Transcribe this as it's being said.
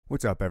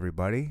What's up,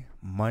 everybody?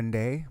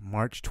 Monday,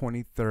 March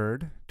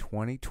 23rd,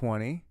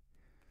 2020.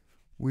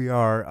 We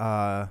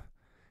are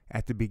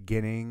at the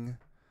beginning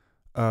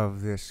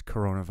of this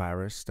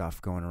coronavirus stuff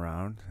going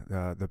around.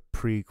 The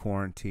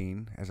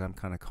pre-quarantine, as I'm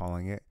kind of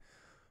calling it.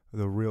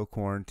 The real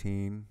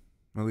quarantine,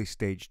 at least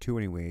stage 2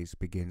 anyways,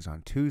 begins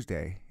on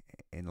Tuesday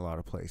in a lot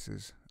of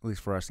places, at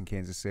least for us in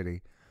Kansas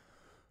City.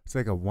 It's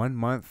like a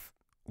 1-month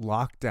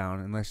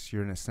lockdown unless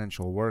you're an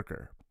essential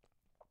worker.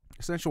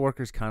 Essential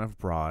worker is kind of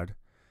broad.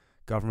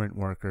 Government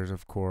workers,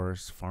 of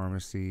course,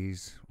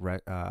 pharmacies,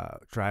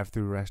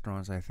 drive-through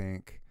restaurants, I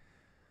think,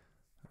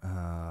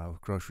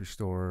 grocery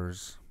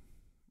stores,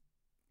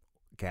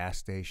 gas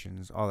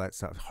stations, all that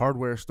stuff,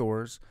 hardware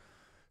stores.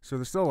 So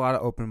there's still a lot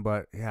of open,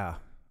 but yeah,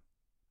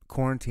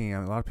 quarantine.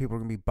 A lot of people are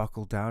going to be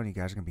buckled down. You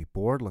guys are going to be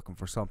bored, looking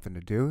for something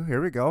to do.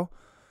 Here we go.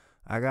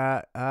 I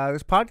got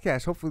this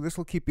podcast. Hopefully this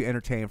will keep you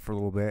entertained for a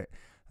little bit.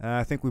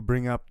 I think we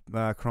bring up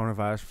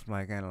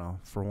coronavirus,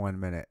 for 1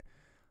 minute.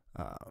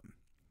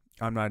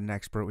 I'm not an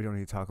expert. We don't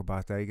need to talk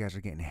about that. You guys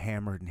are getting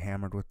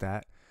hammered with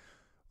that.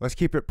 Let's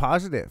keep it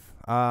positive.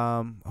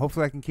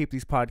 Hopefully I can keep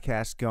these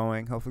podcasts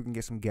going. Hopefully we can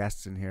get some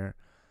guests in here.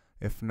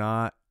 If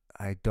not,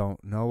 I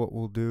don't know what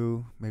we'll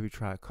do. Maybe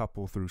try a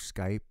couple through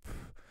Skype.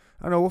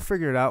 I don't know. We'll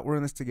figure it out. We're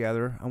in this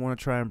together. I want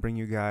to try and bring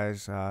you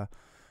guys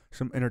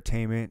some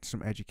entertainment,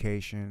 some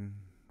education,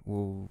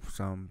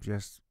 some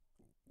just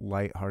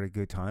lighthearted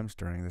good times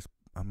during this.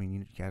 I mean,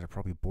 you guys are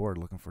probably bored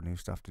looking for new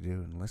stuff to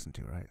do and listen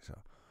to, right? So.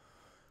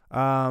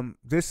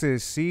 This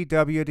is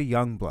C.W. the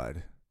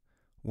Youngblood,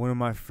 one of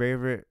my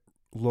favorite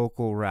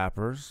local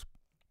rappers.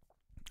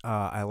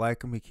 I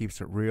like him. He keeps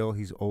it real.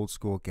 He's old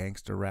school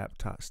gangster rap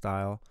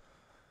style.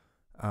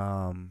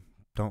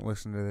 Don't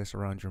listen to this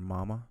around your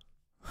mama.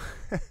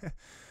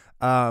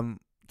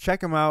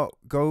 Check him out.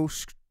 Go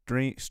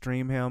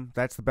stream him.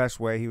 That's the best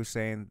way. He was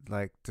saying,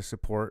 like, to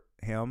support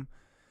him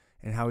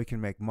and how he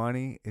can make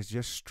money is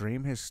just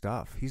stream his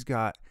stuff. He's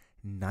got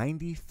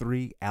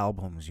 93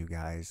 albums, you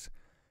guys.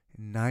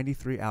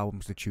 93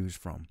 albums to choose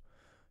from.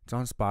 It's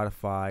on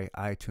Spotify,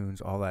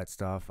 iTunes, all that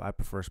stuff. I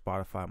prefer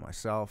Spotify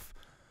myself.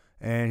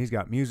 And he's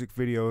got music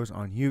videos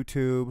on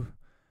YouTube.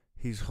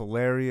 He's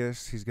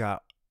hilarious.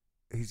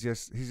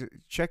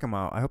 Check him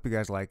out. I hope you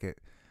guys like it.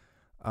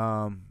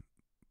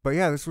 But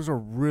yeah, this was a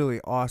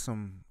really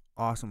awesome,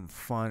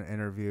 fun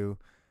interview.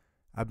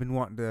 I've been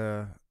wanting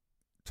to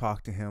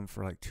talk to him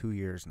for like 2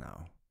 years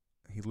now.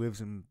 He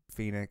lives in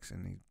Phoenix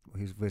and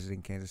he's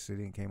visiting Kansas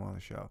City and came on the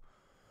show.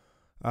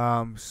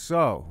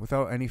 So,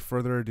 without any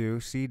further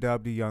ado,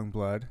 C.W.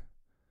 Youngblood.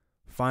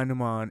 Find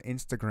him on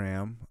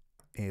Instagram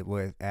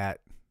at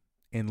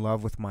In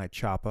Love With My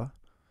Choppa.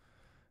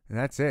 And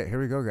that's it.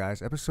 Here we go,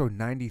 guys. Episode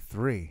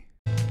 93.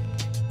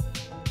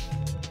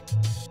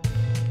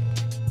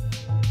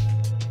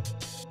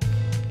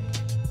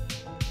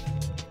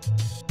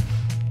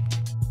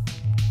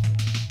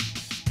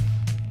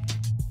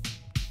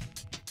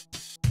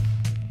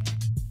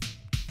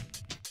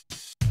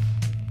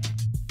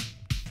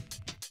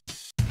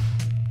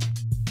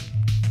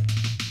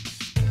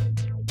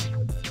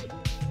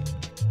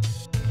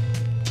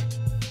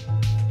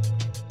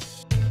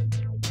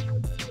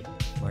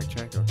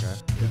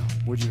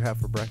 What'd you have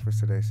for breakfast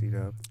today,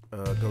 C-Dub?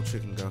 Go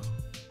Chicken Go.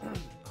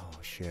 Oh,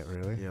 shit,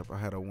 really? Yep, I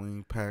had a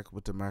wing pack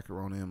with the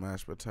macaroni and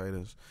mashed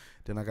potatoes.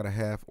 Then I got a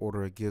half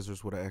order of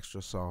gizzards with an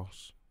extra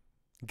sauce.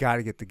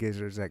 Gotta get the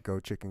gizzards at Go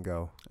Chicken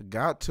Go.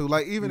 Got to.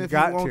 Like, even if you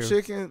want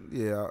chicken,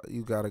 yeah,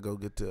 you gotta go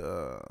get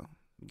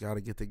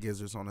gotta get the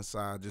gizzards on the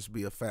side. Just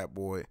be a fat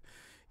boy,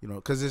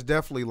 because it's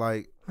definitely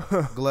like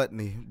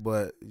gluttony,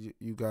 but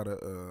you gotta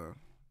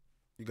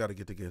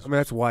get the gizzards. I mean,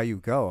 that's why you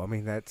go. I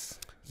mean, that's...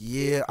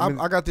 Yeah,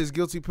 I got this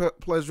guilty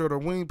pleasure of the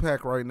wing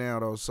pack right now,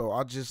 though. So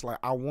I just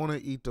I want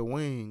to eat the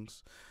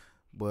wings,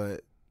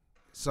 but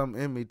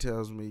something in me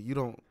tells me you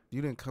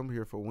didn't come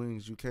here for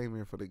wings. You came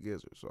here for the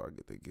gizzards, so I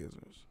get the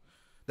gizzards.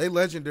 They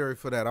legendary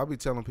for that. I'll be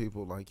telling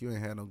people you ain't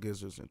had no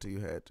gizzards until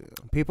you had to.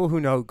 People who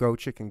know Go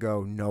Chicken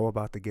Go know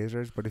about the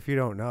gizzards, but if you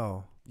don't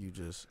know,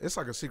 it's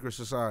like a secret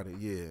society.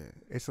 Yeah,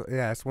 it's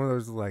one of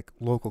those like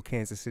local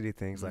Kansas City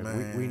things. Like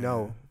we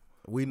know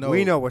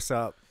what's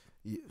up.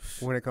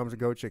 When it comes to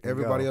Go Chicken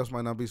Everybody else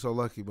might not be so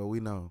lucky, but we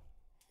know.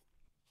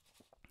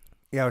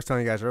 Yeah, I was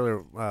telling you guys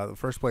earlier, the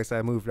first place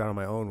I moved out on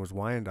my own was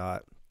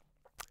Wyandotte,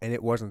 and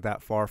it wasn't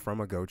that far from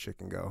a Go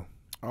Chicken Go.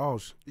 Oh,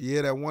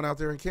 yeah, that one out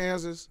there in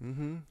Kansas?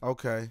 Mm-hmm.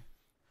 Okay.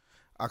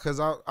 Because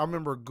I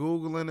remember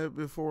Googling it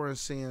before and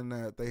seeing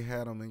that they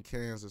had them in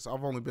Kansas.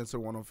 I've only been to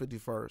one on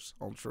 51st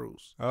on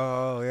Truce.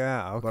 Oh,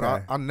 yeah, okay.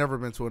 But I've never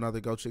been to another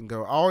Go Chicken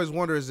Go. I always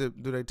wonder, do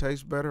they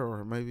taste better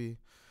or maybe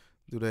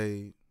do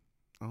they...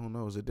 I don't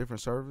know. Is it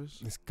different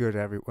service? It's good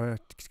everywhere.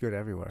 It's good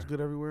everywhere. It's good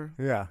everywhere?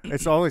 Yeah.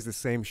 It's always the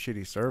same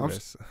shitty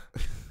service.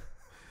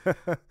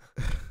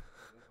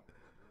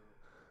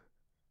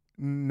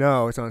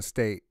 No, it's on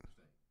State.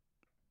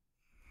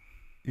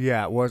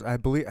 Yeah, it was. I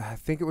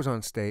think it was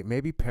on State.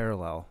 Maybe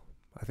Parallel.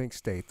 I think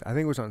State. I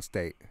think it was on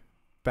State.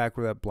 Back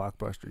where that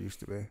Blockbuster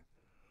used to be.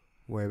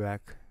 Way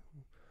back.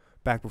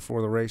 Back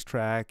before the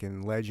racetrack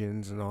and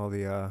Legends and all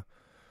the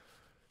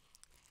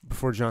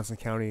before Johnson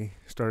County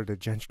started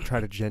to try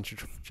to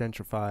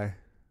gentrify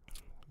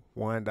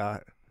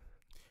Wyandotte.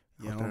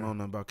 Yeah, I don't know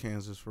nothing about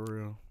Kansas for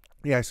real.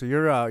 Yeah, so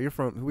you're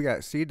from. We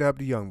got C-Dub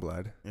the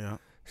Youngblood, Yeah,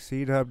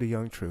 C-Dub the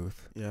Young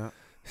Truth, yeah,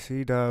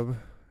 C-Dub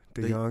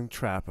the Young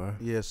Trapper.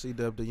 yeah.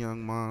 C-Dub the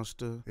Young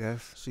Monster.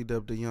 Yes,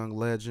 C-Dub the Young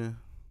Legend.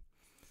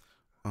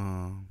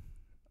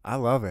 I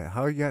love it.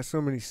 How you got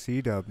so many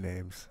C-Dub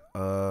names?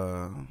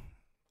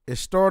 It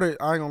started.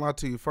 I ain't gonna lie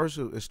to you. First,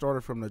 it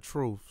started from the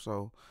Truth.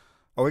 So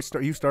Oh,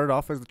 you started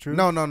off as the Truth?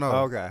 no.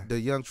 Oh, okay. The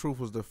Young Truth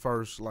was the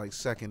first, like,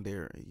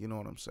 secondary. You know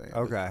what I'm saying?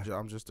 Okay.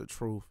 I'm just the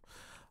Truth.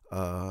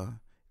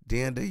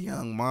 Then the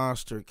Young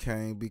Monster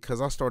came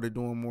because I started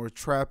doing more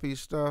trappy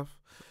stuff.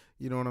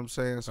 You know what I'm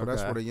saying? So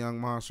that's Okay. where the Young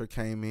Monster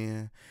came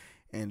in.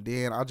 And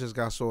then I just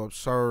got so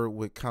absurd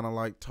with kind of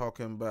like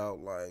talking about,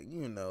 like,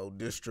 you know,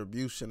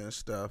 distribution and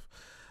stuff.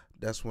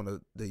 That's when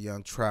the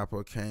Young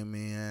Trapper came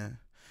in.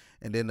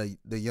 And then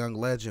the Young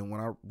Legend,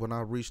 when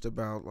I reached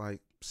about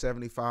like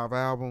 75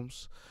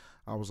 albums,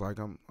 I was like,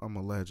 I'm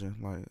a legend.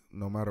 Like,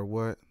 no matter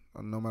what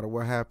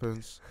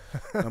happens,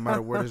 no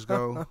matter where this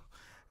go.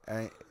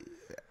 And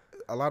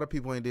a lot of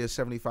people ain't did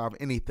 75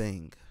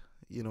 anything.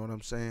 You know what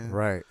I'm saying?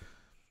 Right.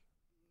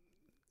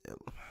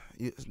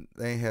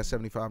 They ain't had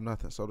 75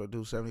 nothing. So to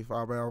do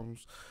 75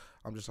 albums,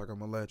 I'm just like,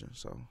 I'm a legend.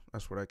 So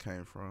that's where that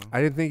came from.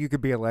 I didn't think you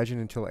could be a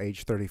legend until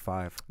age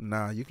 35.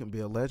 Nah, you can be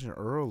a legend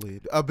early.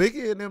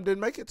 Biggie and them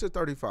didn't make it to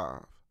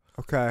 35.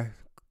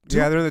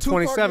 yeah, they're in the Tupac,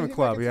 27 did he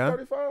club, make it to yeah?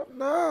 35?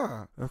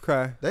 Nah.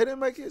 Okay. They didn't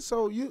make it,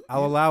 so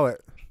I'll allow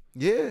it.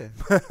 Yeah.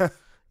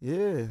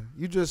 Yeah.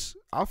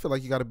 I feel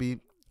like you got to be.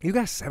 You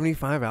got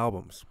 75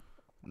 albums.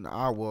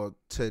 Nah, well,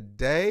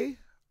 today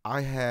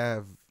I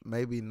have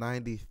maybe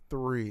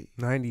 93.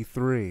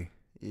 93.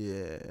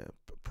 Yeah.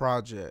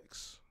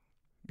 Projects.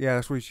 Yeah,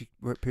 that's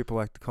what people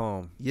like to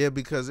call them. Yeah,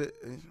 because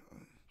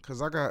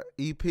I got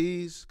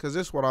EPs. Because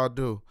this is what I'll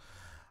do.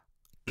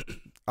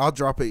 I'll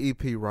drop an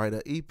EP, right?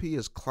 An EP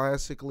is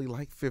classically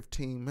like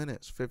 15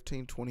 minutes,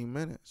 15, 20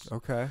 minutes.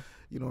 Okay.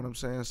 You know what I'm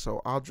saying?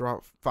 So I'll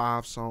drop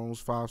 5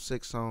 songs,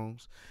 6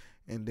 songs.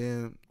 And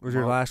then Was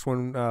your last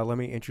one, Let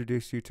Me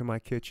Introduce You to My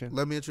Kitchen?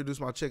 Let Me Introduce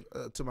My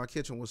to My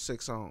Kitchen was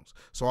 6 songs.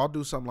 So I'll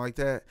do something like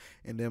that.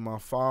 And then my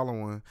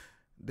following,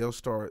 they'll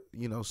start,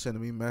 you know,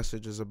 sending me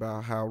messages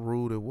about how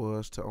rude it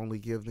was to only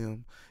give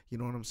them, you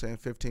know what I'm saying,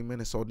 15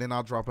 minutes. So then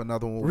I'll drop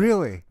another one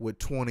Really? with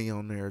 20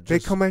 on there. They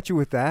come at you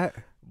with that?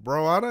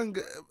 Bro, I done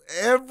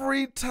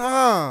every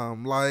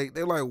time. Like,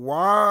 they're like,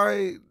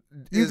 why?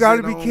 You got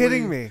to be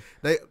kidding me.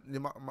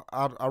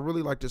 I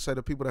really like to say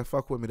the people that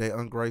fuck with me, they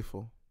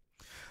ungrateful.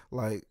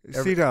 Like,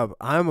 C-Dub,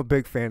 I'm a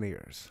big fan of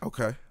yours.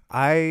 Okay.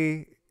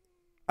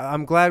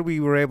 I'm glad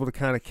we were able to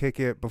kind of kick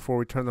it before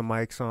we turn the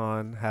mics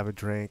on, have a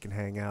drink, and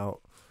hang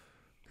out.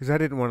 Because I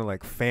didn't want to,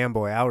 like,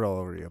 fanboy out all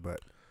over you. But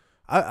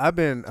I've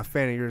been a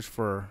fan of yours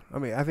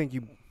I think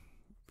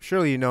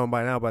surely you know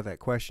by now about that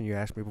question you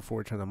asked me before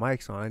we turned the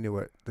mics on. I knew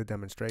what the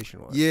demonstration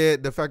was. Yeah,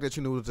 the fact that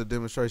you knew what the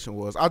demonstration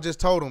was. I just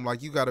told him,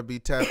 like, you got to be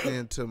tapped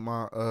into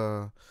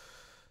my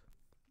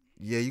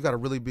you got to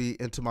really be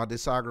into my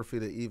discography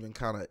to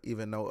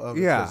even know of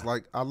it. Yeah. 'Cause,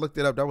 like, I looked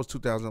it up. That was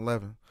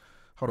 2011.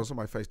 Hold on,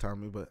 somebody FaceTime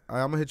me, but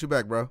I'm going to hit you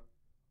back, bro.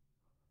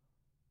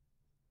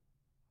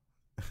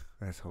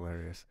 That's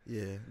hilarious.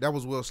 Yeah, that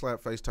was Will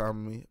Slap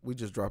FaceTiming me. We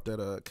just dropped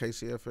that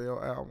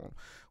KCFL album.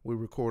 We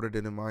recorded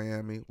it in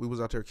Miami. We was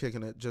out there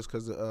kicking it just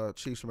because the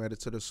Chiefs made it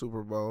to the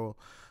Super Bowl.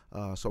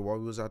 So while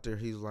we was out there,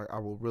 he's like, I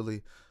will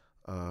really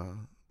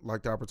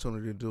like the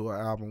opportunity to do an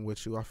album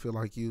with you. I feel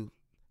like you.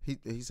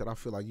 He said, I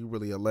feel like you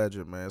really a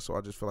legend, man. So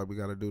I just feel like we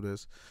got to do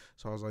this.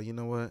 So I was like, you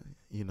know what?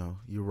 You know,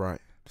 you're right.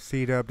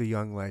 C-Dub, the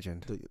young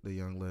legend. The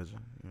young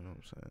legend. You know what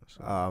I'm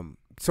saying?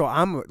 So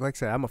I'm, like I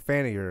said, I'm a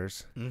fan of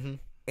yours. Mm-hmm.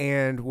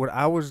 And what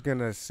I was going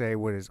to say,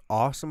 what is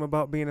awesome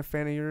about being a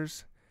fan of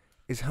yours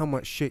is how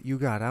much shit you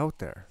got out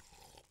there.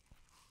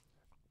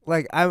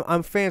 Like,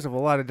 I'm fans of a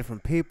lot of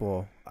different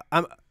people.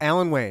 I'm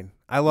Alan Wayne.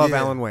 I love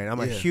Alan Wayne.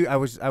 I'm a huge. I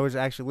was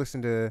actually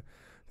listening to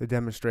the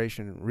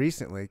demonstration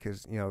recently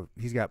because, you know,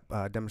 he's got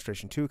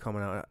demonstration 2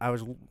 coming out. I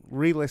was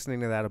re-listening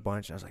to that a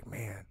bunch. I was like,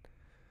 man,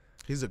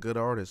 he's a good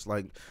artist.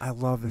 Like, I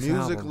love this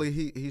musically,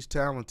 album. he's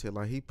talented.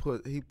 Like, he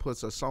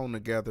puts a song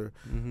together.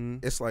 Mm-hmm.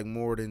 It's like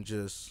more than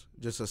just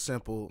a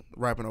simple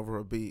rapping over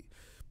a beat.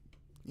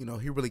 You know,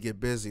 he really get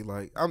busy.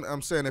 Like,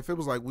 I'm saying, if it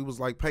was like we was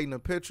like painting a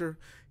picture,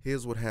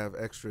 his would have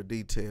extra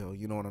detail.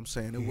 You know what I'm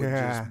saying? It wouldn't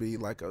just be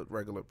like a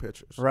regular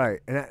picture. So.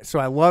 Right. And so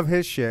I love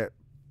his shit,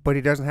 but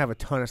he doesn't have a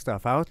ton of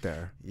stuff out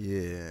there.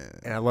 Yeah.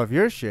 And I love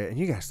your shit, and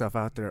you got stuff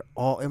out there.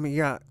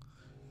 You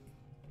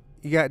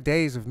got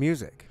days of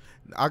music.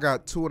 I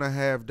got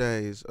 2.5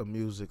 days of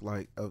music,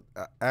 like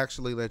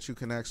actually that you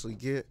can actually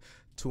get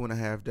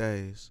 2.5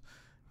 days.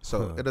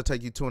 So it'll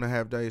take you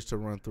 2.5 days to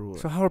run through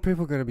it. So how are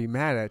people going to be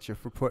mad at you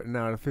for putting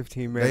out a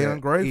 15-minute they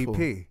ungrateful.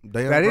 EP?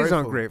 That is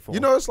ungrateful. You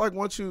know, it's like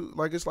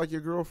it's like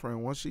your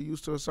girlfriend. Once you're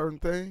used to a certain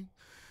thing,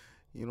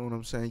 you know what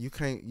I'm saying? You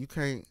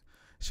can't.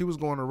 She was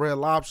going to Red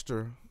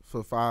Lobster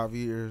for 5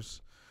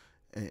 years,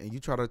 and you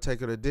try to take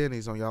her to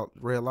Denny's on y'all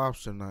Red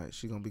Lobster night.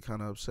 She gonna be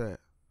kind of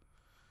upset.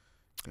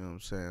 You know what I'm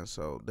saying?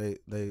 So they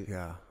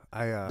Yeah.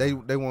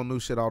 they want new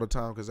shit all the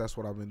time because that's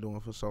what I've been doing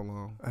for so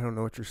long. I don't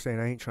know what you're saying.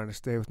 I ain't trying to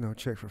stay with no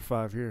chick for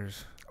 5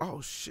 years.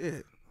 Oh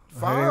shit,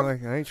 I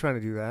ain't trying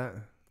to do that.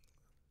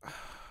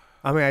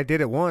 I mean, I did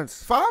it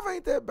once. 5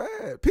 ain't that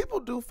bad. People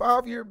do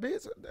 5-year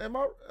bids. Am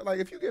I like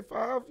if you get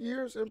 5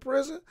 years in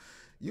prison,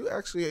 you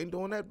actually ain't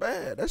doing that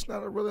bad. That's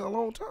not really a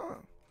long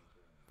time.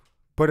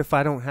 But if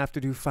I don't have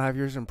to do 5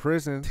 years in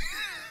prison,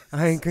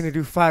 I ain't gonna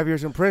do 5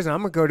 years in prison.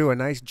 I'm gonna go to a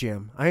nice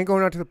gym. I ain't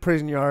going out to the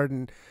prison yard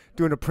and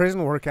doing a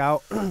prison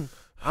workout. I'm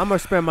gonna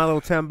spend my little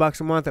 $10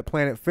 a month at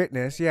Planet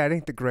Fitness. Yeah, it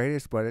ain't the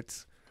greatest, but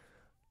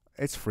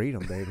it's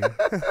freedom, baby.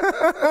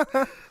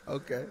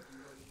 Okay.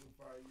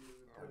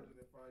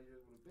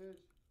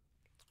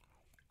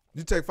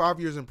 You take 5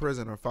 years in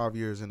prison or 5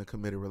 years in a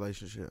committed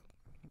relationship?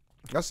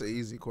 That's an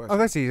easy question. Oh,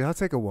 that's easy. I'll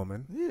take a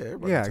woman.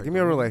 Yeah, Give me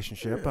a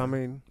relationship. Yeah. I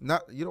mean,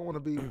 not you don't want to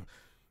be.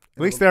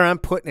 at least there I'm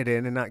putting it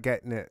in and not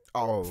getting it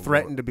threatened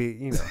Lord. to be,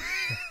 you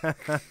know.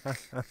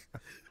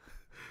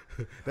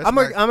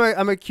 That's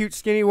I'm a cute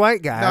skinny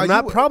white guy. Now, I'm not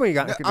you would- probably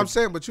got. I'm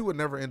saying, but you would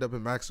never end up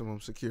in maximum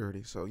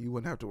security, so you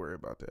wouldn't have to worry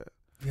about that.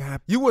 Yeah.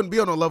 You wouldn't be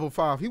on a level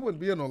 5. He wouldn't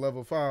be on a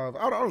level 5.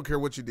 I don't care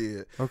what you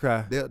did.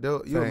 Okay. You'll at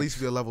Thanks. least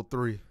be a level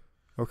 3.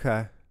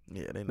 Okay.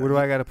 Yeah, they What do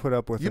I got to put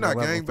up with? You're in a not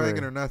level gang banging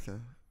 3? or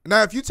nothing.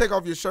 Now, if you take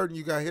off your shirt and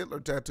you got Hitler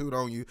tattooed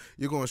on you,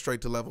 you're going straight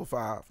to level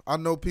 5. I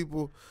know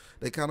people,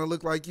 they kind of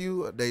look like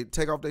you. They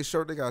take off their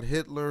shirt, they got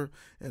Hitler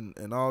and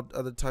all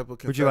other type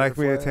of. Would you like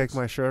me to Confederate take flags.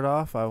 my shirt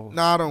off? No,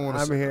 I don't want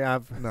to. I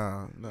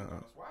mean,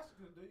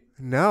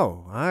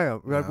 no.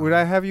 Would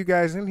I have you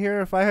guys in here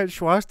if I had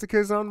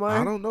swastikas on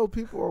mine? I don't know.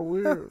 People are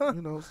weird.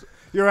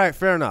 You're right.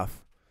 Fair enough.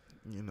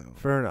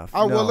 Fair enough.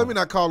 Oh, well, No. let me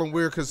not call them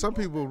weird because some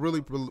people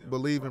really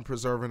believe in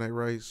preserving a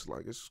race.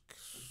 Like it's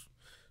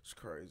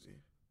crazy.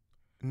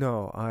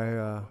 No,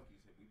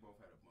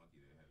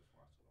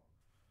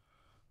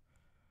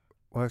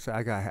 well,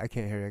 I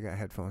can't hear you. I got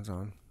headphones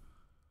on.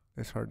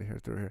 It's hard to hear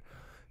through here.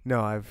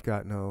 No, I've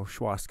got no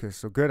swastikas.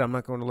 So good. I'm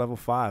not going to level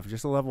 5.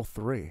 Just a level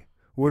 3.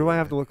 What do I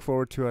have to look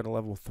forward to at a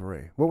level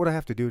 3? What would I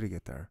have to do to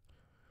get there?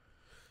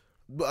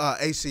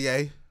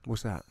 ACA,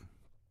 What's that?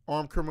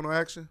 armed criminal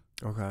action.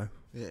 Okay.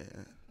 Yeah.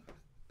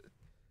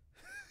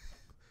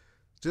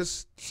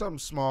 Just something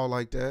small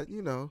like that,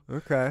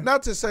 Okay.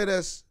 Not to say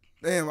that's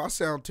damn. I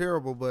sound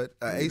terrible, but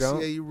You ACA,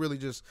 don't? you really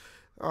just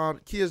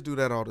kids do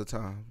that all the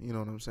time. You know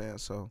what I'm saying?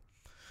 So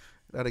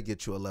that'll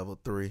get you a level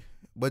 3,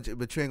 but you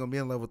ain't gonna be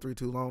in level 3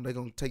 too long. They're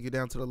gonna take you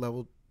down to the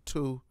level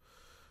 2.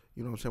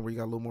 You know what I'm saying? Where you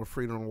got a little more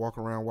freedom to walk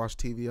around, watch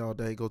TV all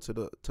day, go to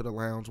the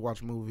lounge,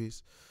 watch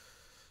movies.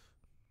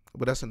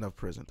 But that's enough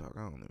prison talk.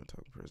 I don't even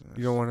talk prison.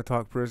 You don't want to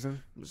talk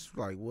prison? It's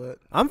like what?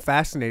 I'm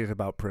fascinated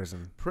about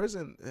prison.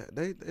 Prison,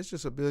 it's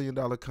just $1 billion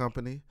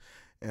company,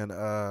 and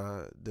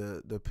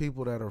the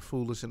people that are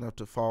foolish enough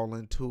to fall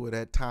into it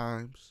at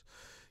times,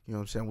 you know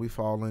what I'm saying? We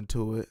fall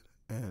into it,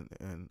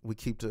 and we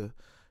keep the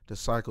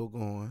cycle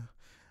going.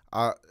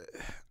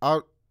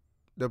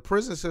 The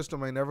prison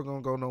system ain't never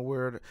gonna go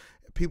nowhere.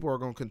 People are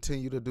gonna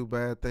continue to do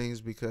bad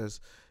things because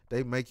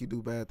they make you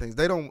do bad things.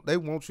 They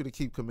want you to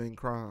keep committing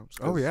crimes.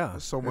 Oh yeah,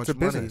 there's so it's much a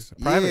money. business.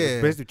 Private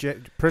Yeah.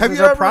 business. Prisons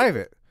you are ever-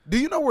 private. Do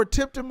you know where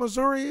Tipton,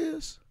 Missouri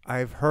is?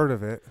 I've heard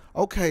of it.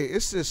 Okay,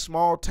 it's this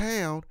small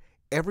town.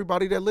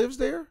 Everybody that lives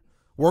there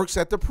works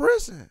at the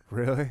prison.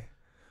 Really?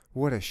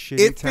 What a shitty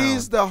It town.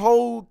 feeds the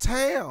whole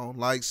town.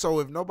 Like, so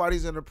if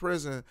nobody's in the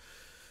prison,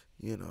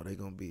 they're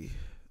gonna be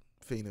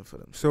feeding for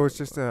themselves. So it's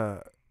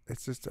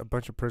just a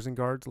bunch of prison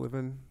guards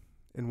living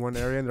in one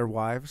area and their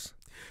wives.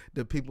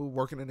 The people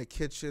working in the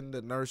kitchen,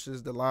 the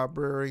nurses, the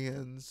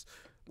librarians.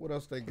 What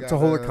else they got? It's a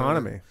whole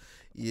economy.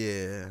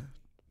 Yeah.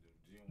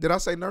 Did I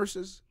say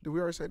nurses? Did we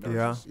already say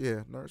nurses?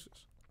 Yeah,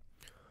 nurses.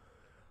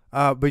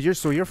 But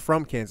you're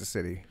from Kansas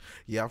City.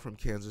 Yeah, I'm from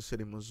Kansas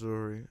City,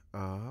 Missouri.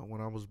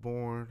 When I was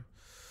born,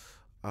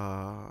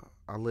 I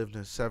lived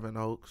in Seven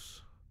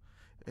Oaks.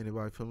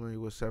 Anybody familiar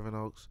with Seven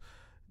Oaks?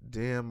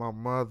 Then my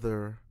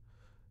mother,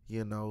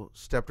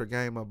 stepped her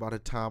game up by the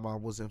time I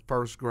was in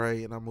first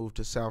grade, and I moved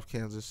to South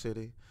Kansas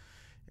City,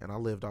 and I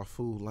lived off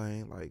Food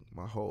Lane like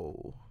my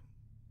whole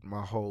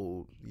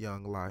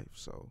young life.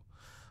 So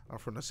I'm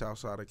from the south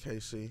side of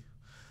KC.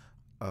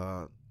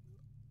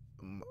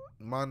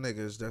 My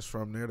niggas that's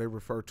from there, they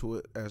refer to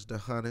it as the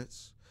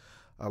Hunnets.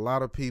 A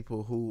lot of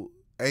people who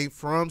ain't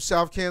from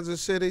South Kansas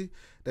City,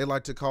 they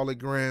like to call it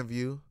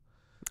Grandview.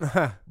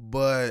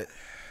 But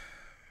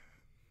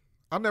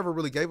I never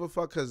really gave a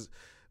fuck because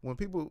when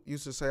people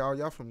used to say, "Oh,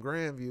 y'all from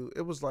Grandview,"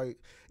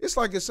 it's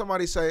like if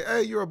somebody say,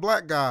 "Hey, you're a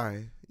black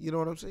guy." You know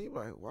what I'm saying? You're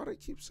like, why they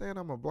keep saying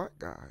I'm a black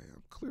guy?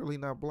 I'm clearly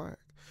not black.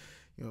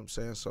 You know what I'm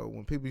saying? So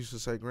when people used to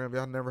say Grandview,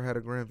 I never had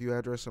a Grandview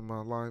address in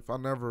my life. I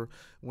never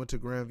went to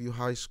Grandview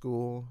High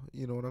School.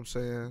 You know what I'm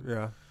saying?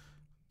 Yeah.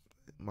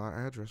 My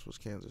address was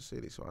Kansas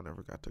City, so I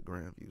never got the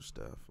Grandview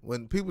stuff.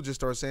 When people just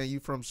start saying you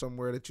from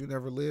somewhere that you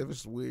never live,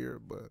 it's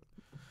weird, but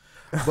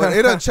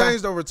it done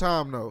changed over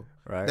time though.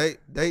 Right.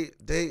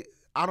 They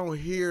I don't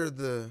hear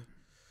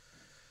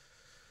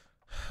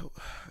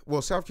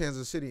South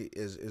Kansas City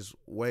is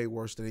way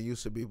worse than it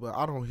used to be, but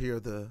I don't hear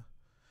the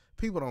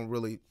people don't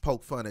really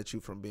poke fun at you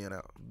from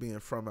being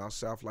from out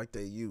south like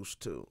they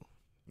used to.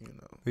 You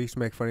know. They used to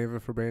make fun of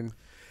it for being.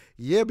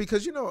 Yeah,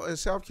 because you know in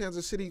South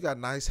Kansas City you got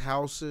nice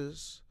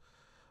houses.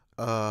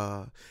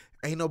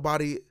 Ain't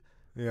nobody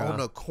on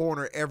the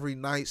corner every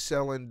night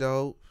selling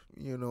dope.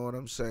 You know what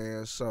I'm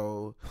saying?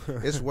 So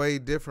it's way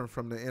different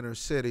from the inner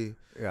city.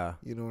 Yeah.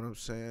 You know what I'm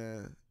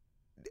saying?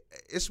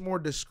 It's more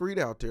discreet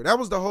out there. That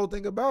was the whole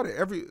thing about it.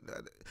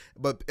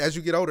 But as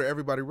you get older,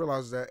 everybody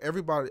realizes that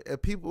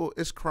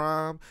it's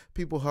crime.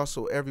 People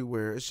hustle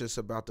everywhere. It's just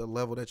about the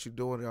level that you're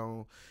doing it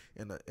on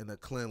in the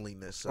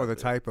cleanliness or the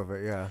type of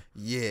it. Yeah.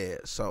 Yeah.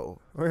 So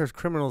there's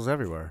criminals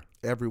everywhere.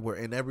 Everywhere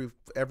in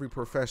every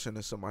profession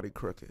is somebody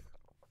crooked.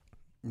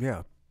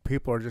 Yeah.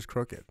 People are just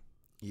crooked.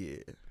 Yeah.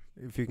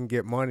 If you can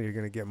get money, you're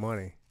gonna get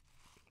money.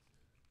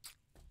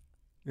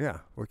 Yeah.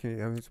 We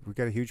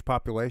got a huge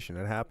population.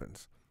 It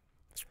happens.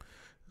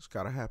 It's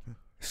gotta happen.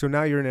 So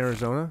now you're in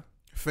Arizona?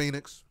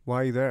 Phoenix.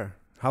 Why are you there?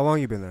 How long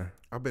you been there?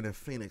 I've been in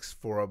Phoenix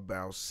for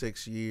about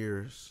 6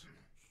 years.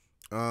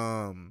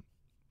 I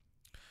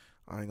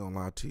ain't gonna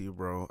lie to you,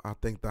 bro. I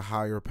think the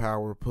higher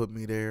power put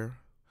me there.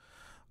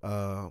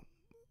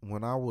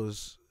 When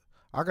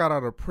I got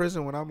out of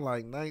prison when I'm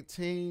like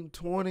 19,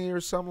 20 or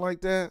something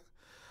like that.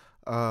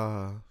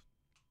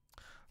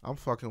 I'm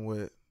fucking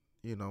with,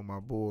 you know, my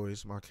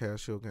boys, my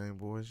Casio Gang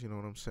boys, you know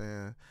what I'm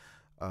saying?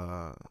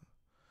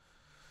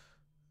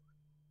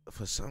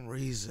 For some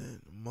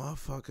reason,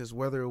 motherfuckers,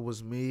 whether it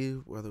was me,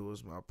 whether it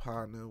was my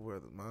partner,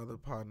 whether my other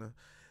partner,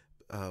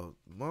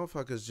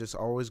 motherfuckers just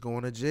always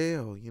going to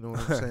jail. You know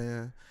what I'm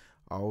saying?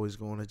 Always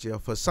going to jail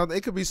for something.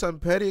 It could be something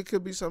petty. It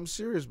could be something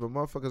serious, but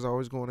motherfuckers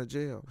always going to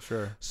jail.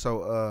 Sure.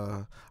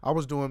 So I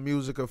was doing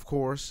music, of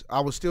course. I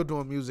was still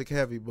doing music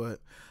heavy, but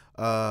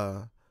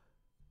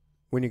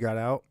when you got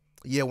out?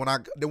 Yeah, when I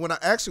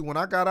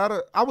got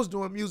out I was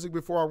doing music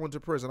before I went to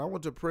prison. I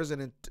went to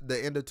prison in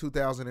the end of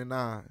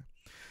 2009.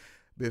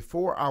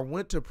 Before I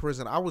went to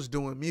prison, I was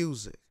doing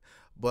music.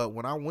 But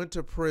when I went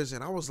to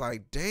prison, I was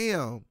like,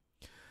 damn,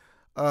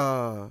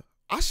 I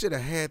should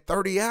have had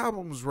 30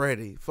 albums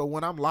ready for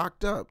when I'm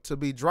locked up to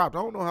be dropped.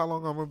 I don't know how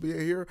long I'm going to be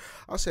here.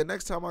 I said,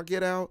 next time I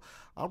get out,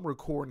 I'm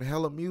recording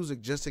hella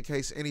music just in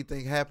case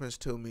anything happens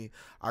to me.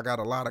 I got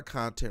a lot of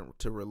content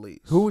to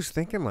release. Who was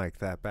thinking like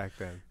that back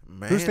then?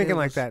 Man, who's thinking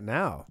like that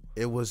now?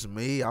 It was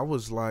me. I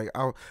was like,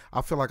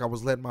 I feel like I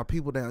was letting my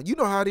people down. You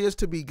know how it is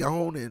to be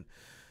gone and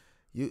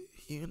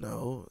you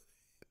know,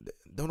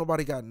 don't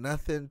nobody got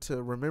nothing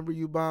to remember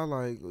you by.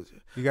 Like,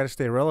 you got to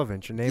stay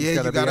relevant. Your name's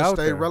got to be out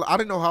there. I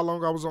didn't know how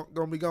long I was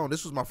gonna be gone.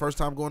 This was my first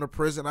time going to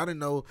prison. I didn't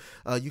know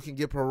you can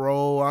get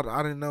parole.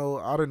 I didn't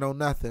know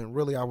nothing.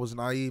 Really, I was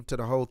naive to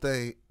the whole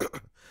thing.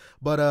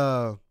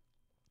 But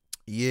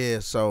yeah.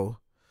 So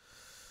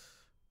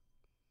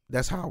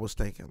that's how I was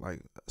thinking.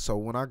 Like, so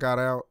when I got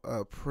out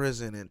of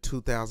prison in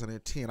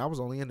 2010, I was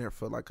only in there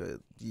for like a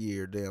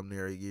year, damn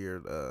near a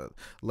year,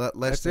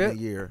 less than a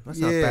year. That's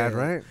not bad,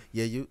 right?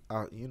 Yeah, you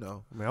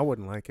know. I mean, I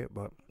wouldn't like it,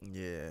 but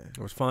yeah, it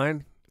was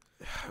fine.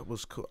 It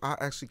was cool. I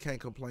actually can't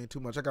complain too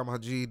much. I got my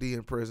GED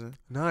in prison.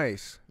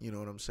 Nice. You know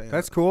what I'm saying?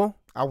 That's cool.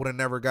 I would have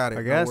never got it.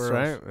 I guess,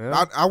 right?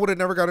 Yeah. I would have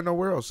never got it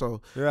nowhere else.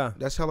 So yeah,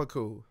 that's hella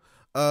cool.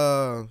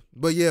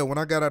 But yeah, when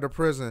I got out of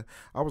prison,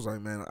 I was like,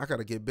 man, I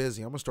gotta get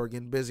busy. I'm gonna start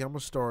getting busy. I'm gonna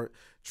start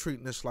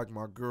treating this like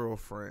my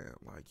girlfriend.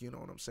 Like, you know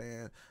what I'm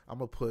saying? I'm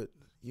gonna put,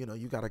 you know,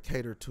 you gotta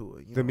cater to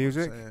it. You the know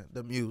music? What I'm saying?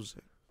 The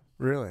music.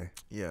 Really?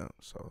 Yeah.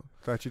 So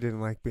thought you didn't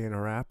like being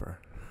a rapper.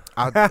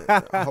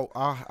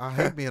 I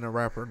hate being a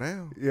rapper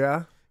now.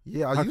 Yeah.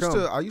 Yeah.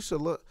 I used to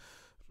look,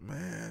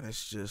 man,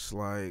 it's just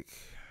like,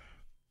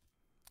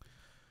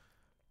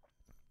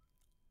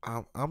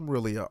 I'm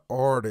really an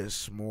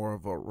artist, more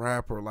of a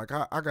rapper. Like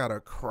I got a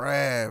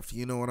craft,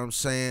 you know what I'm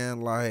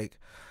saying? Like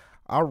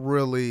I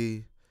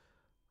really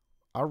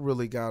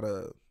got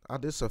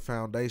this a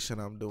foundation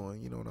I'm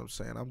doing, you know what I'm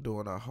saying? I'm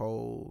doing a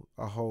whole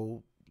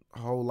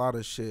lot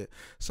of shit.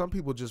 Some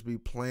people just be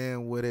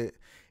playing with it,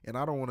 and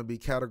I don't want to be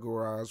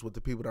categorized with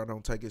the people that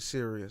don't take it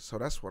serious. So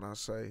that's what I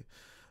say.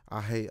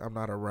 I'm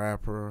not a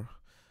rapper.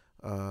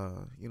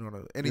 You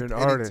know, you're an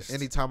artist.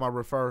 Anytime I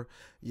refer,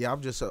 yeah,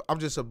 I'm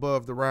just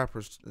above the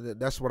rappers.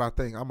 That's what I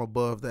think. I'm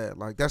above that.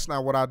 Like, that's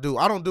not what I do.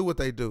 I don't do what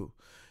they do.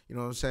 You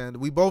know what I'm saying?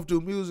 We both do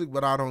music,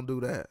 but I don't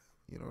do that.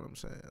 You know what I'm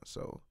saying?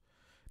 So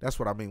that's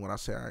what I mean when I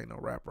say I ain't no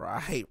rapper.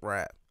 I hate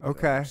rap. You know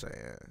what I'm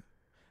saying?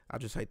 I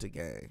just hate the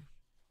game.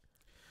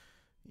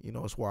 You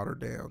know, it's watered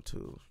down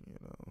too. You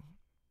know.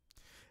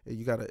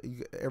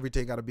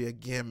 Everything got to be a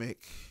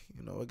gimmick,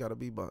 you know. It got to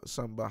be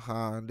something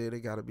behind it.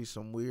 It got to be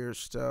some weird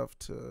stuff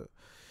to.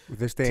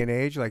 This day and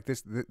age, like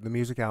this, the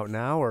music out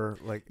now, or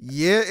like.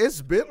 Yeah,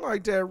 it's been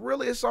like that.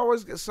 Really, it's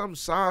always some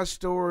side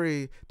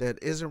story that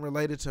isn't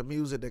related to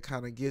music that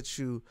kind of gets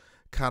you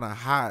kind of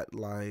hot.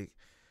 Like,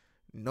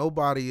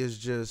 nobody is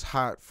just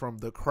hot from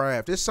the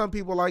craft. There's some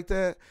people like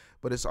that,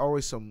 but it's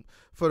always some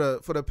for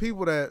the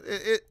people that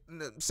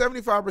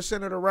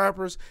 75% of the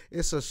rappers,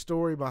 it's a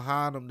story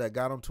behind them that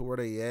got them to where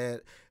they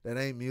at that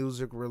ain't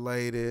music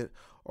related,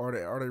 Or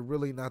are they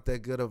really not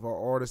that good of an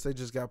artist? They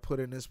just got put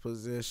in this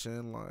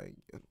position. Like,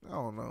 I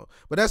don't know.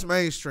 But that's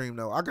mainstream,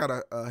 though. I got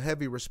a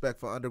heavy respect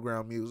for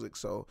underground music,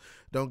 so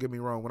don't get me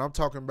wrong. When I'm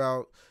talking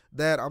about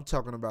that, I'm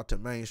talking about the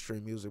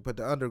mainstream music. But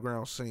the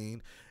underground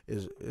scene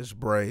is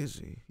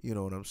brazy. You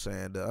know what I'm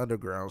saying? The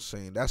underground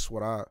scene. That's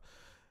what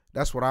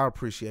I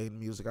appreciate in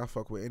music. I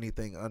fuck with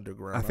anything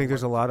underground. I think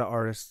there's a lot of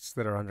artists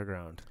that are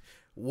underground.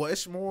 Well,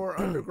 it's more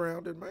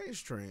underground than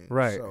mainstream.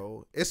 Right.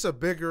 So it's a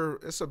bigger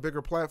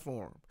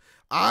platform.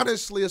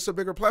 Honestly, it's a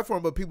bigger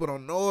platform, but people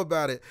don't know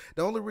about it.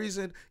 The only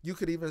reason you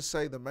could even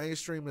say the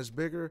mainstream is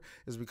bigger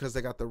is because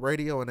they got the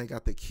radio and they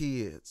got the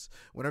kids.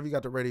 Whenever you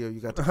got the radio, you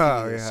got the kids.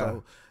 Oh, yeah.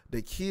 So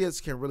the kids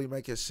can really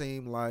make it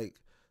seem like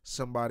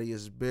somebody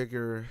is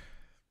bigger.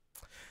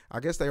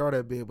 I guess they are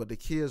that big, but the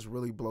kids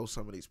really blow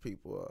some of these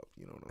people up.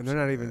 You know what I'm And saying?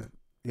 they're not even,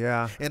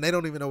 yeah. And they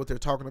don't even know what they're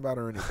talking about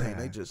or anything.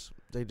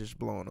 They just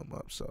blowing them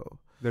up. So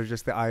They're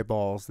just the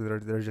eyeballs.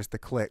 They're just the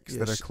clicks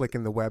that are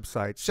clicking the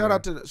websites. shout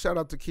out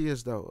to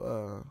kids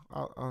though.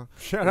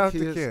 Shout out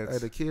to kids.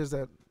 The kids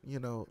that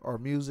are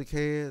music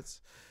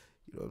heads.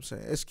 You know what I'm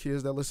saying? It's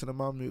kids that listen to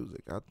my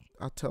music.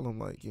 I tell them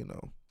like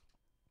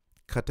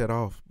cut that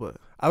off. But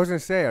I was gonna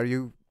say, are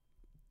you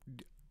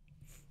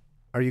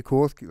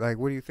cool with, like,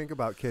 what do you think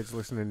about kids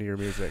listening to your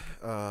music?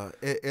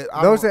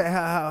 Those that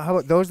how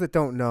about those that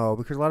don't know,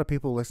 because a lot of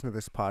people listen to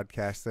this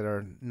podcast that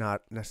are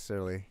not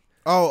necessarily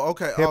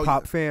okay. hip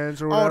hop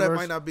fans or whatever. That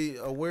might not be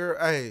aware.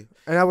 Hey,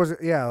 and I was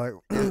like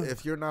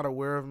if you're not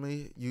aware of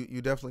me,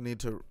 you definitely need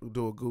to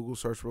do a Google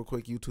search real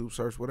quick, YouTube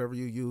search, whatever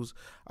you use,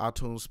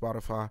 iTunes,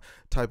 Spotify.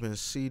 Type in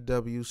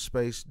CW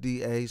space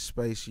DA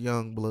space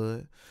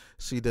Youngblood,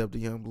 CW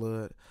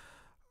Youngblood.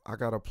 I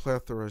got a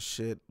plethora of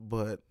shit,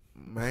 but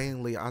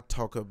mainly I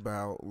talk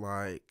about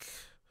like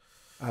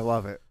I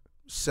love it.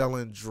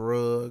 Selling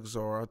drugs,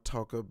 or I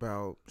talk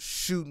about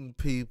shooting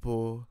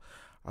people.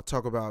 I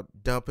talk about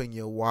dumping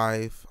your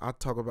wife. I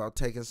talk about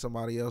taking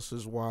somebody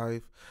else's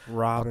wife,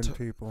 robbing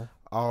people.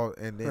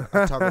 And then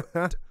I talk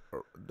about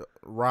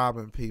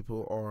robbing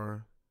people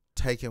or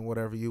taking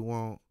whatever you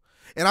want.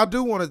 And I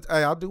do want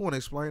to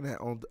explain that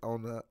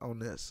on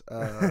this.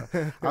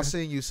 I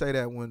seen you say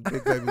that when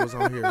Big Baby was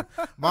on here.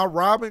 My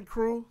Robin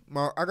Crew,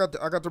 I got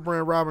the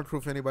brand Robin Crew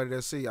for anybody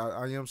that see.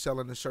 I am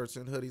selling the shirts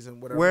and hoodies and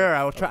whatever. Where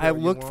I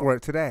looked for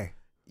it today.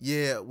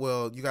 Yeah,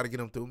 well, you got to get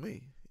them through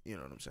me. You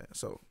know what I'm saying?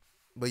 So,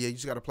 but yeah, you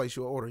just got to place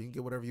your order. You can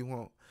get whatever you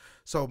want.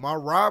 So my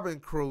Robin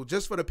Crew,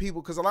 just for the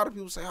people, because a lot of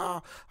people say,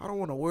 I don't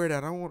want to wear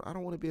that. I don't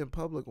want to be in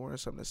public wearing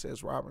something that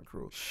says Robin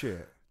Crew.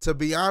 Shit. To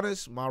be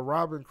honest, my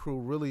Robin Crew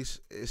really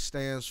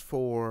stands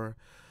for,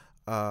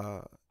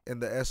 in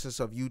the essence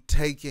of you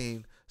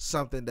taking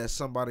something that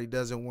somebody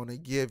doesn't want to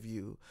give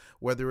you,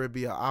 whether it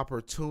be an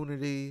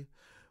opportunity,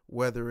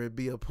 whether it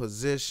be a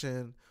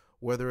position,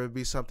 whether it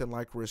be something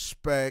like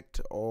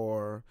respect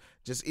or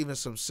just even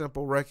some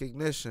simple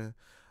recognition.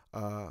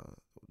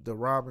 The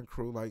Robin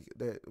Crew, like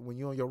that, when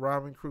you on your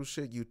Robin Crew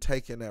shit, you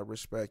taking that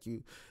respect,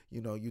 you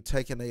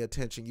taking their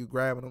attention, you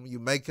grabbing them, you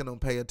making them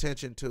pay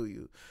attention to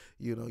you,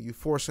 you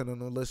forcing them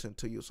to listen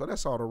to you. So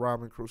that's all the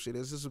Robin Crew shit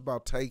is. This is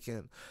about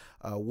taking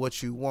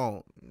what you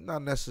want,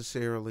 not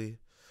necessarily,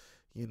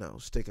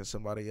 sticking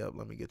somebody up.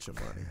 Let me get your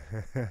money.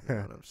 You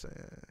know what I'm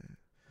saying?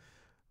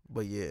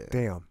 But yeah,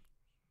 damn,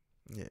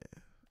 yeah,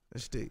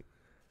 it's deep.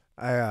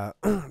 Yeah,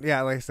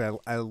 like I said,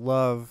 I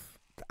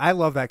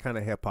love that kind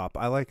of hip hop.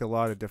 I like a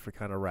lot of different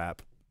kind of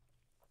rap.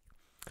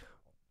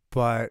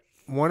 But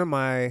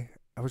I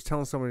was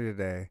telling somebody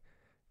today,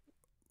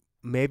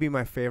 maybe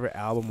my favorite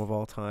album of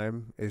all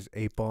time is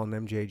 8Ball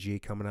and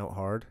MJG Coming Out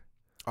Hard.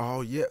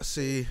 Oh yeah,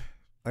 see,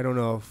 I don't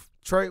know if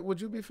Trey,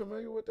 would you be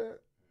familiar with that?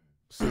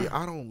 See,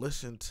 I didn't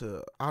listen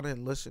to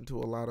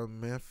a lot of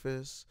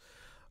Memphis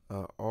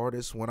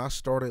artists. When I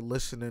started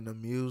listening to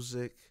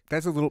music,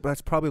 that's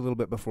probably a little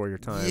bit before your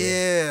time.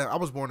 Yeah, I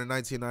was born in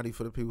 1990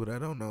 for the people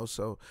that don't know.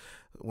 So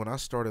when I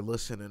started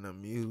listening to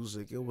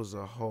music, it was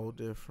a whole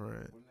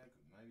different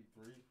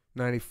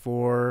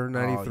 94,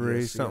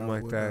 93, something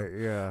like that.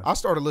 Yeah. I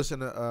started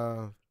listening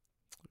to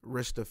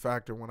Rich the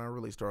Factor when I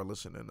really started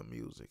listening to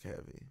music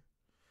heavy.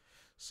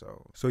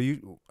 So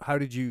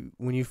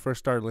when you first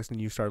started listening,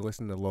 you started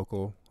listening to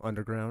local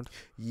underground?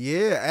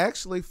 Yeah,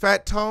 actually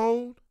Fat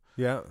Tone.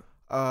 Yeah.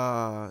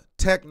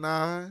 Tech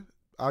Nine.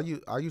 I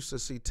used to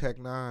see Tech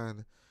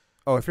Nine.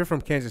 Oh, if you're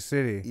from Kansas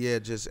City, yeah,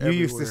 just you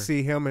everywhere. used to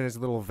see him in his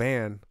little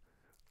van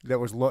that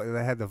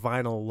had the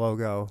vinyl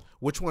logo.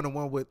 Which one? The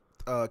one with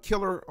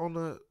Killer on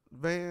the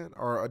van,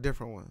 or a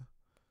different one?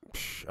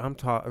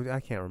 I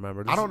can't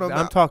remember. I don't know.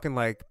 I'm talking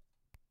like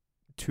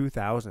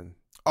 2000.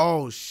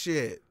 Oh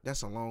shit,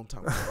 that's a long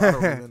time ago.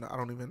 I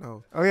don't even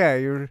know. Oh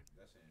yeah,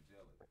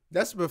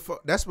 That's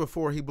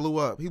before he blew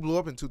up. He blew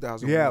up in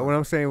 2000. Yeah, when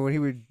I'm saying when he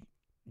would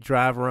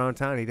drive around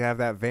town, he'd have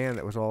that van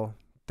that was all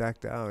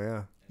decked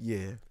out.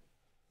 Yeah,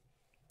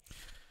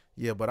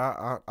 but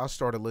I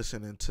started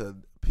listening to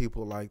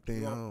people like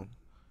them.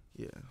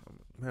 Yeah,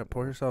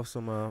 pour yourself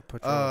some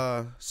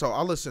Patron. So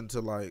I listened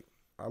to like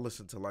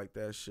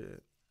that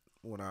shit.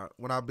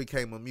 when I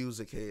became a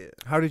music head.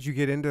 How did you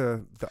get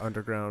into the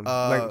underground?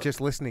 Like just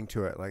listening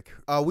to it, like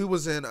We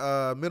was in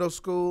middle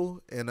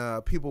school,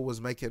 and people was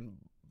making,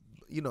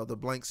 the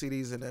blank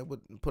CDs, and they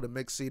would put a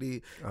mix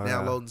CD,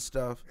 downloading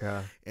stuff.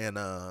 Yeah. And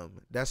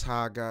that's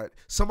how I got.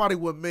 Somebody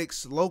would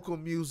mix local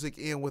music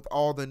in with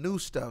all the new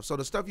stuff. So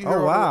the stuff you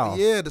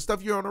hear, the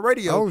stuff you hear on the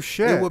radio, oh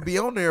shit, it would be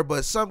on there.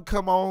 But some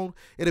come on,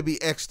 it'll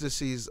be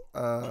Ecstasies.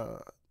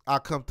 I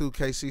Come Through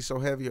KC So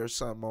Heavy or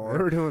something. Or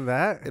they were doing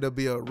that. it'll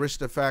be a Rich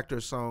the Factor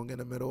song in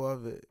the middle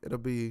of it. It'll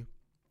be,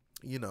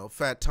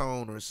 Fat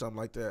Tone or something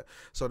like that.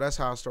 So that's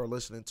how I started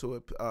listening to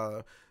it.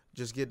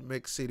 Just getting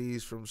mixed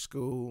CDs from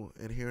school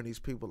and hearing these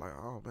people like,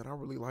 oh man, I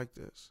really like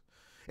this.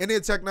 And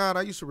then Tech Nine,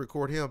 I used to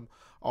record him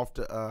off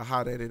the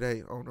Hot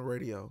 88 on the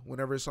radio.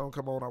 Whenever his song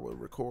come on, I would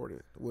record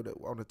it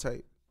on the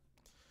tape.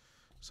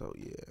 So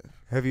yeah.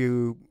 Have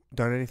you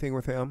done anything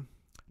with him?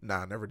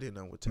 Nah, I never did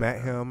nothing with Tech Met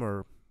Nine. him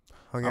or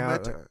hung I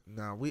out? met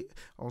Nah, we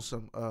on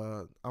some.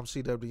 I'm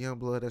CW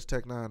Youngblood. That's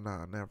Tech Nine.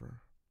 Nah,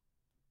 never.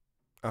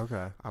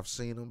 Okay. I've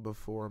seen him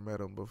before, met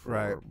him before,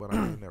 Right. but we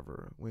ain't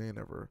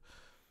never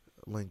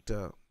linked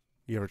up.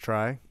 You ever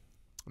try?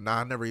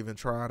 Nah, I never even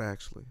tried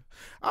actually.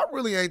 I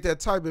really ain't that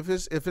type. If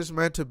it's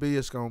meant to be,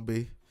 it's gonna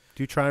be.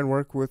 Do you try and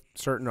work with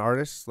certain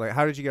artists? Like,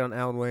 how did you get on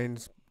Alan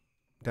Wayne's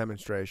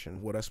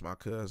demonstration? Well, that's my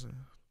cousin.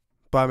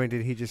 But I mean,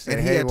 did he just say,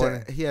 And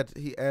 "Hey,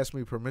 he asked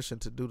me permission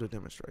to do the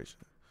demonstration.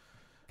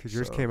 because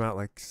yours so- came out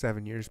like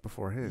 7 years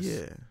before his."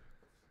 Yeah.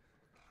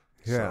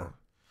 Yeah. So,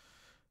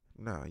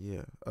 nah,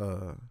 yeah.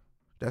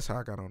 That's how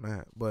I got on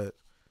that. But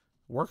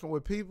working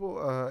with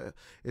people,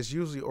 it's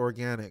usually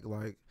organic.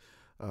 Like,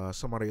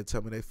 somebody will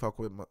tell me they fuck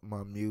with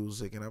my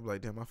music, and I'm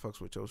like, damn, I fucks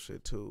with your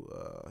shit too.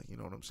 You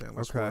know what I'm saying?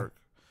 Let's Okay. work.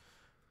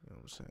 You know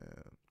what I'm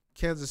saying?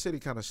 Kansas City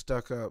kind of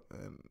stuck up,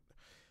 and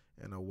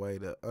in a way,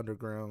 the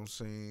underground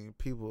scene,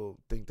 people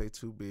think they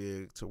too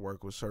big to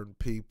work with certain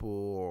people,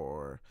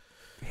 or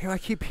Yeah, I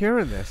keep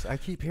hearing this. Like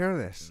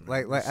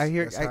I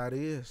hear. That's how it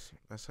is.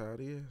 That's how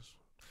it is.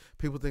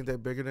 People think they're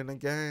bigger than the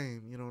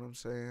game. You know what I'm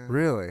saying?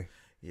 Really?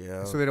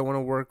 Yeah. So they don't want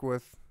to work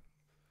with.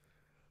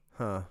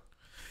 Huh.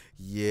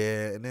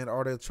 Yeah, and then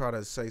or they'll try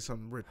to say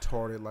something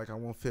retarded like I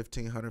want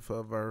 $1,500 for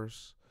a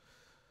verse.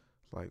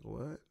 Like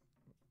what?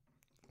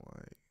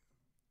 Like,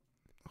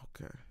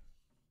 okay.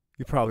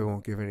 You probably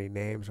won't give any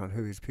names on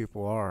who these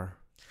people are.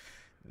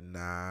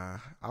 Nah,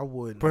 I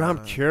wouldn't. But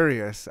I'm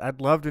curious.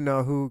 I'd love to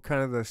know who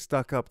kind of the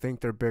stuck up think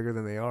they're bigger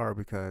than they are,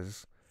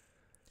 because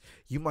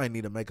You might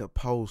need to make a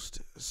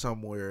post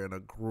somewhere in a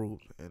group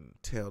and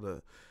tell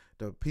the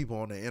people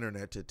on the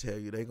internet to tell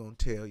you. They're gonna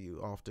tell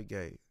you off the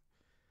gate.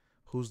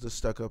 Who's the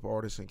stuck up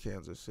artist in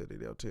Kansas City?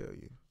 They'll tell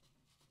you.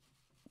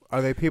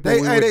 are they people They-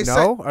 we hey, would they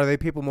know? Are they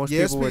people most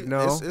Yes, people would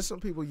know? It's some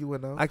people you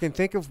would know. I can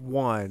think of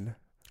one.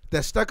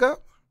 That stuck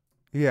up?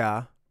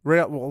 Yeah. Right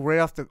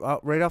off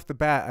the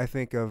bat, I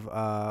think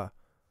of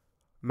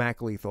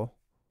Mac Lethal.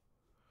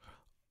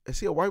 Is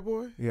he a white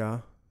boy?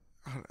 Yeah.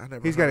 I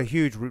never. He's got a heard.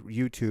 huge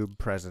YouTube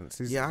presence.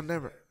 Yeah, I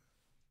never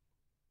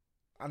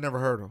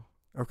heard him.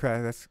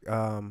 Okay, that's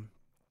and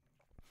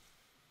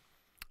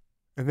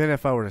then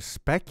if I were to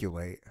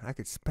speculate, I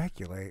could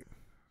speculate.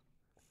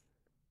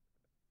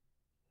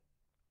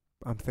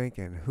 I'm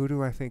thinking, who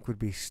do I think would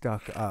be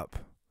stuck up?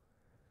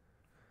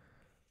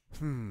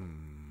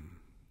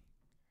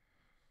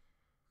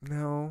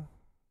 No.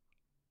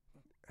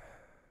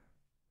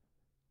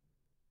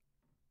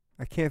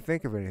 I can't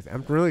think of anything.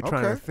 I'm really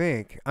trying to Okay.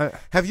 think.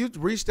 Have you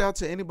reached out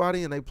to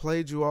anybody and they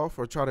played you off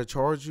or try to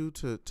charge you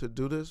to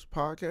do this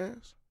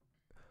podcast?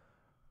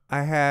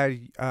 I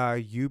had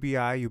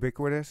UBI,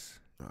 Ubiquitous.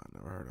 No, I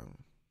never heard of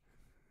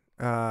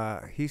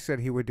him. He said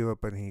he would do it,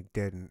 but he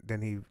didn't.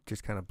 Then he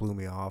just kind of blew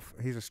me off.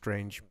 He's a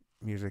strange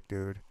music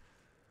dude.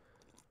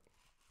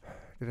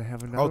 Did I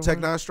have another Tech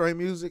one? Nine Straight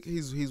Music.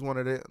 He's one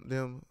of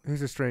them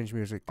He's a strange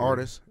music dude.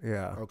 artists.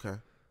 Yeah. Okay.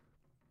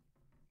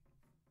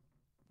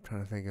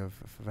 Trying to think of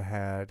if I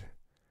had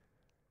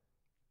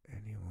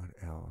anyone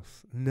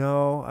else.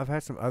 No, I've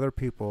had some other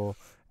people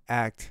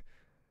act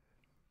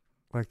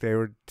like they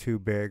were too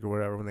big or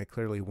whatever when they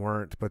clearly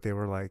weren't, but they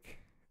were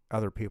like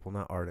other people,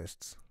 not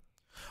artists.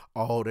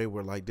 Oh, they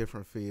were like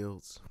different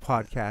fields.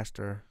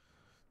 Podcaster.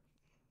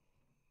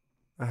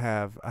 I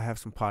have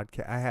some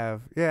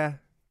podcast.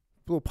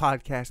 Little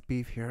podcast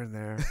beef here and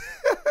there.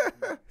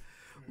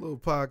 Little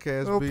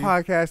podcast Little beef.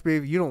 podcast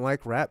beef. You don't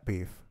like rap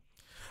beef.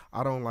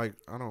 I don't like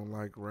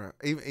rap.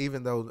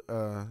 Even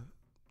though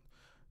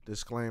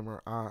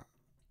disclaimer,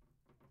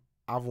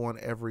 I've won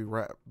every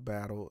rap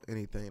battle,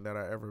 anything that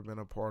I ever been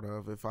a part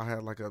of. If I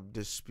had like a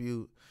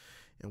dispute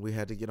and we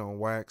had to get on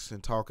wax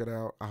and talk it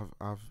out,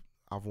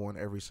 I've won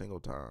every single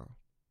time.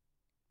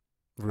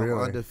 Really? I'm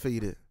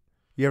undefeated.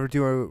 You ever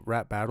do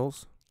rap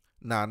battles?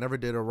 Nah, I never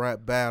did a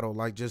rap battle.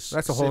 Like just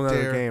That's a sit whole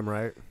other there. game,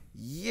 right?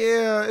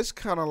 Yeah, it's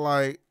kind of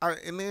like,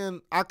 and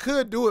then I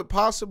could do it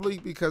possibly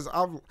because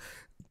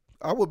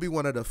I would be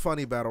one of the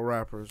funny battle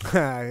rappers.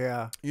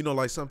 Yeah. You know,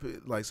 like some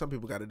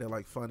people got it. They're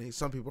like funny.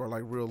 Some people are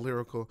like real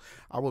lyrical.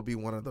 I would be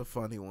one of the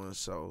funny ones.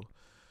 So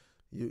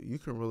you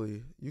can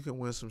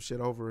win some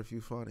shit over if you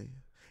funny.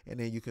 and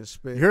then you can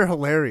spit. You're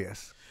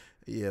hilarious.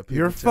 Yeah, people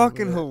You're tell me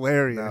fucking that.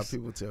 hilarious. Nah,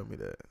 people tell me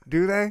that.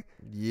 Do they?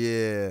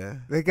 Yeah,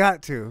 They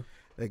got to.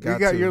 they You got,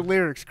 got to. your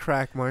lyrics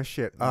crack my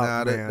shit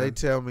up, Nah, man. they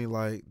tell me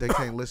like they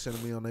can't listen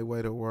to me on their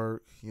way to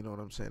work. You know what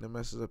I'm saying? It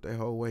messes up their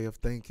whole way of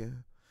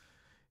thinking.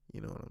 You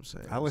know what I'm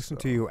saying? I listen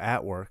So- to you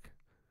at work.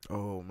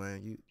 Oh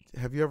man,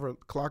 have you ever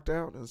clocked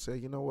out and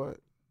said, you know what?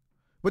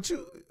 But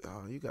you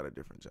got a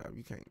different job.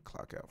 You can't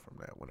clock out from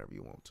that whenever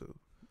you want to.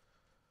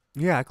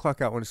 Yeah, I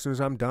clock out when as soon as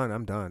I'm done,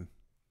 I'm done.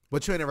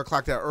 But you ain't ever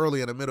clocked out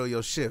early in the middle of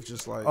your shift,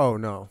 just like, Oh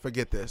no.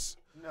 forget this.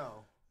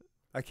 No.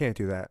 I can't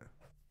do that.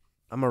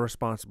 I'm a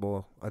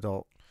responsible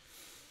adult,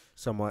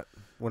 somewhat,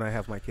 when I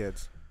have my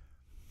kids.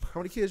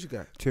 How many kids you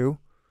got? 2,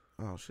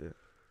 Oh shit.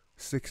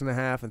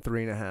 6.5, and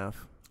 3.5.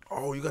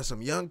 Oh, you got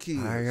some young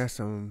kids. I got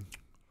some.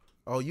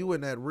 Oh, you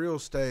in that real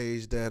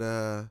stage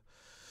that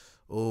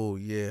oh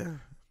yeah,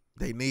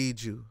 they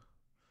need you.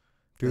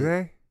 Do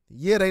they?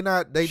 Yeah,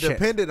 they Shit.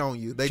 dependent on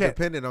you. They Shit.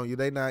 dependent on you.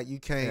 They not, you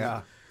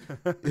can't.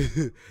 Yeah.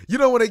 You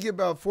know, when they get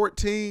about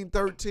 14,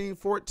 13,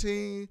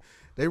 14,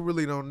 they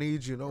really don't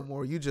need you no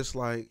more. You just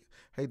like,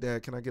 hey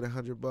dad, can I get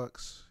 $100?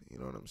 You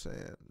know what I'm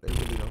saying? They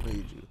really don't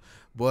need you.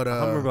 But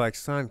I'm gonna be like,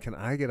 son, can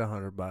I get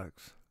 $100?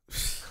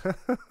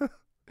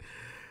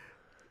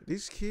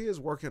 these kids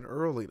working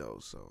early though,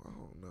 so I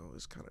don't know.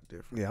 It's kind of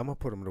different. Yeah, I'm gonna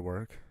put them to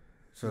work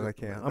so Yeah, they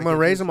can. like I'm make gonna it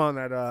raise easy. them on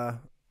that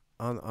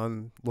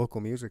on local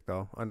music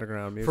though,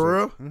 underground music. For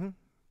real? Mm-hmm.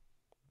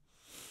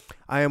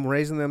 I am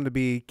raising them to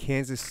be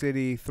Kansas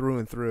City through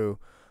and through.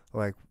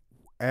 Like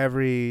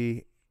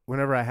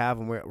whenever I have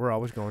them, we're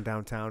always going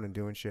downtown and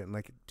doing shit and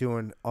like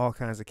doing all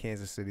kinds of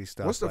Kansas City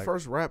stuff. What's the like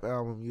first rap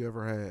album you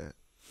ever had?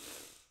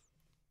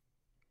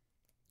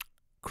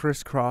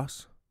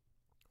 Crisscross?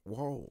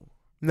 Whoa,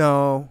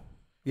 No,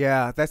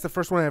 yeah, that's the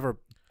first one I ever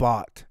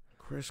bought.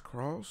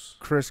 Crisscross.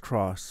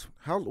 Crisscross.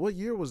 What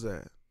year was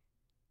that?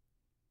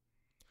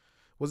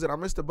 Was it I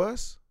Missed the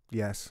Bus?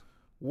 Yes,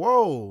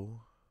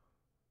 Whoa.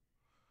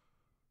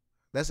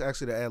 That's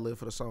actually the ad lib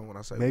for the song when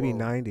I say maybe whoa.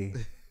 90,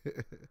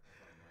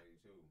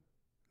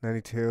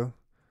 92.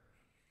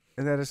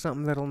 And that is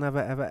something that'll never,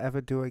 ever,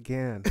 ever do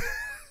again.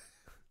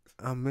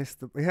 I missed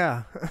the...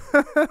 Yeah.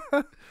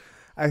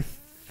 I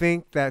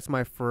think that's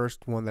my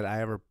first one that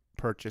I ever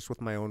purchased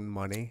with my own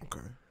money.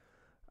 Okay.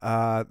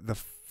 The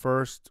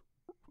first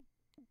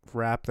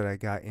rap that I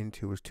got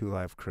into was 2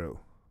 Live Crew.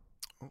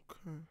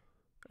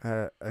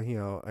 Okay.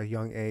 A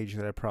young age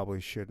that I probably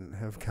shouldn't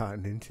have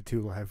gotten into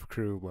 2 Live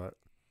Crew, but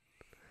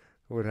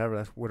whatever.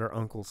 That's what our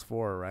uncle's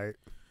for, right?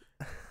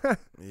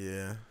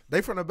 Yeah.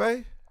 They from the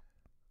Bay?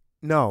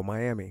 No,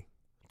 Miami.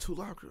 2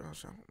 Live Crew. I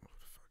don't know what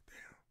the fuck.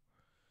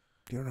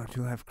 Do you know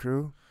 2 Live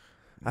Crew?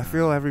 I Nah.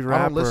 feel every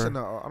rapper.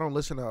 I don't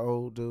listen to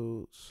old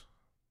dudes.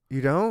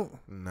 You don't?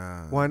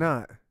 Nah. Why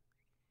not?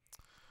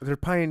 They're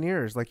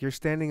pioneers. Like you're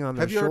standing on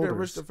their Have you shoulders. heard that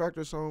Rich the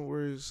Factor song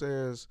where he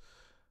says,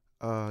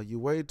 "You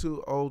way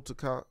too old to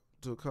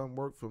come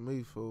work for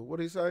me, fool"? What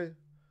did he say?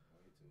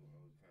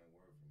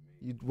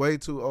 You way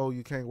too old.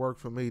 You can't work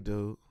for me,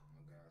 dude.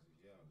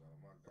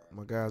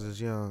 My guys is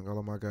young. All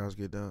of my guys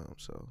get dumb.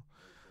 So,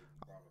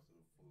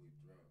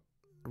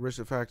 Rich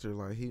the Factor,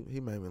 like he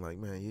made me like,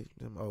 man,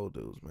 them old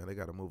dudes, man, they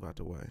got to move out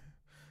the way.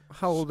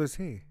 How old is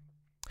he?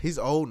 He's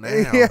old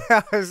now.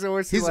 Yeah. So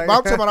what's he He's. like?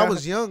 I'm talking about I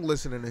was young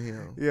listening to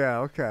him. Yeah.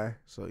 Okay.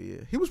 So yeah,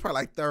 he was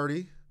probably like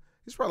 30.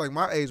 He's probably like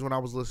my age when I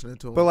was listening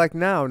to him. But like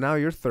now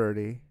you're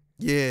 30.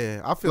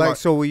 yeah, I feel like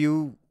So will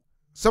you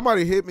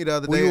somebody hit me the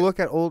other day. you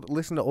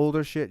listen to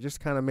older shit, just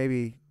kind of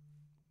maybe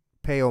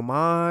pay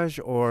homage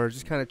or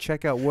just kind of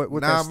check out what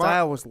that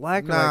style was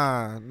like?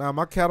 Nah,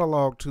 my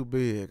catalog too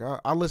big.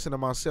 I listen to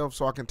myself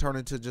so I can turn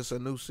into just a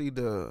new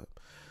C-dub.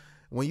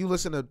 When you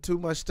listen to too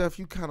much stuff,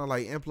 you kind of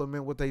like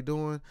implement what they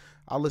doing.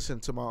 I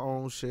listen to my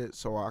own shit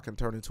so I can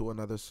turn into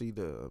another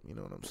C-dub. You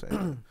know what I'm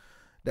saying?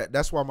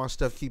 That's why my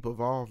stuff keep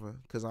evolving,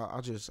 because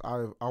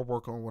I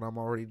work on what I'm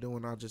already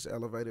doing. I just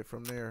elevate it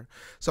from there.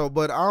 So,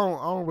 but I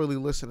don't really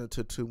listen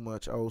to too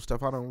much old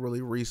stuff. I don't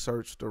really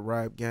research the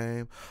rap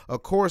game.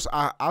 Of course,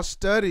 I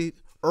studied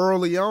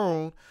early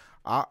on.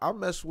 I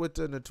messed with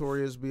the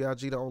Notorious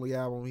B.I.G., the only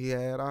album he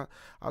had. I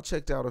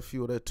checked out a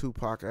few of the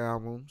Tupac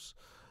albums.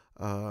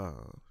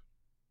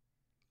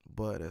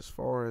 But as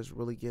far as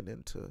really getting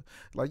into,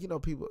 like, you know,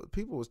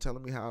 people was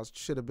telling me how I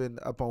should have been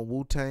up on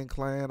Wu-Tang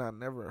Clan. I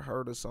never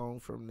heard a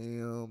song from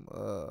them.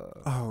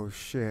 Oh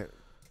shit.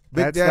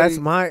 Big That's Daddy.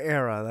 my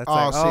era. That's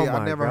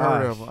I never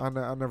heard of gosh. them.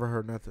 I never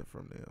heard nothing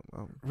from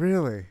them.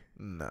 Really?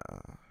 Nah.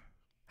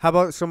 How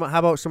about some of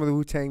the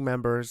Wu-Tang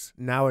members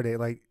nowadays,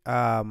 like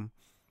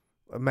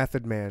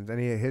Method Man,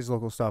 any of his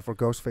local stuff, or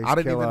Ghostface I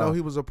didn't Killah? even know he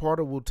was a part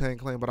of Wu-Tang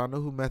Clan, but I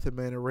know who Method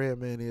Man and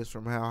Redman is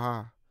from How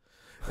High.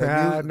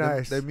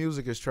 Nice. Their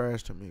music is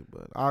trash to me,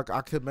 but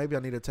I could, maybe I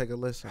need to take a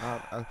listen.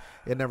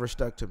 It never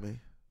stuck to me.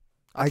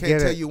 I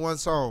can't tell you one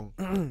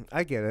song.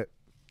 I get it.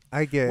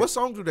 What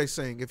song do they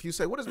sing? If you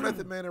say, what does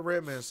Method Man and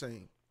Redman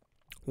sing?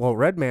 Well,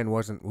 Redman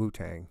wasn't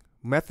Wu-Tang.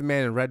 Method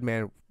Man and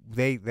Redman,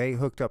 they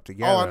hooked up Oh,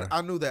 together.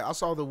 I knew that. I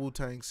saw the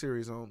Wu-Tang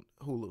series on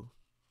Hulu.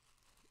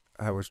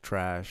 I was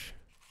trash.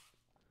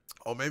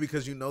 Oh, maybe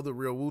because you know the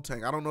real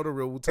Wu-Tang. I don't know the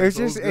real Wu-Tang. It's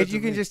so just good you to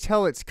can me. just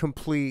tell it's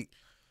complete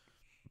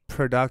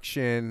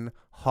production,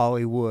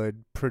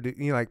 Hollywood, like I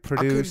couldn't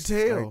produced.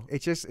 tell.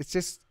 Like,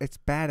 it's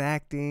bad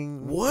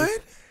acting.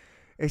 What?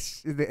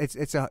 It's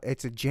a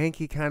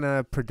janky kind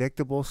of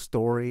predictable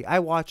story. I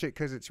watch it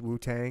because it's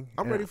Wu-Tang.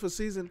 I'm ready for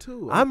season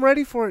 2. I'm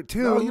ready for it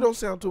too. No, you don't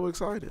sound too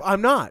excited.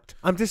 I'm not.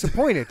 I'm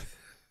disappointed.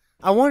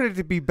 I wanted it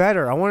to be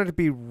better. I wanted it to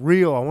be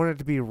real. I wanted it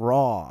to be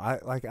raw.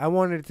 I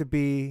wanted it to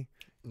be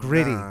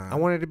gritty. Nah. I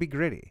wanted it to be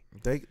gritty.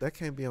 That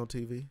can't be on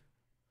TV.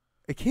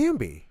 It can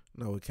be.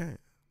 No, it can't.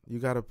 You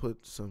gotta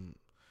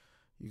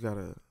you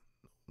gotta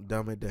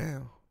dumb it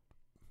down.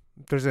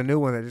 There's a new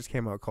one that just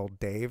came out called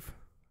Dave.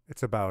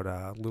 It's about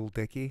Lil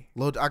Dicky.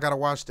 I gotta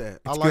watch that.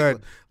 It's I like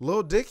good.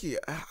 Lil Dicky.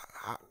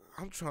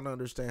 I'm trying to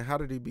understand, how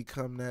did he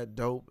become that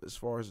dope as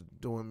far as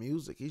doing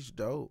music? He's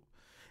dope.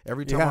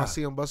 Every time Yeah. I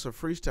see him bust a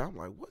freestyle, I'm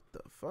like, what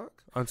the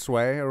fuck? On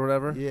Sway or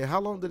whatever. Yeah, how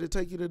long did it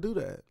take you to do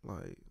that?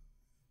 Like,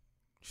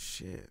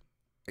 shit.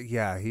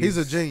 Yeah, He's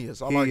a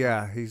genius. I like him.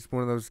 Yeah, he's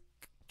one of those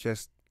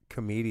just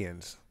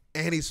comedians.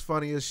 And he's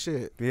funny as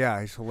shit. Yeah,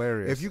 he's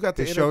hilarious. If you got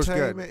the His show's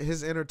entertainment, good.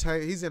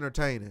 he's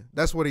entertaining.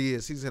 That's what he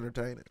is. He's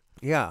entertaining.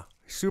 Yeah,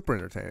 super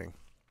entertaining.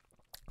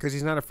 Because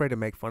he's not afraid to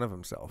make fun of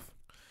himself,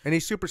 and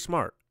he's super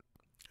smart.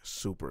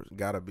 Super.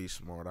 Gotta be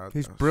smart.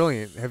 He's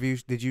brilliant.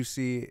 Did you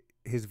see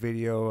his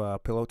video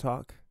Pillow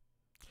Talk?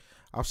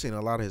 I've seen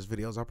a lot of his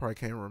videos. I probably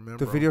can't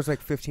remember. The video's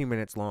like 15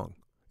 minutes long.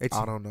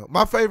 I don't know.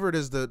 My favorite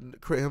is him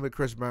and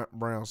Chris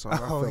Brown song. I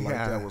feel like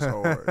that was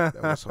hard.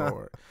 That was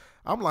hard.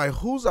 I'm like,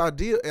 whose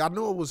idea? I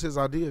knew it was his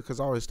idea because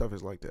all his stuff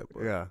is like that.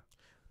 But Yeah,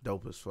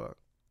 dope as fuck.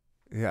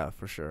 yeah,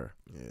 for sure.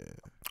 Yeah.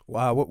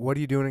 Wow, what are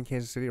you doing in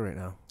Kansas City right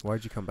now?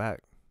 Why'd you come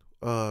back?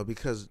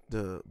 Because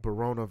the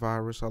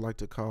coronavirus, I like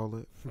to call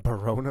it. I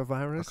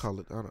Coronavirus? call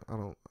it.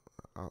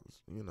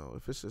 You know,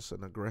 if it's just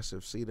an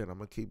aggressive C that I'm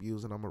gonna keep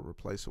using, I'm gonna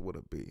replace it with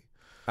a B.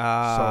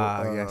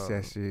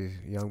 Yes,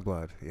 young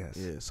blood. Yes.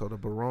 Yeah. So the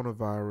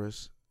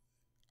coronavirus,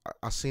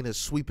 I seen it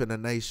sweeping the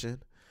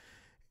nation,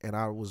 and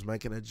I was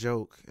making a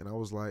joke, and I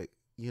was like,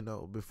 you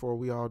know, before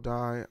we all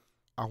die,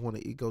 I want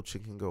to eat Go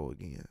Chicken Go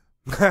again.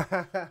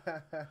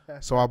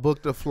 So I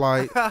booked a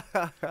flight.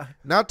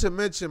 Not to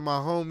mention my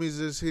homies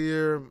is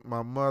here,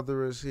 my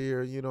mother is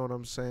here. You know what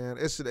I'm saying?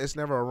 It's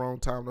never a wrong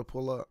time to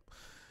pull up.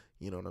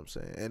 You know what I'm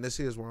saying? And this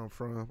is where I'm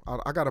from.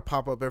 I got to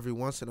pop up every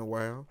once in a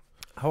while.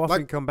 How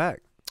often you come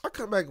back? I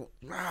come back.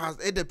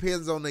 It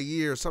depends on the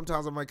year.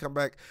 Sometimes I might come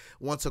back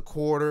once a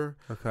quarter.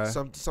 Okay.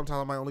 Sometimes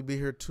I might only be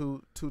here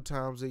two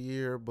times a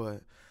year.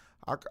 But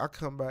I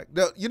come back.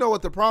 You know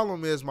what the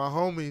problem is? My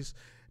homies,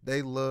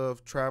 they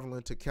love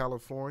traveling to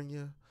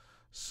California,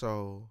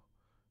 so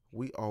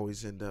we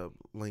always end up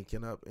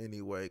linking up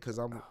anyway. Cause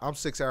I'm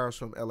 6 hours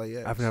from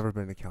LAX. I've never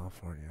been to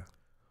California.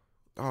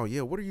 Oh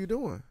yeah, what are you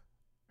doing?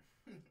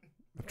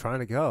 I'm trying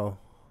to go.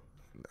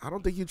 I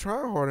don't think you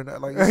try hard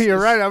enough. Like You're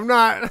right. I'm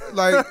not.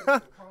 Like,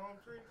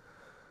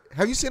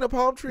 have you seen a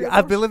palm tree?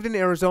 I've lived in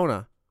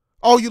Arizona.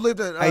 Oh, you lived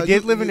in. I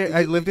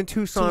lived in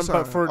Tucson,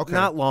 but for okay.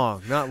 not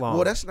long.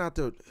 Well, that's not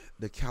the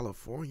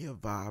California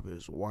vibe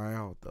is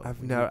wild though.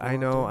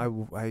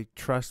 I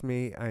trust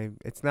me. I'm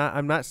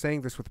not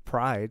saying this with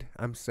pride.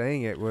 I'm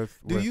saying it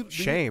with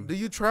shame. Do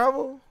you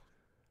travel?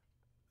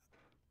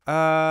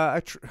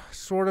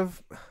 Sort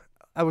of.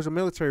 I was a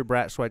military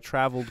brat, so I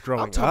traveled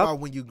growing up. I'm talking about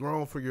when you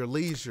grown for your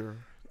leisure.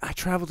 I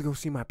traveled to go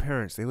see my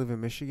parents. They live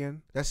in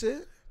Michigan. That's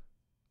it?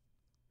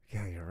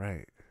 Yeah, you're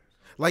right.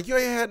 Like you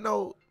ain't had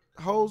no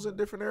hoes in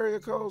different area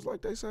codes,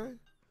 like they say?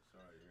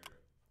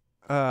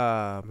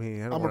 I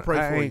mean,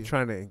 I ain't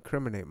trying to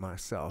incriminate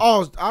myself.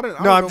 Oh, I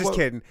didn't. No, I'm just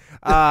kidding.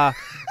 I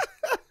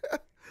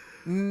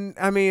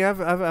mean,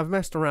 I've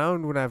messed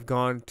around when I've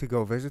gone to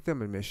go visit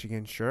them in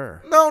Michigan.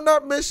 Sure. No,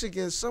 not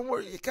Michigan.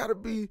 Somewhere you gotta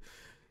be.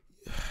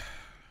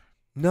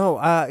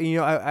 No, you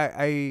know,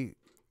 I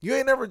You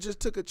ain't never just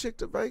took a chick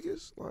to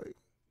Vegas, like.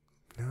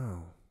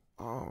 No.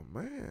 Oh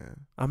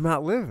man. I'm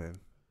not living.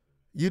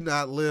 You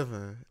not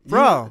living,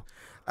 bro.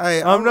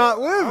 Hey, I'm not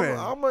living.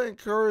 I'm gonna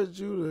encourage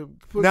you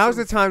to put. Now's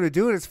the time to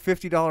do it. It's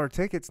 $50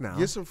 tickets now.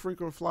 Get some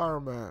frequent flyer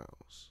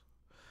miles.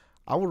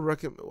 I would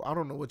recommend. I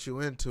don't know what you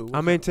into.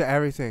 I'm into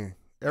everything.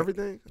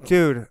 Everything,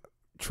 dude.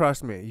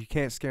 Trust me, you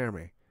can't scare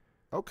me.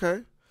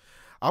 Okay,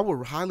 I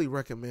would highly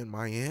recommend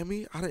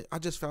Miami. I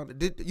just found it.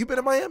 Did you been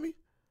to Miami?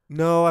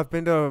 No, I've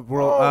been to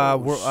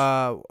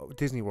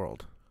Disney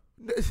World.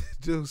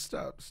 Dude,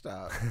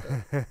 stop.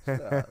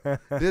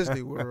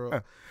 Disney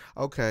World.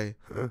 Okay,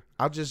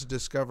 I just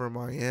discovered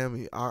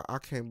Miami. I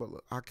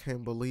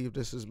can't believe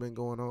this has been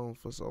going on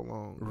for so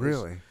long.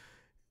 Really?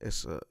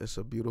 It's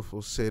a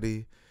beautiful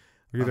city.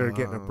 You're there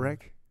getting a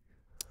brick?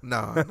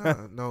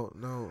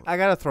 No. I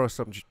gotta throw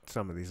some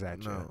of these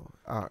at you. No,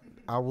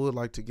 I would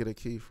like to get a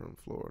key from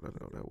Florida.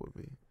 Though that would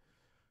be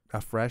a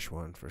fresh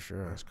one for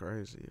sure. That's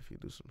crazy if you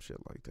do some shit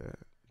like that.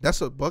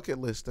 That's a bucket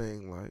list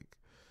thing, like.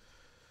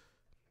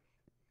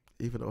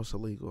 Even though it's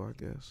illegal, I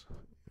guess. You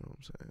know what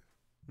I'm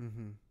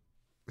saying?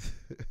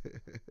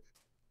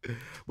 Mm-hmm.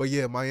 But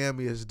yeah,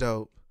 Miami is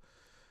dope.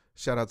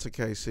 Shout out to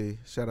KC.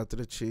 Shout out to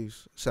the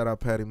Chiefs. Shout out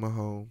Patty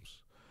Mahomes.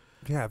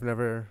 Yeah, I've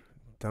never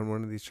done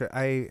one of these trips.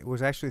 I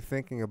was actually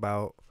thinking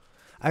about.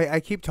 I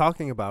keep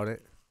talking about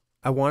it.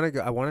 I want to go.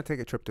 I want to take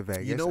a trip to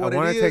Vegas. You know what I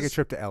want it to take a is?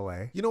 trip to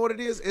LA. You know what it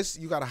is? It's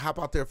you got to hop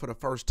out there for the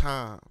first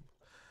time.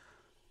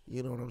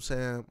 You know what I'm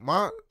saying?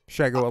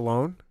 Should I go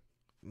alone?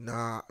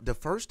 Nah, the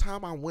first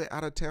time I went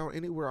out of town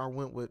anywhere, I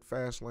went with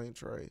Fast Lane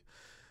Trey.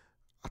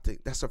 I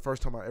think that's the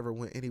first time I ever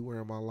went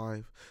anywhere in my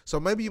life. So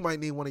maybe you might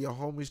need one of your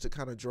homies to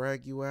kind of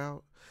drag you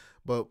out.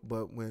 But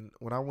when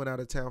I went out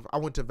of town, I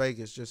went to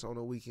Vegas just on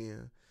a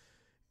weekend.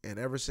 And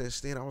ever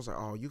since then, I was like,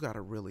 oh, you got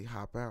to really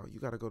hop out.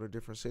 You got to go to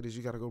different cities.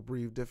 You got to go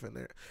breathe different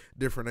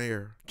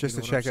air. Just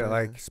You to know what check I'm it,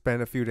 saying? like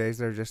spend a few days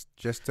there,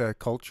 just to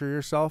culture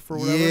yourself or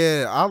whatever.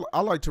 Yeah,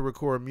 I like to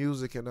record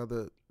music in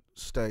other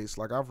states.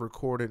 Like I've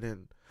recorded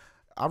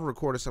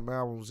some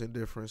albums in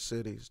different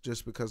cities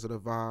just because of the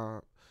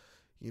vibe.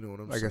 You know what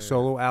I'm Like saying? a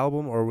solo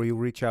album, or will you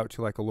reach out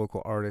to like a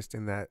local artist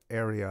in that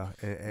area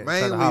and try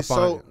to Mainly hop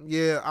on it?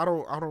 yeah, I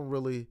don't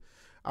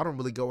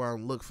really go out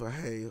and look for,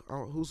 hey,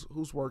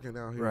 who's working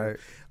out here.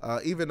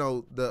 Right. Even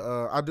though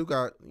I do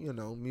got,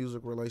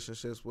 music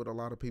relationships with a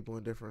lot of people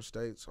in different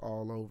states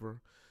all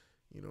over.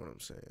 You know what I'm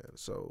saying?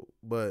 So,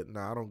 but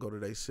I don't go to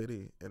their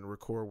city and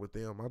record with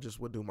them. I just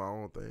would do my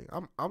own thing.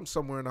 I'm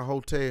somewhere in a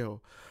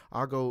hotel.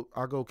 I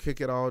go kick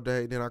it all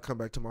day, then I come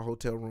back to my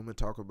hotel room and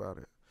talk about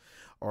it.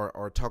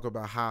 Or talk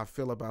about how I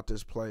feel about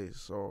this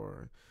place,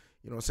 or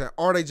you know what I'm saying,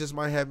 or they just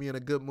might have me in a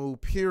good mood,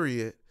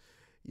 period.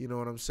 You know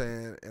what I'm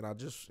saying? And I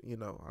just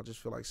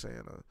feel like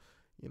saying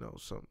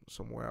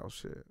some wild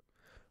shit.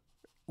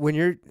 When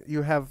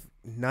you have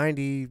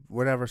 90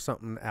 whatever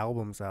something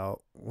albums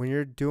out, when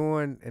you're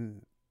doing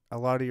and a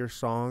lot of your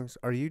songs,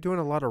 are you doing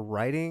a lot of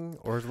writing,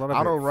 or is a lot of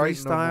I don't write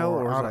freestyle, no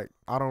more. or is like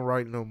I don't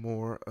write no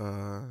more.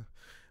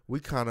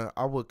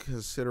 I would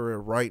consider it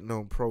writing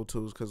on Pro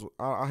Tools, because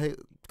I hate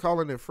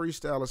calling it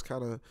freestyle. Is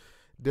kind of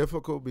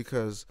difficult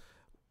because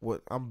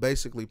what I'm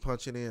basically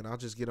punching in. I'll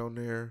just get on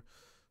there,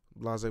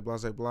 blase,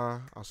 blase,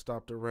 blah. I'll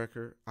stop the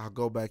record. I'll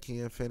go back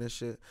in,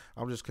 finish it.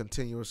 I'm just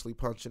continuously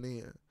punching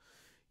in.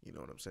 You know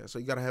what I'm saying? So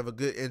you got to have a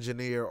good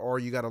engineer, or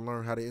you got to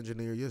learn how to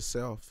engineer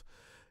yourself,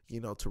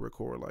 to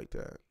record like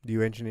that. do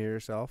you engineer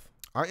yourself?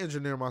 I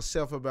engineer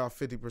myself about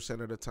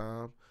 50% of the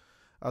time.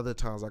 Other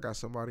times I got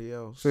somebody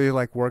else. So you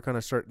like work on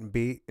a certain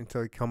beat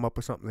until you come up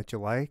with something that you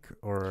like,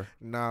 or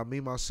Nah, me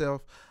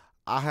myself,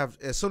 I have,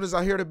 as soon as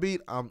I hear the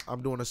beat,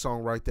 I'm doing a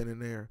song right then and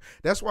there.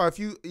 That's why if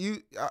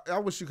I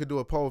wish you could do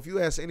a poll. If you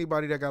ask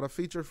anybody that got a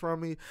feature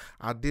from me,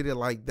 I did it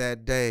like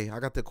that day. I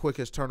got the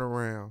quickest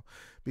turnaround,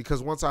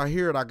 because once I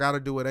hear it, I got to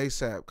do it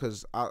ASAP,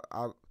 because I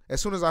as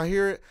soon as I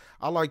hear it,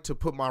 I like to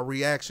put my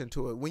reaction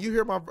to it. When you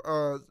hear my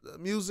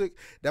music,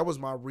 that was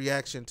my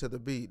reaction to the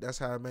beat. That's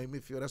how it made me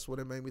feel. That's what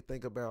it made me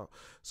think about.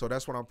 So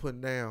that's what I'm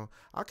putting down.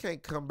 I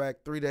can't come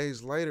back 3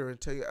 days later and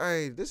tell you,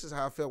 hey, this is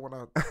how I felt when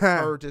I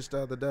heard this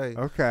the other day.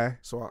 okay?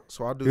 So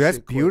I do. Dude, that's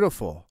shit quick.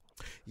 beautiful.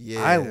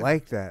 Yeah, I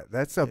like that.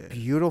 That's a Yeah.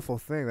 beautiful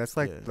thing. That's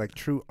like Yeah. like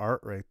true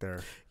art right there.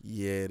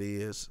 Yeah, it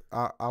is.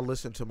 I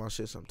listen to my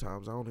shit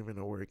sometimes. I don't even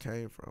know where it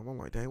came from. I'm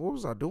like, dang, what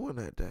was I doing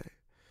that day?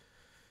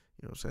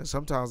 You know what I'm saying?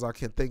 Sometimes I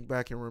can think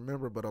back and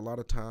remember, but a lot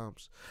of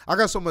times I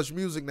got so much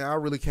music now, I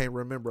really can't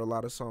remember a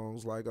lot of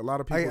songs. Like a lot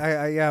of people.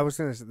 I was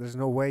gonna say, there's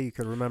no way you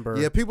could remember.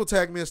 Yeah, people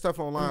tag me and stuff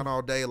online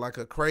all day, like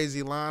a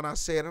crazy line I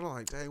said, and I'm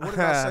like, dang, what did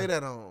I say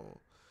that on?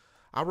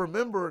 I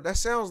remember that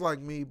sounds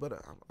like me,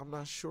 but I'm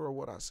not sure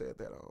what I said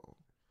that on.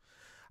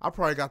 I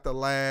probably got the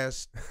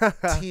last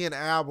 10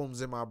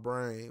 albums in my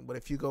brain, but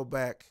if you go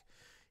back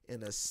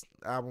in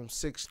album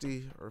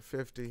 60 or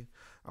 50,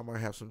 I might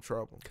have some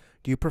trouble.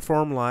 Do you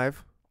perform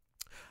live?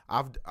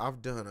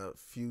 I've done a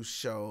few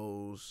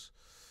shows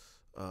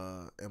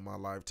in my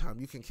lifetime.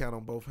 You can count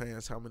on both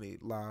hands how many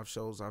live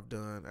shows I've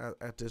done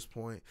at this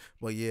point.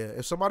 But yeah,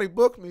 if somebody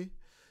booked me,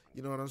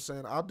 you know what I'm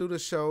saying, I'll do the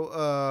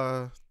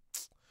show.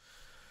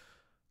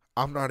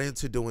 I'm not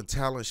into doing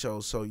talent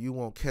shows, so you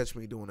won't catch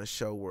me doing a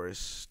show where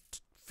it's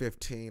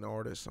 15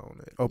 artists on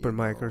it. Open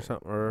you mic or know?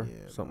 something, or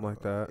Yeah, something no.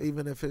 like that.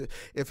 Even if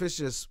it's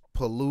just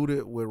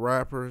polluted with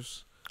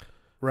rappers.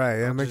 Right,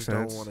 that I makes just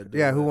don't sense. wanna do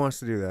Yeah, who that. wants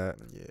to do that?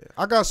 Yeah,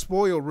 I got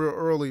spoiled real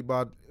early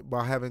by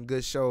having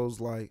good shows,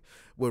 like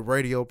with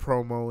radio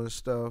promo and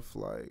stuff.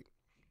 Like,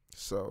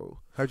 so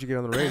How'd you get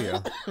on the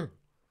radio?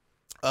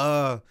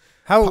 uh,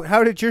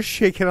 How did your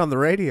shit get on the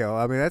radio?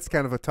 I mean, that's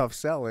kind of a tough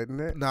sell, isn't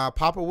it? nah,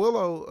 Papa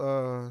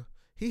Willow,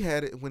 he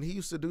had it when he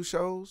used to do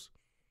shows.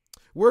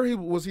 Where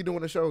was he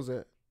doing the shows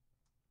at?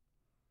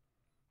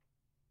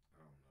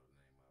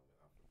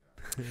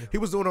 He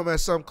was doing them at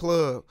some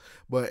club,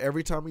 but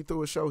every time he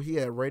threw a show, he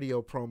had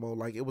radio promo.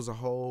 Like it was a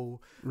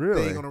whole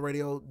Really? thing on the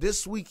radio.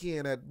 This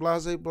weekend at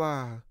Blase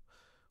Blah,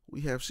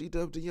 we have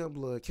C-Dub the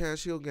Youngblood,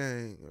 Cash Hill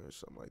Gang, or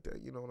something like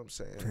that. You know what I'm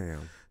saying?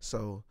 Damn.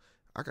 So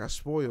I got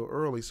spoiled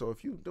early. So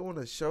if you doing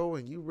a show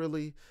and you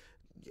really,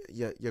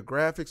 your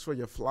graphics for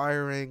your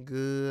flyer ain't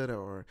good,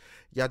 or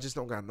y'all just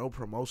don't got no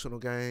promotional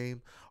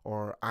game,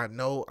 or I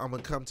know I'm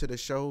gonna come to the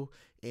show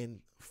and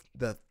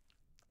the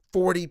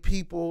 40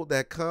 people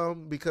that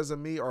come because of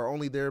me are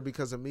only there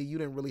because of me. You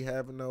didn't really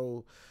have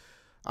no.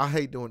 I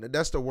hate doing it.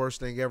 That's the worst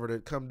thing ever, to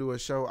come do a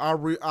show.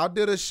 I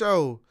did a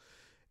show.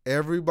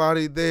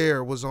 Everybody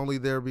there was only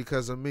there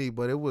because of me,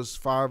 but it was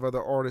 5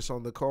 other artists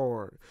on the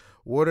card.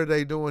 What are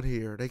they doing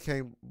here? They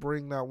can't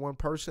bring not one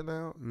person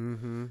out.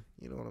 Mm-hmm.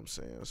 You know what I'm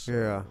saying? So,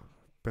 Yeah.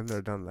 Been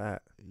there, done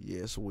that. yeah,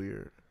 it's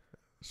weird.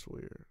 It's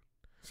weird.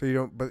 So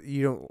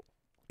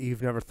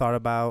you've never thought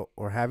about,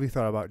 or have you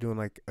thought about doing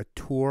like a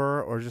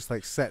tour or just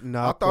like setting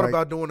I up? thought like,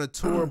 about doing a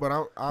tour,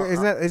 but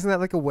isn't that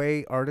like a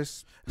way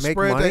artists make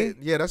spread money?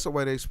 yeah, that's the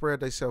way they spread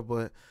themselves. But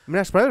I mean,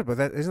 not spread it, but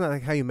isn't that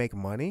like how you make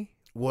money?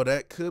 well,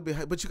 that could be.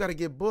 But you got to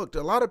get booked.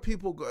 A lot of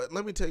people.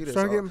 Let me tell you this.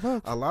 Start getting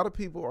booked. A lot of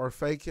people are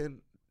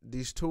faking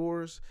these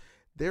tours.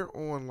 They're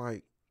on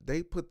like.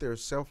 They put their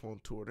self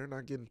on tour. They're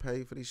not getting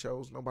paid for these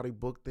shows. Nobody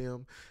booked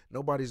them.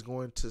 Nobody's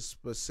going to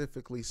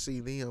specifically see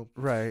them.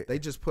 Right. They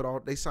just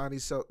they sign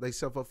they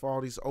self up for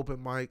all these open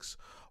mics,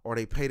 or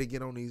they pay to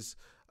get on these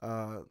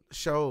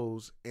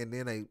shows, and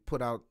then they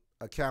put out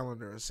a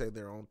calendar and say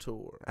they're on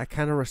tour. I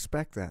kind of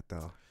respect that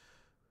though.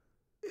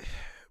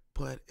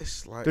 But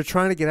it's like They're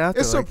trying to get out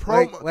there. it's like, a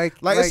promo. Like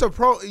it's a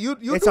pro. You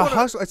it's a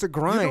hustle. It's a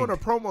grind. You're doing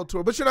a promo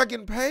tour, but you're not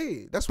getting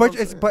paid. That's what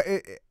I'm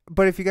saying.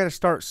 But if you got to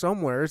start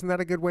somewhere, isn't that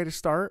a good way to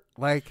start?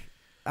 Like,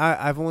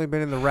 I've only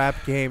been in the rap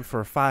game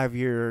for 5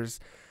 years,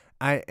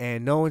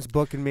 and no one's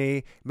booking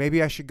me.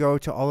 Maybe I should go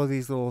to all of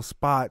these little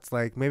spots.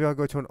 Like, maybe I'll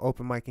go to an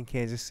open mic in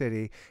Kansas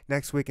City,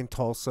 next week in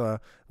Tulsa,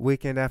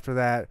 weekend after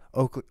that,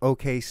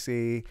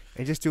 OKC,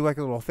 and just do like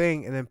a little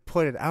thing and then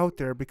put it out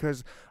there,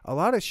 because a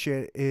lot of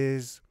shit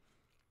is.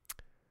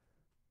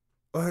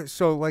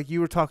 So like you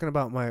were talking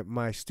about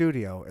my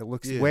studio, it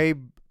looks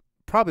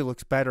probably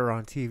looks better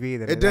on TV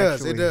than it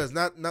does. It does.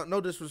 Not no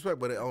disrespect,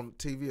 but on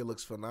TV it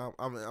looks phenomenal.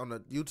 I mean, on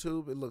the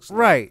YouTube it looks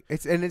right.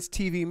 It's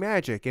TV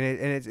magic, and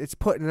it's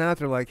putting it out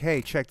there like,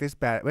 hey, check this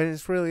bad. But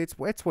it's really it's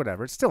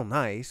whatever. It's still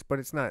nice, but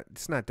it's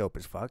not dope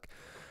as fuck.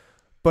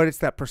 But it's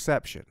that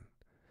perception.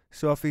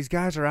 So if these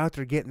guys are out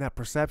there getting that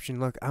perception,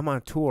 look, I'm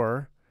on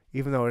tour.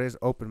 Even though it is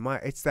open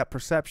mic, it's that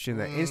perception,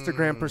 that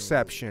Instagram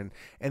perception,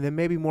 and then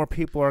maybe more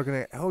people are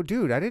gonna. Oh,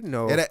 dude, I didn't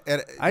know.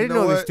 I didn't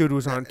know this dude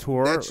was on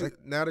tour.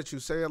 Now that you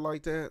say it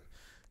like that,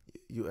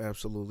 you're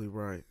absolutely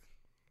right.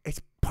 It's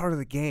part of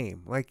the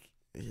game. Like,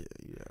 yeah,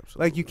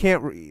 absolutely. Like you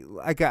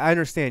can't. I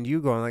understand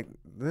you going like,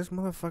 this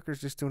motherfucker's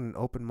just doing an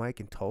open mic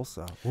in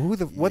Tulsa.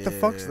 What the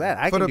fuck's that?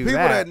 I can do that. For the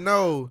people that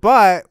know.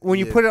 But when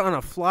you put it on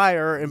a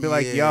flyer and be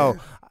like, yo,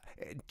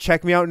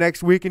 check me out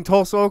next week in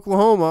Tulsa,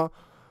 Oklahoma.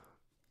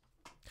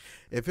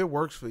 If it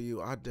works for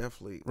you, I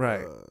definitely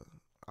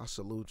I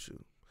salute you.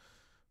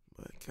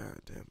 But god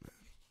damn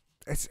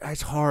it,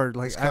 it's hard.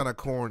 Like, it's kind of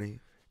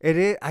corny. It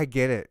is. I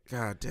get it.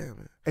 God damn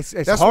it. It's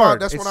that's hard.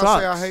 That's when I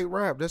say I hate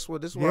rap. This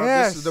is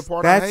the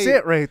part I hate. That's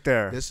it right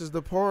there. This is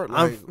the part.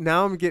 Like,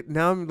 now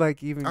I'm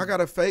like even. I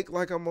gotta fake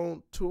like I'm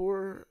on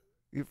tour.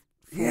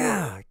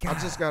 Yeah. God. I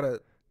just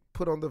gotta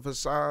put on the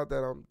facade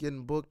that I'm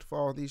getting booked for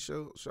all these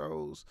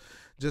shows,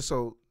 just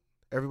so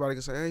everybody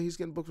can say, hey, he's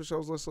getting booked for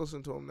shows. Let's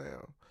listen to him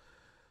now.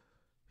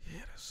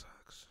 Yeah, that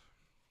sucks.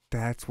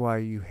 That's why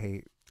you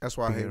hate. That's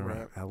why I hate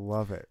rap. I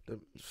love it.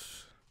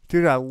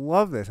 Dude, I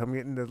love this. I'm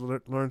getting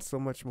to learn so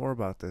much more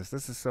about this.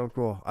 This is so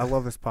cool. I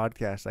love this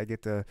podcast. I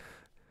get to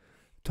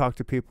talk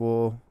to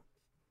people,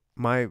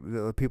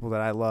 the people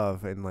that I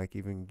love, and like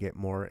even get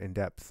more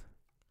in-depth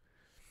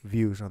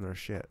views on their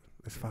shit.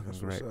 It's fucking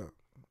great.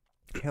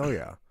 Hell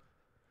yeah.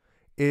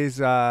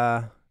 Is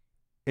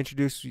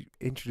introduce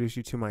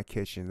you to my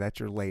kitchen. That's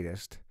your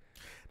latest.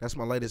 That's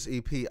my latest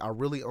EP. I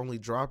really only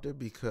dropped it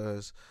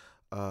because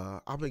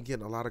I've been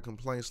getting a lot of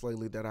complaints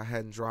lately that I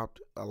hadn't dropped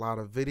a lot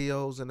of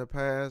videos in the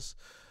past,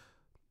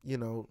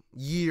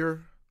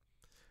 year.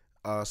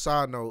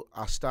 Side note,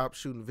 I stopped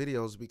shooting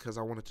videos because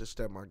I wanted to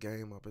step my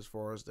game up as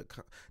far as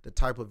the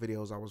type of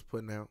videos I was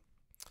putting out.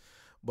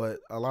 But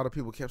a lot of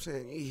people kept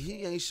saying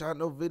he ain't shot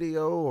no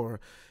video, or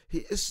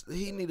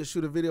he need to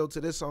shoot a video to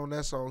this song,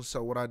 that song.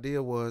 So what I did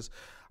was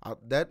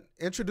that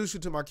Introduce You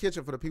to My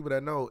Kitchen, for the people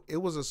that know, it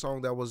was a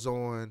song that was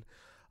on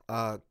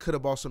Could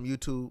Have Bought Some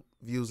YouTube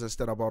Views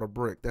Instead I Bought a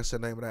Brick. That's the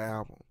name of the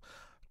album.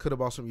 Could Have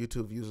Bought Some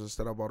YouTube Views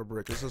Instead I Bought a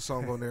Brick. It's a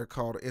song on there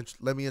called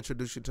Let Me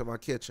Introduce You to My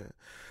Kitchen.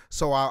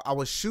 So I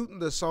was shooting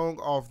the song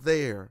off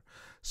there.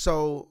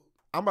 So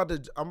I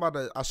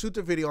shoot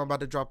the video. I'm about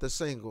to drop the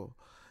single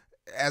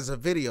as a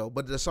video,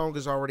 but the song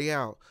is already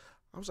out.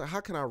 I was like,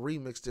 how can I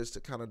remix this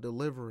to kind of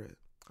deliver it?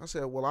 I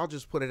said, well, I'll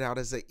just put it out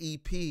as an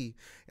EP,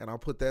 and I'll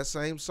put that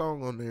same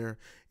song on there,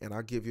 and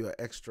I'll give you an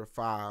extra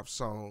 5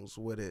 songs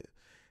with it.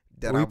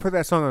 You put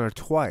that song on there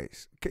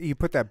twice. You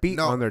put that beat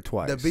on there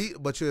twice. The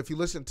beat, but if you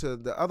listen to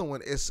the other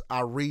one,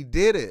 I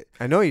redid it.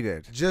 I know you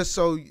did. Just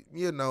so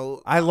you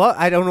know. I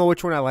don't know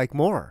which one I like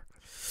more.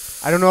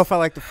 I don't know if I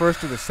like the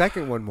first or the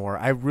second one more.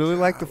 I really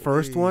like the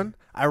first one.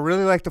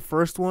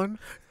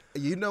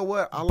 You know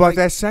what? But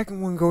that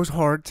second one goes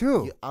hard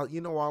too.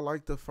 You know why I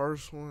like the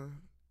first one?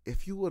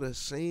 If you would have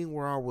seen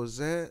where I was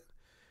at,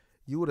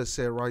 you would have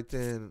said right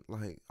then,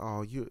 like,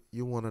 oh,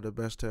 you're one of the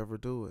best to ever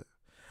do it.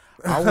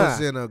 I was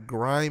in a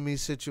grimy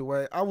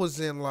situation. I was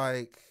in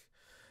like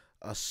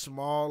a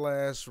small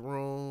ass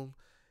room.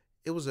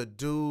 It was a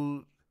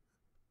dude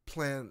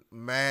playing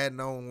Madden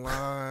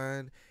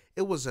online.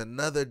 It was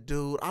another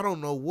dude. I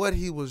don't know what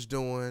he was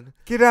doing.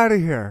 Get out of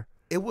here.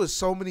 It was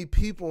so many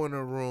people in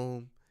the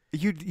room.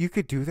 You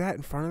could do that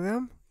in front of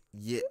them?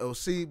 Yeah. Oh,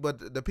 see,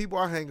 but the people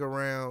I hang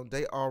around,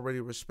 they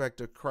already respect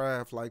the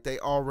craft. Like they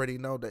already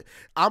know that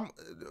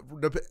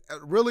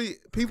really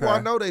people I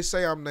Okay. know. They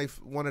say I'm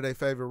one of their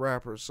favorite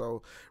rappers.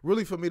 So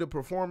really, for me to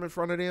perform in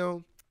front of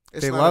them,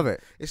 They love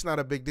it. It's not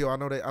a big deal. I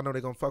know they're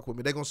gonna fuck with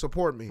me. They're gonna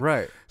support me.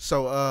 Right.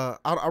 So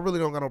I really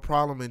don't got no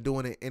problem in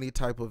doing it in any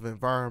type of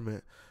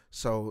environment.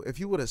 So if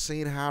you would have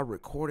seen how I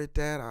recorded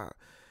that,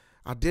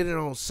 I did it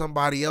on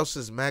somebody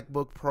else's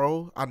MacBook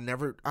Pro. I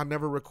never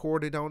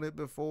recorded on it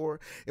before.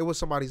 It was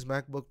somebody's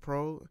MacBook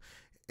Pro,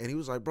 and he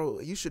was like,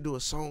 "Bro, you should do a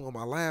song on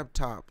my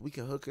laptop. We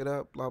can hook it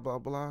up, blah blah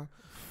blah."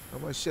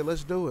 I'm like, "Shit,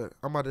 let's do it."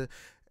 I'm about to,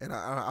 and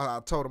I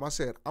told him, I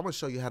said, "I'm gonna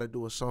show you how to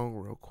do a song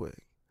real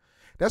quick."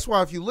 That's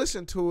why if you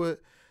listen to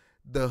it,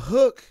 the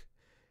hook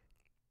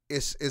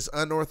is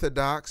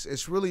unorthodox.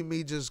 It's really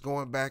me just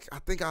going back. I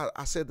think I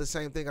said the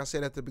same thing I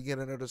said at the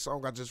beginning of the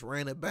song. I just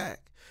ran it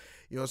back.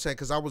 You know what I'm saying?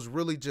 Because I was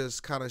really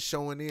just kind of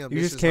showing them. You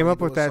this just is came how up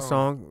do with a that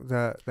song,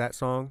 that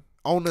song?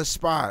 on the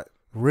spot.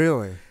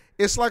 Really?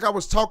 It's like I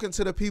was talking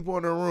to the people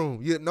in the room.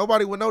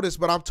 Nobody would know this,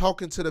 but I'm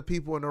talking to the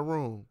people in the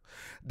room.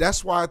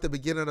 That's why at the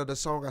beginning of the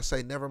song I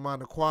say, "Never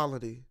mind the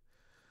quality."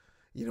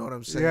 You know what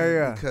I'm saying?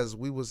 Yeah. Because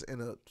we was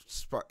in a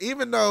spot.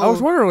 Even though I was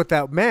wondering what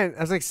that meant.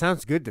 I was like,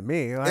 sounds good to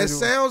me. it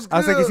sounds good. I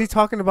was like, is he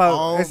talking about?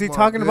 Oh, is he my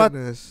talking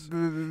goodness.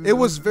 about? It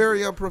was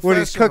very unprofessional. What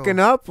he's cooking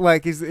up?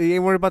 Like he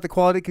ain't worried about the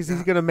quality because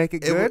he's gonna make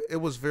it good.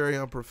 It was very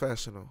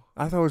unprofessional.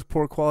 I thought it was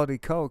poor quality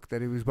Coke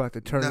that he was about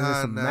to turn into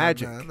some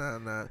magic.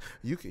 Nah.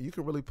 You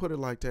can really put it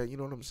like that. You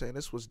know what I'm saying?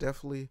 This was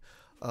definitely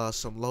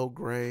some low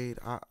grade.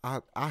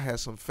 I had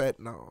some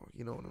fentanyl.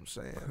 You know what I'm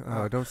saying?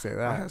 Oh, don't say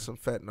I had that. some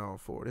fentanyl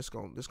for it. It's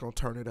gonna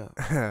turn it up.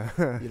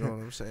 You know what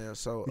I'm saying?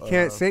 So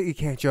you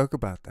can't joke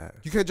about that.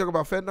 you can't joke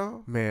about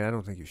fentanyl. Man, I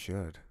don't think you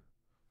should.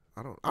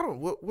 I don't.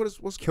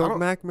 What's I Killed don't-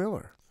 Mac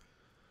Miller.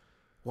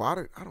 Well,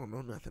 I don't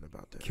know nothing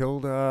about that.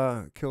 Killed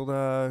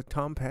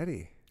Tom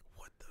Petty.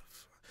 What the?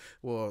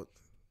 Well,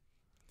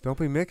 Don't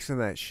be mixing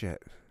that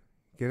shit.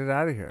 Get it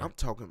out of here. I'm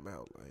talking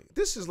about like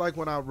this is like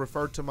when I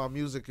refer to my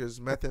music as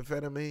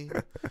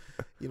methamphetamine.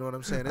 You know what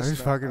I'm saying? I'm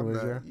just fucking I'm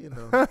with not, you. You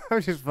know.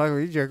 I'm just fucking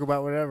with you. Joke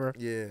about whatever.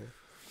 Yeah.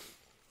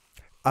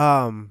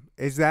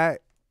 Is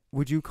that?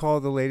 Would you call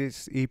the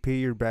latest EP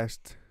your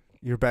best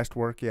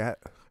work yet?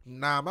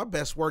 Nah, my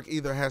best work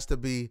either has to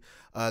be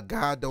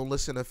God Don't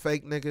Listen to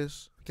Fake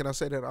Niggas. Can I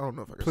say that? I don't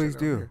know if I can Please say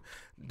that on do. here.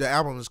 The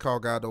album is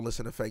called God Don't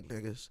Listen to Fake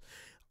Niggas.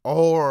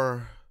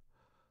 Or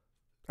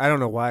I don't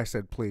know why I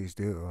said please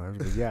do.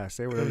 But yeah,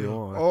 say whatever you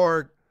want.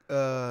 Or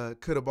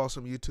could have bought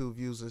some YouTube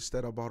views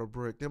instead. I bought a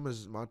brick. Them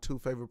is my two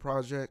favorite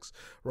projects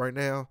right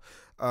now.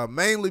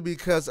 Mainly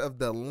because of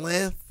the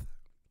length.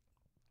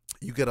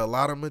 You get a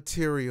lot of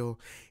material.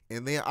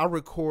 And then I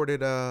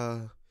recorded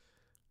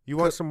You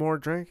want some more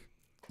drink?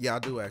 yeah, I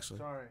do actually.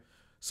 Sorry.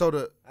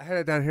 So I had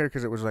it down here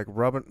because it was like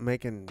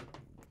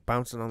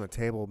bouncing on the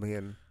table,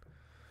 being.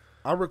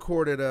 I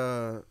recorded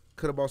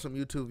could have bought some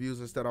YouTube views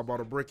instead. I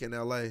bought a brick in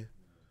LA.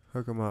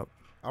 Hook 'em up.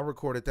 I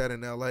recorded that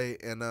in LA,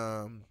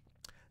 and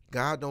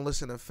God Don't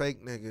Listen to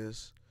Fake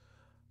Niggas.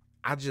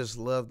 I just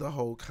love the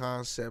whole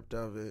concept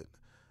of it,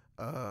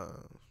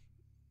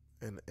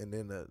 and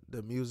then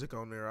the music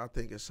on there. I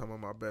think is some of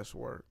my best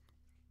work.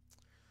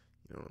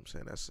 You know what I'm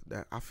saying?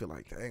 That I feel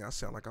like, dang, I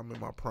sound like I'm in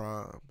my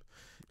prime.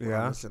 When I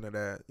Yeah. listen to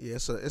that. Yeah,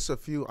 it's a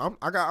few.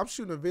 I'm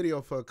shooting a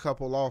video for a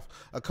couple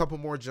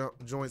more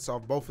joints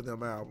off both of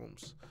them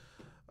albums.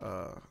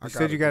 You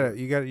said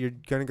you're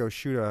gonna go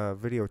shoot a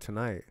video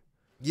tonight.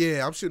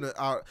 Yeah, I'm shooting.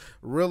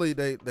 Really,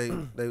 they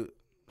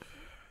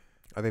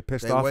Are they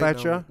pissed They off waiting at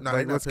on you? me. Nah, Like,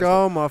 they not let's pissed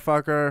go,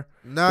 motherfucker.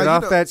 nah, Get you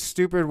off know, that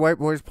stupid White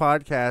Boys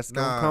podcast.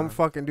 Nah. Come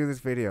fucking do this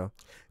video.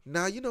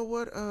 Nah, you know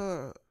what?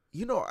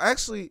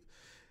 Actually,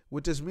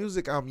 with this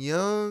music, I'm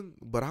young,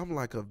 but I'm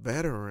like a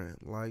veteran.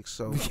 Like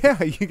so,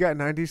 Yeah, you got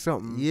 90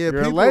 something. Yeah,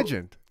 You're a people-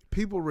 legend.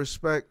 people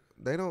respect.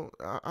 They don't.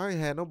 I ain't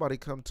had nobody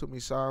come to me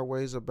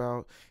sideways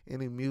about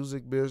any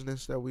music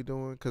business that we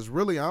doing. Cause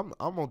really, I'm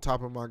on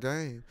top of my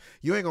game.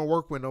 You ain't gonna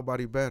work with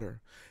nobody better.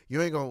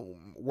 You ain't gonna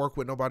work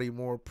with nobody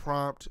more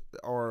prompt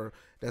or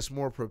that's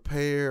more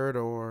prepared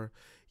or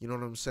you know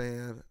what I'm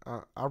saying.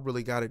 I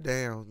really got it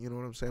down. You know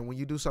what I'm saying. When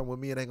you do something with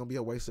me, it ain't gonna be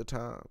a waste of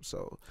time.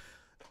 So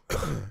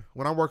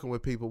when I'm working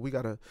with people, we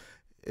gotta.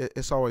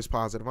 It's always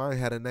positive. I ain't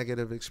had a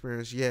negative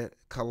experience yet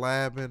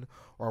collabing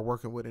or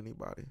working with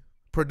anybody.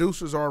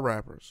 Producers or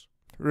rappers.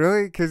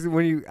 Really? Because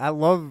I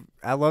love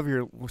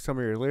some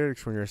of your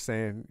lyrics when you're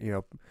saying,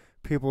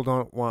 people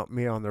don't want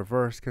me on their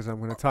verse because I'm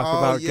going to talk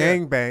about yeah.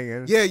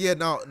 gangbanging. Yeah,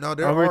 no,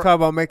 there I'm going to are talk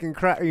about making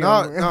crack.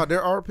 no,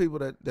 there are people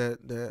that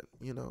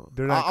you know.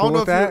 They're not I cool don't know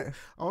with if that.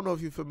 I don't know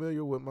if you're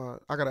familiar with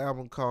I got an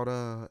album called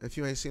If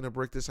You Ain't Seen a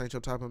Brick, This Ain't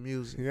Your Type of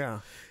Music. Yeah.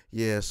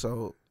 Yeah,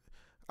 so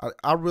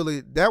I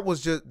really that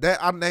was just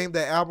that I named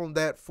the album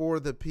that for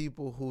the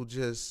people who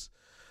just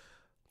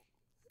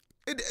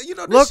this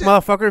Look, shit,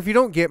 motherfucker, if you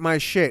don't get my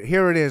shit,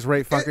 here it is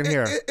right fucking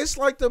here. It's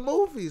like the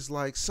movies.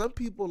 Like some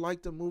people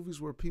like the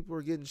movies where people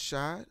are getting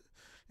shot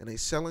and they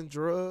selling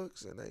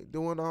drugs and they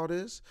doing all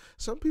this.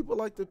 Some people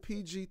like the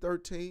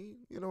PG-13,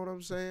 you know what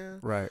I'm saying?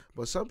 Right.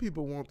 But some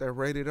people want that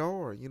rated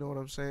R, you know what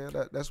I'm saying?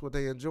 That's what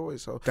they enjoy.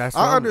 So That's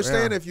I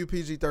understand if you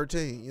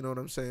PG-13, you know what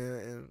I'm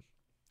saying? And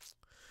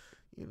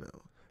you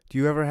know. Do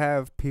you ever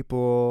have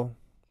people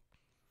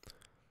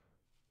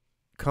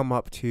come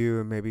up to you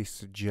and maybe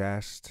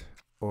suggest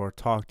or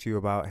talk to you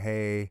about,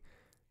 hey,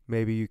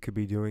 maybe you could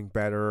be doing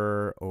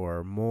better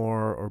or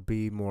more or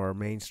be more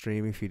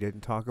mainstream if you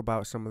didn't talk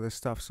about some of this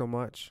stuff so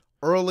much?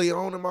 Early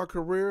on in my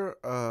career,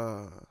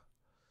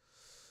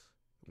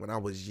 when I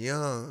was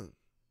young,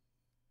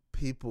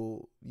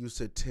 people used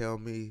to tell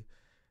me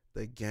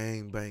the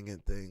gang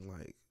banging thing,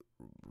 like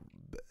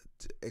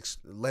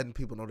letting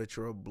people know that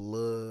you're a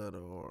blood,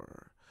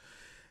 or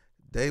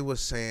they was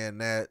saying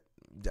that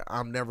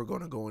I'm never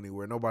going to go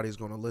anywhere. Nobody's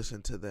going to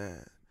listen to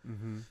that.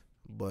 Mm-hmm.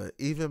 But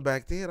even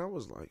back then, I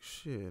was like,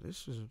 shit,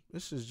 this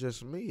is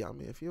just me. I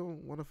mean, if you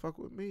don't want to fuck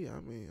with me, I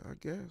mean, I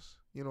guess.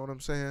 You know what I'm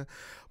saying?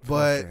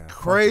 But yeah,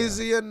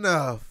 crazy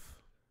enough,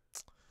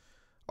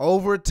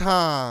 over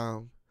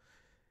time,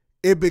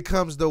 it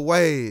becomes the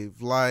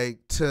wave, like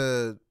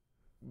to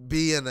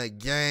be in a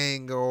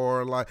gang,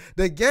 or like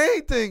the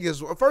gang thing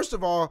is, first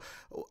of all,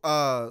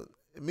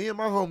 me and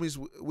my homies,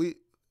 we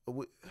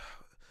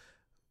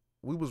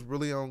was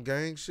really on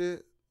gang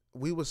shit.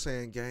 We was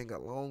saying gang a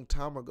long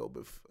time ago.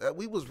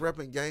 We was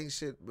repping gang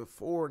shit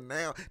before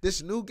now.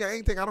 This new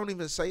gang thing, I don't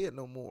even say it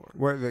no more.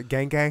 What, the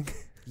gang?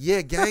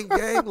 Yeah, gang.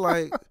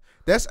 Like,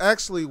 that's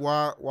actually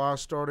why I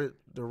started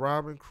the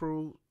Robbin'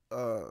 Crew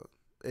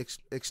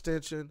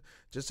extension,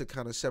 just to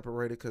kind of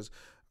separate it, because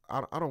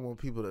I don't want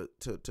people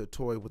to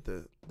toy with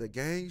the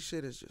gang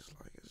shit. Is just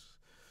like,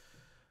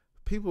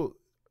 people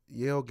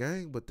yell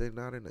gang, but they're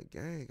not in a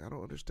gang. I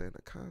don't understand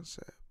the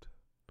concept.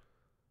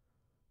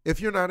 If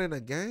you're not in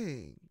a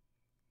gang,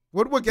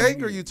 what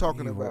gang are you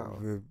talking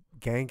about?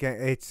 Gang.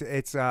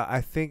 It's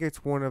I think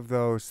it's one of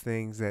those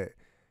things that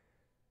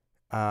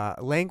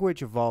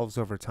language evolves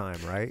over time,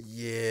 right?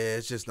 Yeah,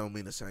 it just don't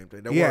mean the same thing.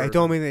 It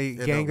don't mean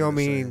that gang don't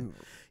mean.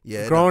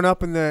 Yeah, growing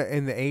up in the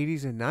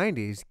 80s and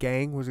 90s,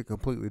 gang was a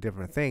completely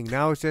different thing.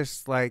 Now it's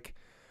just like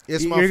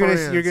you're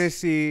gonna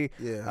see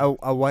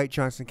a white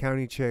Johnson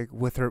County chick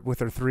with her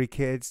 3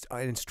 kids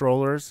in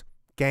strollers.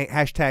 Gang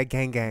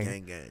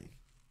 #gang.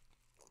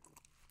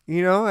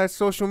 You know, that's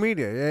social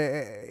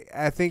media.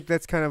 I think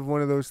that's kind of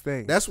one of those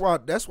things. That's why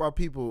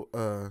people.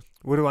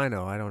 What do I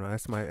know? I don't know.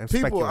 That's I'm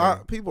people.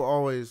 speculating. People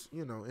always,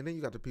 you know, and then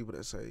you got the people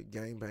that say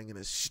gang banging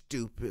is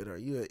stupid, or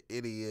you an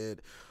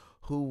idiot.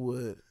 Who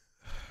would?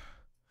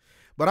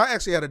 But I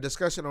actually had a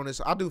discussion on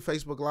this. I do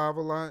Facebook Live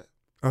a lot.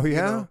 Oh yeah, you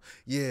know?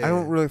 Yeah. I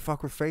don't really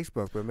fuck with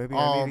Facebook, but maybe.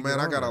 Oh I need to man,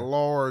 I got there. a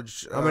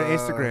large. I'm an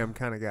Instagram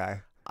kind of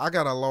guy. I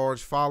got a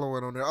large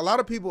following on there. A lot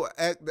of people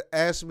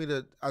ask me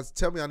to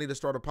tell me I need to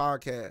start a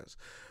podcast,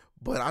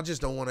 but I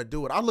just don't want to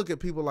do it. I look at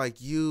people like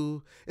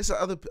you. It's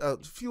a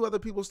few other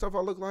people's stuff I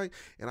look like,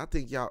 and I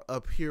think y'all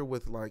up here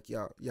with like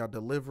y'all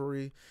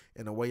delivery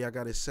and the way y'all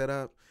got it set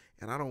up,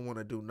 and I don't want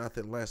to do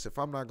nothing less. If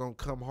I'm not gonna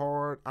come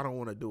hard, I don't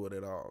want to do it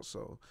at all.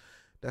 So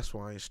that's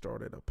why I ain't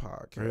started a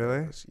podcast.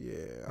 Really?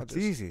 Yeah. It's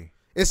easy.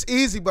 It's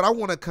easy, but I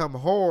want to come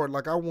hard.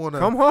 Like I want to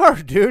come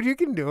hard, dude. You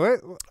can do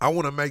it. I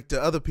want to make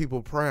the other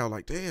people proud.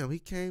 Like, damn, he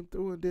came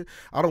through and did.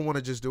 I don't want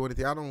to just do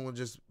anything. I don't want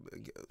to just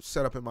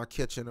set up in my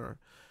kitchen or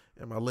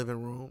in my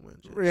living room.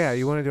 And just, yeah,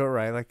 you want to do it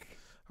right. Like,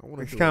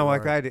 it's kind of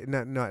like I did.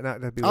 Not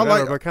to be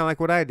whatever, but kind of like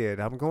what I did.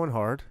 I'm going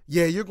hard.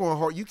 Yeah, you're going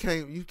hard. You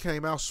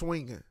came out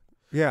swinging.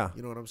 Yeah.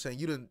 You know what I'm saying?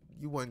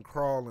 You wasn't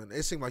crawling.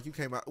 It seemed like you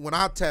came out. When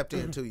I tapped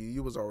into you,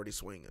 you was already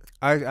swinging.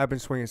 I've been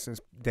swinging since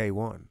day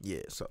one.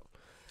 Yeah, so.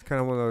 It's kind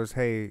of one of those,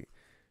 hey,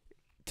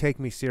 take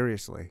me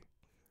seriously.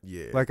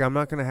 Yeah. Like, I'm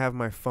not going to have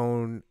my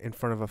phone in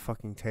front of a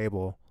fucking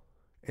table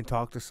and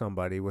talk to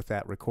somebody with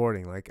that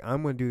recording. Like,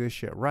 I'm going to do this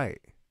shit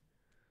right.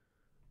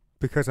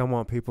 Because I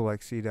want people like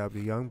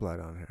CW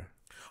Youngblood on here.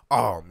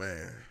 Oh,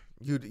 man.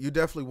 You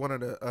definitely one of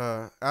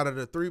the, out of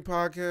the 3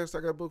 podcasts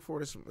I got booked for,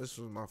 this was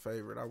my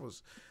favorite.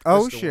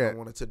 Oh, shit. shit. I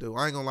wanted to do.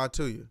 I ain't going to lie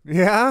to you.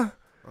 Yeah?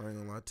 I ain't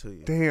going to lie to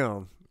you.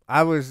 Damn.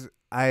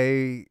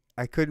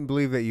 I couldn't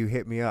believe that you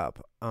hit me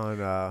up on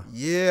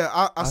yeah,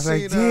 I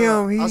seen like,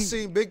 damn, I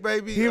seen Big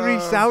Baby. He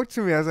reached out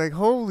to me. I was like,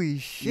 holy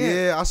shit.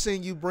 Yeah, I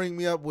seen you bring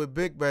me up with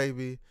Big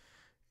Baby,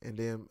 and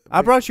then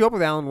I brought you up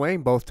with Alan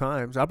Wayne both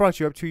times. I brought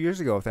you up 2 years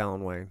ago with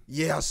Alan Wayne.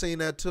 Yeah, I seen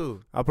that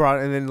too.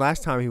 And then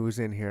last time he was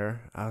in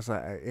here, I was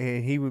like,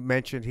 and he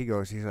mentioned, he's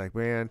like,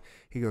 man,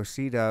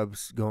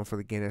 C-Dub's going for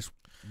the Guinness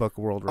Book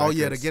of World Records. Oh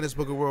yeah, the Guinness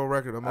Book of World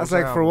Record. I was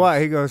like, albums. For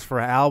what? He goes, for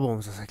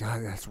albums. I was like,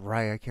 God, that's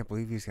right. I can't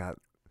believe he's got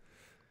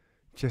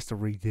just a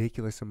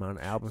ridiculous amount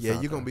of albums. Yeah,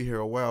 you're gonna be here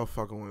a while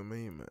fucking with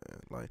me, man.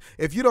 Like,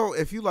 if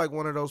you like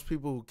one of those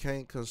people who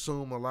can't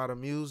consume a lot of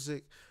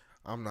music,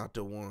 I'm not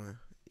the one.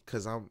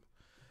 Cause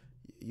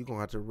you gonna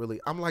have to really.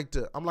 I'm like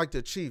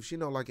the Chiefs. You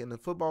know, like in the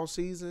football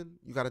season,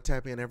 you got to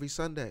tap in every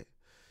Sunday.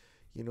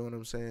 You know what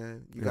I'm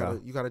saying?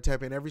 You gotta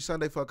tap in every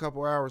Sunday for a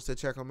couple hours to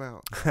check them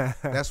out.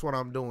 That's what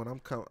I'm doing.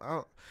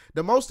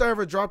 The most I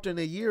ever dropped in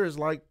a year is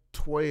like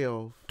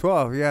 12.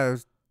 12, yeah.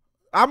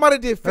 I might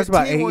have did 15. That's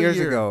about 8 one years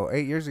year. ago.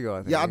 8 years ago, I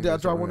think. Yeah, I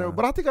dropped one there,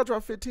 but I think I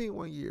dropped 15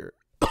 one year.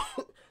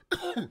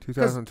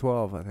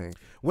 2012, I think.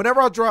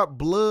 Whenever I dropped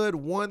Blood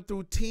 1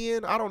 through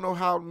 10, I don't know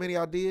how many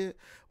I did,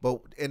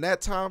 but in that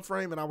time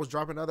frame, and I was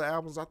dropping other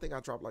albums, I think I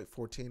dropped like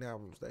 14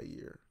 albums that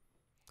year.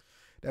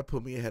 That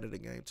put me ahead of the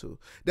game too.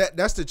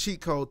 That's the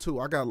cheat code too.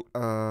 I got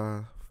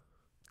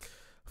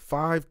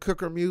 5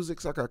 Cooker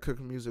musics. I got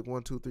Cooker music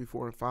 1, 2, 3,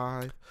 4, and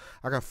 5.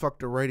 I got Fuck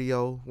the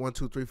Radio 1,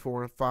 2, 3,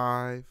 4, and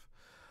 5.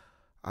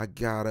 I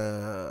got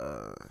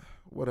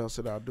what else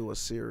did I do? A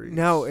series.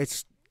 No,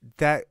 it's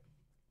that.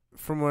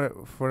 From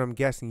what I'm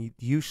guessing,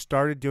 you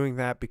started doing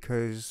that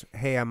because,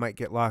 hey, I might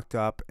get locked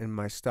up and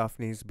my stuff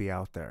needs to be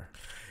out there.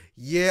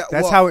 Yeah,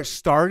 that's how it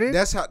started.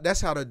 That's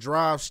how the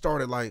drive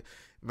started. Like,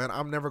 man,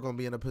 I'm never gonna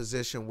be in a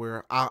position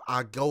where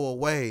I go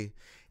away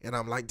and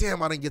I'm like,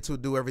 damn, I didn't get to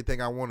do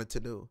everything I wanted to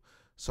do.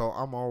 So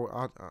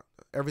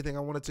everything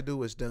I wanted to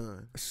do is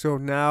done. So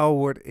now,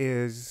 what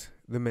is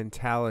the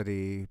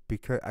mentality?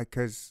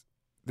 Because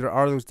there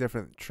are those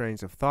different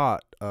trains of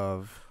thought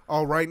of.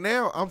 Oh, right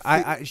now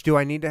do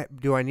I need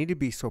to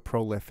be so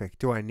prolific?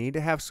 Do I need to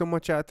have so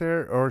much out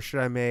there, or should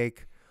I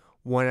make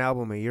one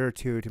album a year or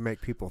two to make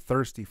people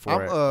thirsty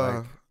for it?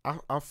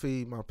 I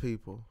feed my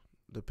people.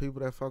 The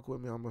people that fuck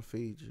with me, I'm gonna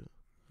feed you.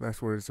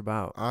 That's what it's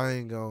about. I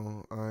ain't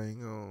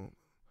gonna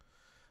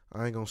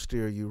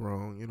steer you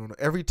wrong. You know,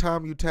 every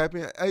time you tap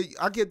in, hey,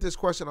 I get this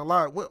question a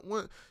lot.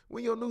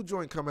 When your new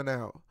joint coming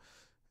out?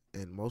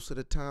 And most of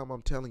the time,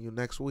 I'm telling you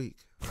next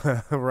week.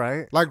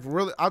 Right? Like,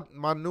 really,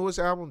 my newest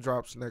album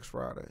drops next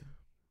Friday.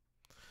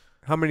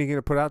 How many are you going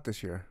to put out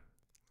this year?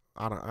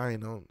 I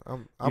ain't know.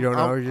 You don't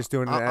know? You're just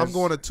doing it I'm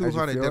going to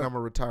 200, then it? I'm going to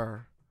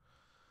retire.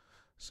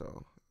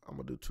 So, I'm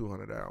going to do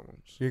 200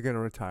 albums. You're going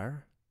to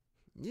retire?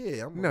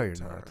 Yeah, I'm going to No,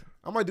 retire. you're not.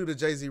 I might do the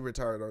Jay-Z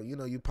retire, though. You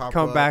know, you pop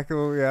Come up. back a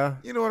little, yeah.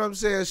 You know what I'm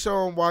saying?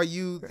 Show them why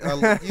you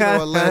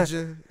a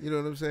legend. You know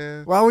what I'm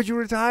saying? Why would you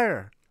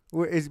retire?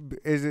 Is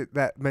it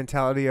that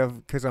mentality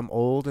of because I'm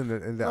old and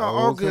the no, old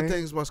all good thing?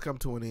 things must come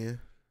to an end,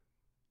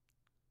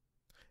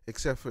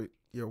 except for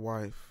your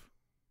wife.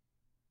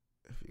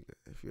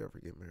 If you ever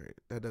get married,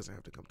 that doesn't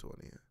have to come to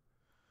an end.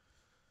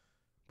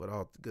 But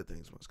all good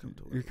things must come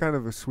to an end. You're kind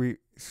of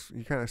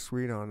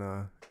sweet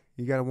on.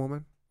 You got a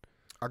woman?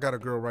 I got a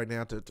girl right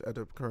now at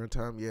the current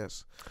time.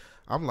 Yes,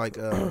 I'm like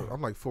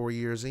 4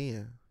 years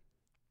in.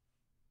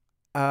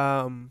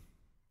 Does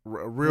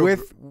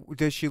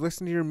she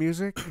listen to your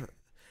music?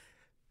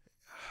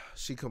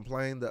 She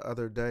complained the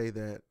other day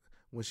that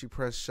when she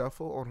pressed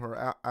shuffle on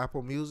her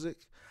Apple Music,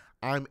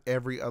 I'm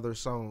every other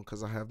song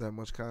because I have that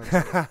much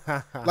content.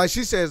 Like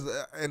she says,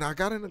 and I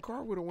got in the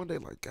car with her one day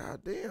like,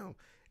 God damn,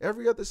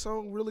 every other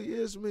song really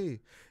is me.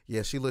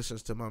 Yeah, she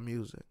listens to my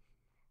music.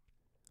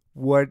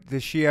 What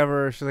does she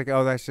ever? She's like,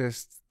 oh, that's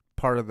just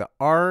part of the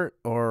art,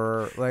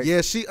 or like?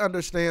 Yeah, she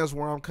understands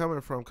where I'm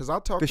coming from because I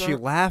talk. Does to she her.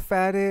 laugh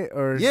at it,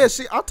 or? Yeah,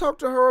 I talk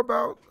to her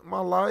about my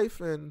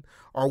life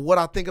or what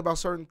I think about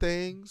certain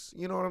things.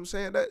 You know what I'm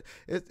saying? That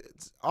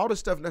it's all the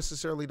stuff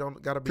necessarily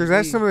don't gotta be. Because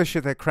that's some of the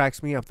shit that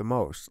cracks me up the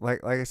most.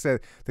 Like I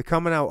said, the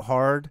coming out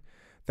hard.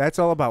 That's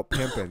all about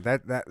pimping.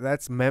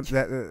 that's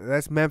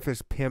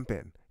Memphis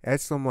pimping.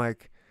 That's some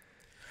like,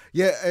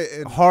 yeah,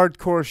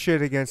 hardcore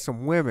shit against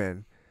some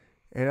women.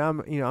 And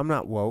I'm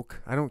not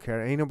woke. I don't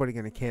care. Ain't nobody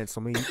gonna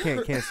cancel me. You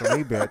can't cancel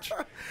me, bitch.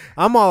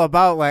 I'm all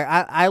about like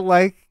I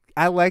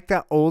like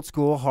that old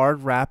school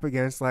hard rap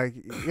against like,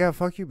 yeah,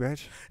 fuck you,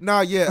 bitch. Nah,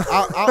 yeah,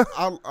 I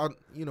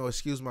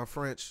excuse my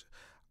French.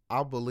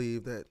 I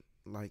believe that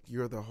like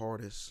you're the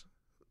hardest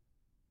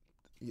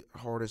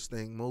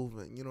thing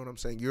moving. You know what I'm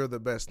saying? You're the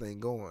best thing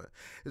going.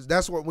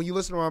 That's what when you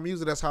listen to my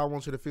music, that's how I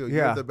want you to feel.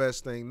 Yeah. You're the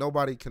best thing.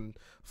 Nobody can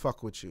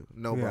fuck with you.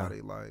 Nobody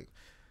like.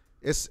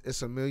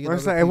 It's a million.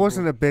 It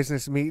wasn't a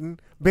business meeting,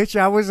 bitch.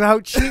 I was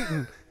out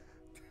cheating.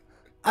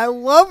 I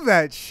love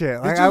that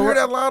shit. Did you hear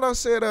that line? I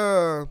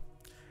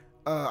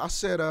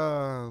said,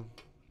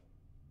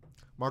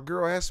 my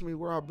girl asked me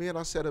where I've been.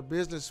 I said a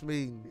business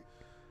meeting.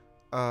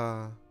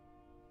 But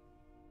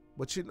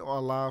you know I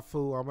lied,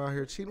 fool. I'm out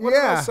here cheating. What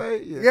did I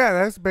say? Yeah,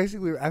 that's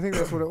basically. I think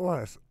that's what it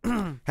was.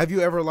 Have you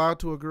ever lied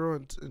to a girl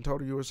and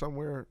told her you were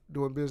somewhere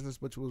doing business,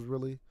 but you was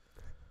really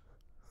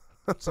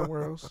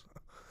somewhere else?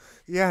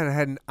 Yeah, and I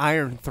had an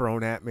iron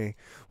thrown at me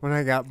when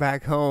I got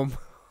back home.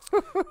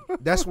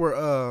 That's where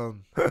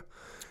I'm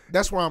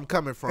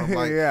coming from.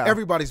 Like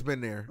everybody's been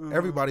there.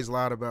 Everybody's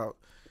lied about,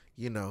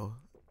 not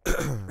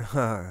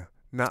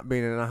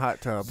being in a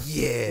hot tub.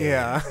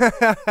 Yeah.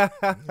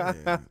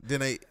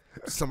 Then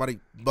somebody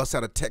busts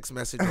out a text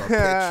message or a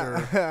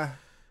picture.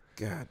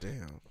 God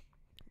damn.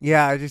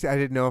 Yeah, I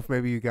didn't know if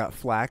maybe you got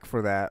flack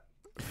for that.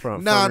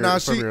 From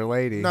your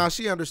lady. Nah,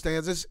 she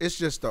understands. It's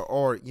just the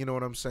art. You know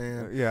what I'm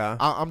saying? Yeah.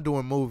 I'm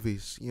doing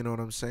movies. You know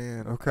what I'm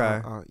saying? Okay.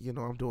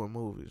 I'm doing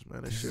movies,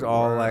 man. This is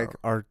all like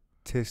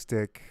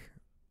artistic,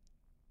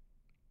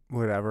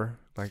 whatever,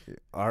 like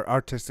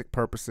artistic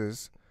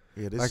purposes.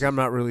 Yeah, this Like I'm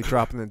not really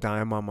dropping the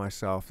dime on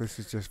myself. This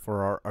is just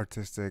for our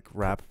artistic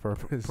rap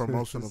purposes,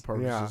 promotional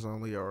purposes Yeah.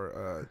 only,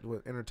 or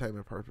with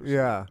entertainment purposes.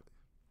 Yeah.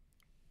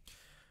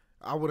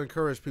 I would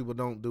encourage people,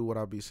 don't do what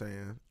I be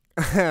saying.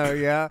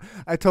 Yeah,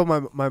 I told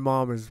my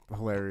mom is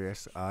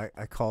hilarious. I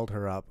called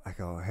her up. I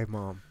go, hey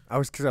mom,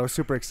 because I was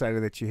super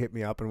excited that you hit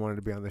me up and wanted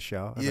to be on the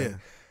show. I'm Yeah. like,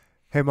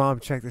 hey mom,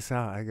 check this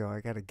out. I go,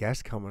 I got a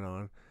guest coming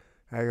on.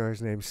 I go,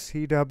 his name's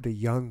C-Dub the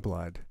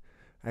Youngblood.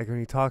 I go,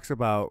 he talks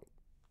about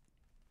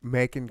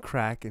making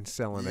crack and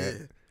selling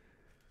it,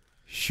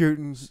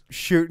 shooting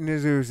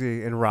his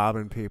Uzi and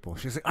robbing people.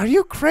 She's like, are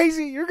you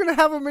crazy? You're gonna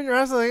have him in your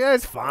house? I'm like, yeah,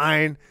 it's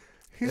fine.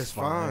 It's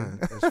fine.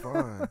 It's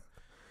fine.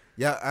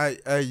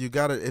 Yeah, you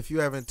gotta, if you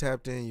haven't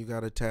tapped in, you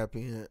gotta tap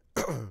in.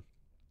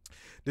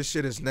 This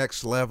shit is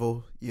next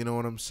level. You know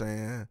what I'm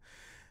saying?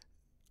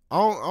 I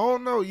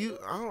don't know.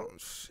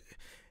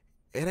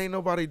 It ain't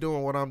nobody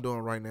doing what I'm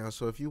doing right now.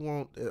 So if you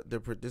want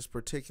this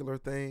particular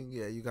thing,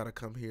 yeah, you gotta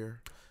come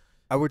here.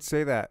 I would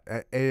say that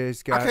it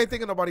is. I can't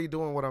think of nobody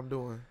doing what I'm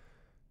doing.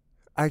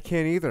 I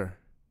can't either.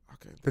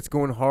 Okay, That's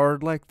going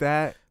hard like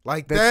that.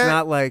 like That's that.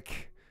 not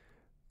like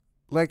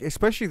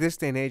especially this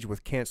day and age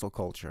with cancel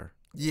culture.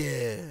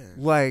 Yeah.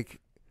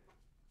 Like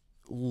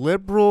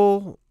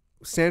liberal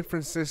San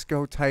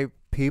Francisco type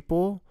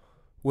people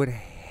would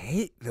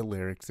hate the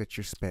lyrics that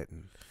you're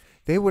spitting.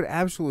 They would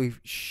absolutely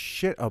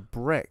shit a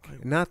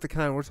brick. Not the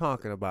kind we're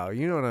talking about.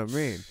 You know what I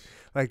mean?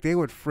 Like they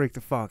would freak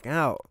the fuck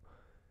out.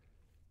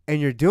 And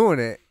you're doing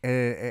it,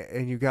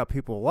 and you got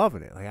people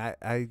loving it. Like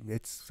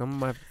it's some of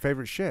my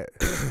favorite shit.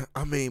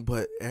 I mean,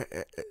 but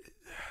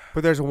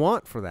there's a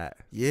want for that.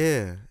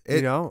 yeah,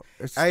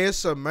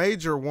 it's a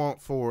major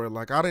want for it.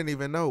 Like I didn't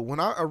even know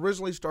when I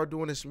originally started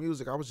doing this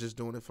music. I was just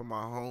doing it for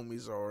my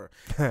homies, or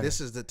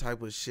this is the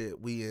type of shit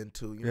we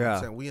into. You know what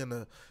I'm saying? We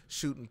into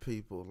shooting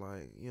people.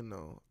 Like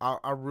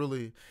I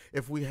really,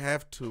 if we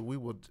have to, we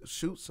would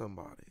shoot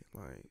somebody.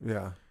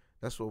 Like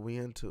that's what we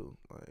into.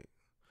 Like.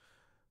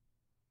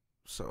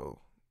 So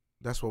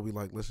that's what we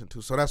like listen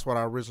to. So that's what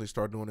I originally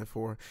started doing it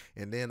for.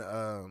 And then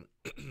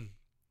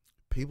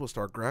people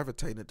start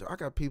gravitating to. I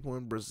got people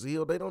in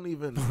Brazil. They don't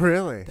even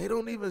really. They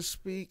don't even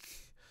speak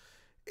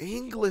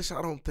English.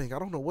 I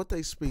don't know what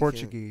they speak.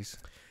 Portuguese.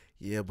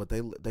 Yeah, but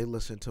they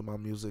listen to my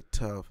music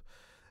tough.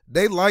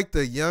 They like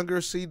the younger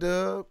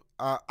C-Dub.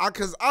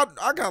 Cause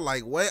I got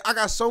I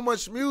got so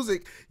much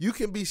music. You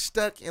can be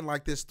stuck in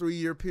like this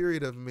 3-year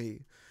period of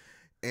me.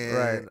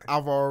 And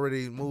I've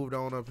already moved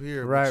on up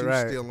here, but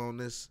you're still on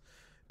this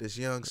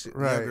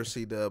younger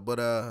C-Dub.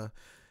 But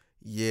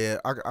yeah,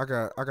 I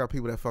got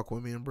people that fuck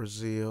with me in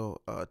Brazil,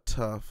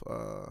 tough.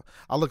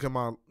 I look at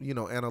my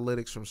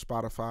analytics from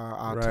Spotify,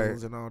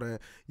 iTunes, and all that.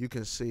 You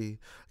can see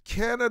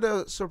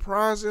Canada,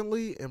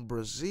 surprisingly, and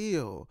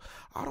Brazil.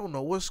 I don't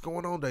know what's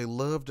going on. They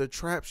love the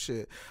trap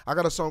shit. I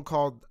got a song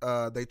called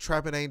 "They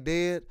Trappin' Ain't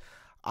Dead."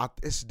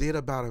 It's did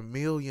about 1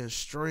 million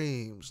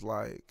streams.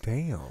 Like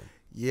damn.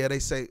 Yeah, they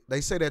say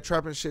that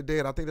trapping shit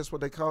dead. I think that's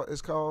what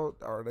it's called.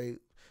 Or they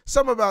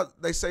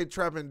say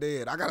trapping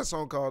dead. I got a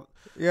song called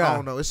I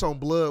don't know. It's on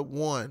Blood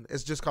 1.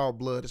 It's just called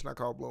Blood. It's not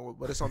called Blood,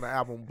 but it's on the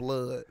album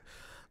Blood.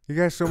 You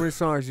got so many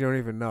songs you don't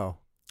even know.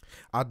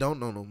 I don't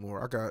know no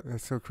more.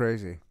 That's so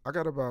crazy. I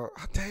got about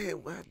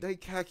they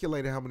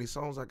calculated how many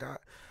songs I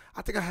got.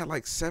 I think I had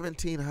like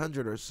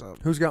 1,700 or something.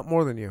 Who's got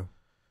more than you?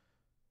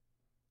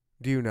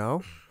 Do you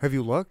know? Have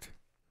you looked?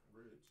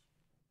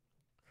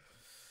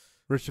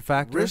 Rich the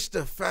Factor? Rich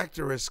the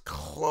Factor is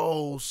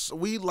close.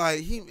 We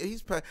like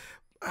he's man,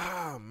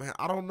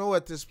 I don't know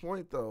at this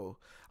point though.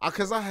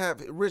 Cause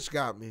Rich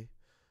got me.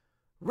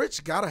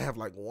 Rich gotta have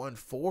like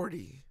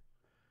 140.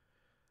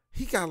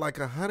 He got like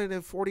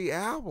 140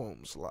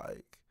 albums.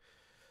 Like,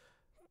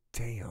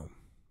 damn.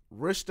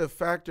 Rich the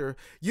Factor.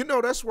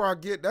 That's where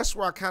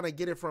I kind of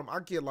get it from.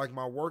 I get like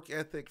my work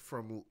ethic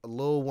from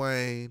Lil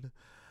Wayne,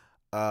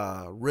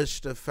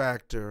 Rich the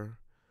Factor.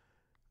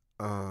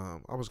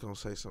 I was gonna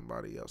say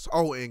somebody else.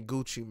 Oh, and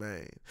Gucci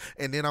Mane.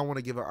 And then I want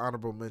to give an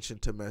honorable mention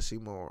to Messy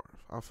Marv.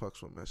 I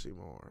fucks with Messy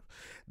Marv.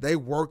 They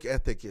work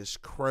ethic is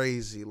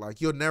crazy. Like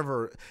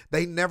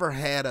they never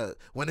had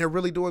when they're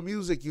really doing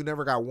music, you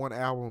never got one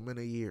album in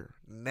a year.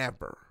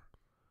 Never.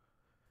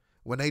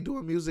 When they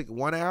doing music,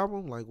 one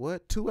album, like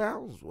what? 2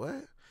 albums?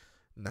 What?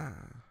 Nah.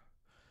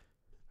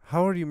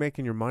 How are you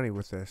making your money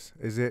with this?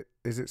 Is it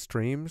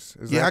streams?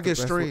 I get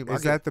streams.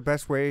 Is that the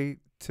best way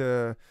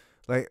to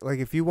like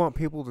if you want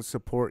people to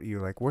support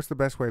you, like what's the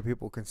best way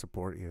people can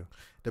support you?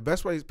 The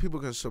best way people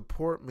can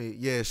support me,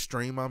 is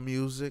stream my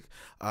music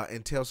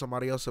and tell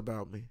somebody else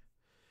about me.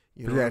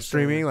 You know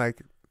streaming,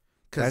 like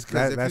because if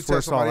you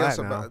tell somebody else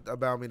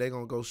about me, they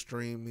gonna go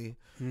stream me.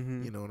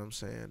 Mm-hmm. You know what I'm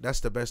saying? That's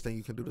the best thing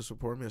you can do to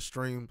support me. Is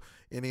stream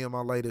any of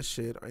my latest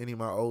shit or any of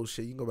my old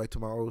shit. You can go back to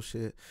my old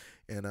shit.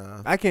 And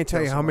I can't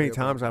tell you how many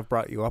times I've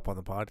brought you up on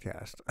the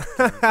podcast.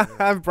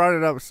 I've brought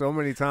it up so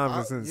many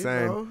times. It's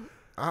insane.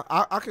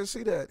 I can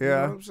see that. Yeah. You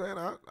know what I'm saying?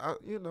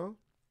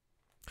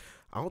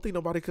 I don't think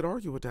nobody could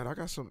argue with that. I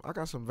got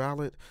some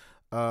valid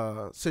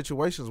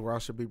situations where I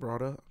should be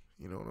brought up.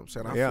 You know what I'm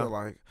saying? I Yeah. feel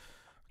like,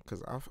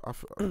 because I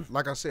feel,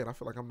 like I said, I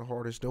feel like I'm the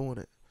hardest doing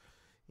it.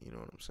 You know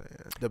what I'm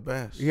saying? The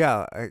best.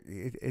 Yeah,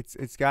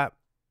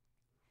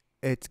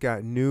 it's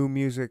got new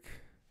music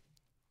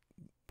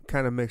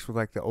kind of mixed with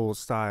like the old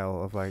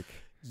style of like.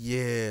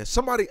 Yeah,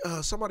 somebody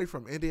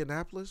from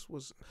Indianapolis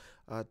was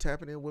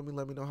tapping in with me,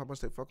 let me know how much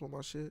they fuck with my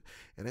shit,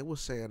 and they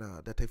was saying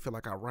that they feel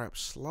like I rap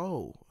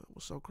slow. It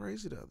was so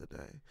crazy the other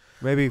day.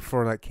 Maybe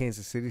for like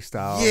Kansas City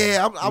style.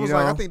 Yeah, I was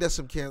like, I know? think that's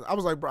some Kansas. I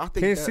was like, bro, I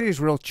think Kansas that, City's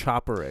real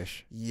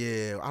chopperish.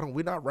 yeah,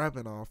 we're not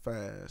rapping all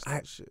fast.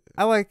 And shit.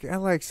 I like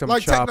some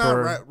Like chopper.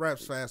 Tech9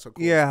 raps fast, of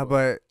course. Yeah,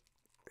 but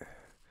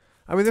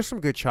I mean, there's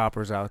some good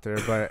choppers out there,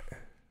 but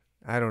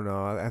I don't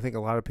know. I think a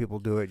lot of people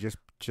do it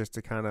just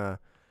to kind of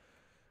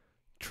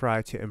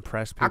try to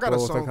impress people I got a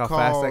with song like how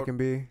fast they called- can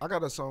be. I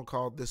got a song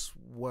called "This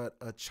What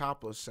a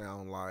Chopper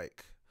Sound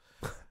Like"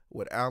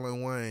 with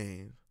Alan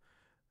Wayne.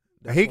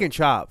 He can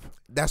chop.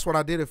 That's what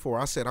I did it for.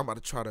 I said I'm about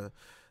to try to.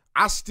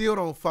 I still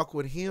don't fuck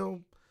with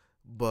him,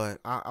 but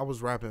I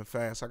was rapping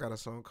fast. I got a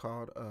song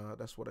called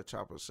 "That's What a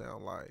Chopper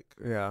Sound Like,"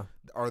 Yeah.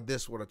 or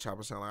 "This What a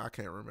Chopper Sound Like." I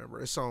can't remember.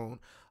 It's on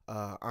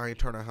 "I Ain't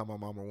Turning How My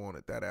Mama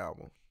Wanted," that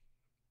album.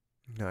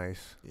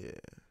 Nice. Yeah,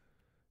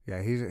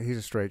 Yeah, he's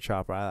a straight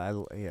chopper.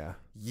 Yeah.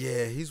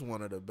 yeah, he's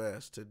one of the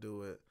best to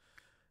do it.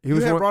 He You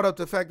was had one, brought up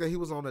the fact that he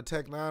was on the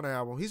Tech9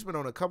 album. He's been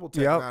on a couple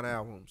Yep. Tech9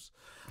 albums.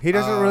 he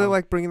doesn't really um,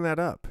 like bringing that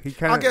up. He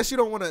kind I of guess you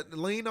don't want to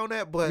lean on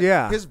that, but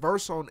Yeah. his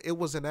verse on "It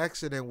Was an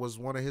Accident" was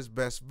one of his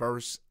best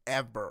verse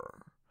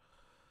ever.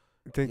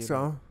 think you so.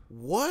 know.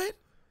 What?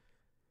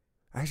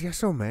 I got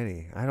so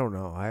many. I don't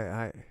know.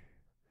 I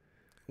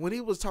When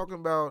he was talking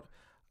about,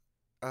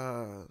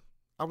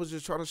 I was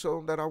just trying to show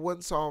him that I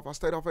wasn't soft. I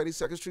stayed off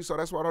 82nd Street, so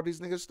that's what all these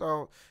niggas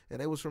thought.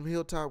 And they was from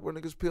Hilltop, where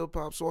niggas pill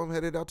pop, so I'm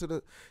headed out to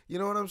the, you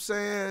know what I'm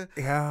saying?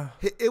 yeah.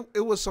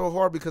 It was so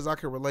hard because I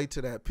could relate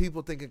to that.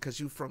 People thinking because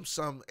you from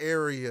some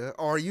area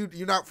or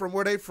you're not from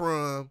where they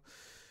from,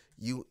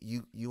 you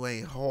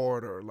ain't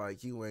hard or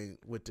like you ain't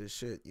with this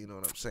shit. You know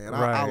what I'm saying?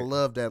 I Right.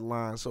 love that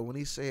line. So when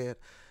he said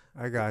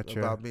I got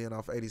you. about being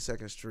off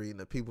 82nd Street and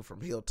the people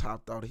from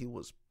Hilltop thought he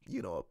was,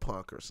 a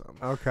punk or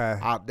something. Okay.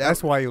 That-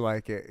 That's why you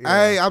like it.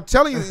 Hey, Yeah. I'm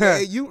telling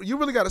you, you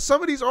really got to.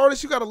 Some of these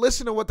artists, you got to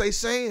listen to what they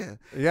saying.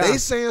 Yeah. They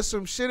saying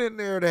some shit in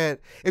there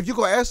that if you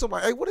go ask them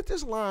like, "Hey, what did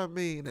this line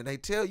mean?" and they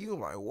tell you, I'm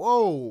like,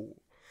 "Whoa,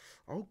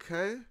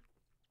 okay,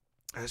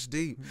 that's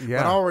deep."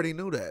 Yeah. But I already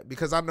knew that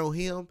because I know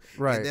him,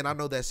 Right. and then I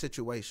know that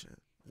situation.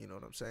 You know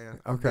what I'm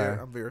saying? Okay.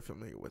 I'm very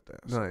familiar with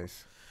that. So,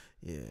 Nice.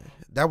 yeah,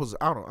 that was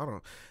I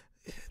don't.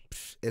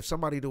 If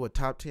somebody do a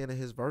top 10 of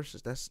his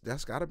verses,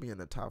 that's got to be in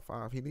the top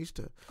 5. He needs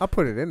to. I'll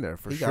put it in there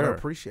for He sure. gotta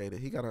appreciate it.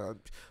 He gotta.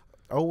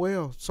 Oh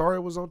well, sorry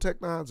it was on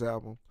Tech9's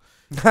album.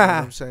 You know what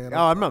I'm saying?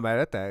 Oh, I'm not mad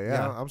at that.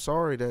 Yeah. I'm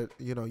sorry that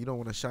you don't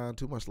want to shine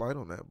too much light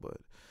on that, but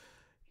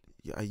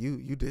yeah,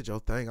 you did your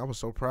thing. I was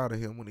so proud of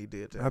him when he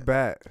did that. I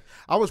bet.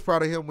 I was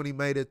proud of him when he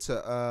made it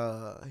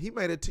to. He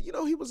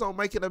was on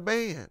Making a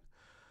Band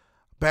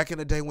back in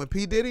the day when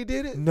P Diddy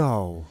did it.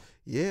 No.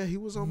 Yeah, he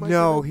was on Making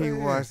No, a he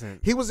Band. wasn't.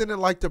 He was in it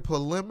like the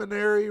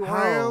preliminary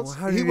rounds.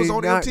 How he did was he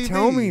on not MTV.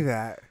 tell me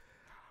that?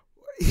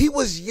 He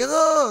was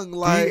young,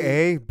 like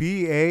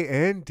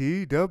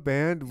DABAND, the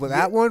band. Well,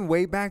 that one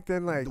way back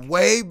then, like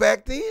way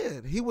back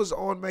then. He was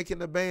on Making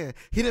the Band.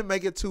 He didn't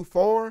make it too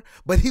far,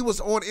 but he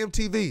was on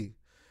MTV.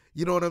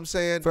 You know what I'm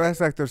saying? so. That's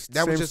like the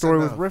That was same just story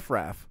enough. with Riff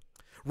Raff.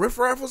 Riff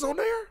Raff was on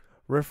there?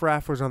 Riff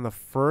Raff was on the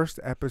first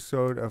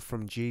episode of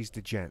From G's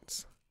to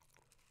Gents.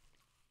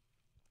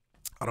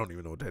 I don't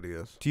even know what that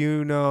is. Do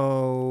you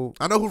know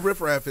I know who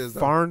Riff Raff is, though.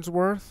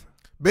 Farnsworth?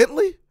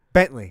 Bentley?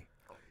 Bentley.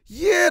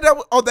 Yeah,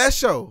 that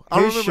show.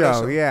 I His remember that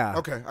show, show. yeah.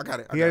 Okay, I got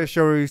it. He had a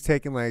show where he was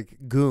taking like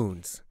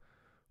goons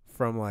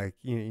from like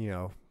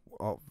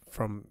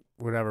from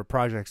whatever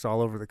projects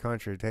all over the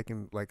country,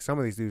 taking like some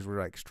of these dudes were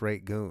like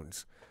straight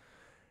goons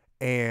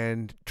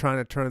and trying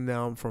to turn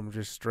them from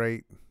just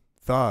straight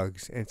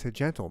thugs into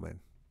gentlemen.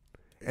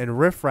 And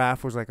Riff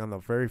Raff was like on the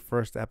very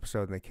first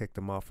episode and they kicked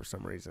him off for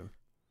some reason.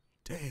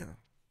 Damn.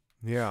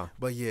 Yeah.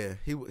 But yeah,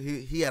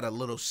 he had a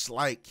little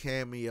slight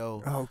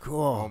cameo Oh,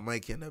 cool. on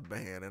Making the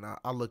Band, and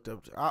I looked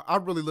up. I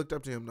really looked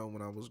up to him though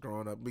when I was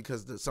growing up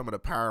because some of the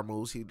power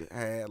moves he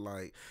had,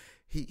 like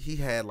he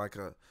had like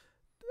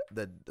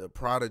the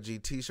Prodigy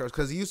T-shirts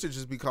because he used to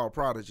just be called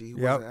Prodigy. He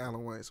wasn't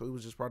Alan Wayne, so he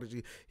was just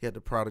Prodigy. He had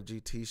the Prodigy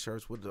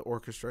T-shirts with the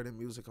orchestrated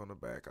music on the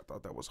back. I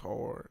thought that was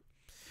hard.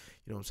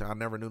 You know what I'm saying? I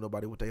never knew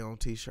nobody with their own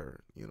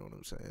T-shirt. You know what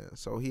I'm saying?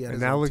 So he had And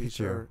his now own look at you.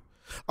 T-shirt.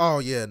 Oh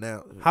yeah,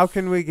 now How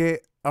can we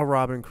get a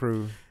Robin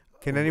Crew?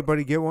 Can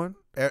anybody get one?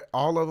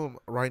 all of them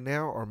right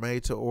now are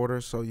made to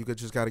order, so you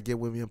just got to get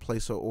with me and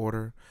place an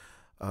order.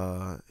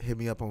 Hit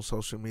me up on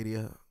social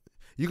media.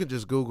 You can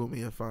just Google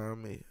me and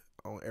find me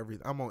on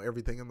everything. I'm on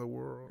everything in the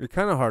world. You're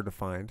kind of hard to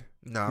find.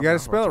 No, You got to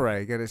spell it right.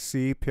 You got to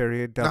C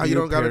period W No, you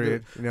don't gotta do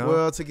period. You know?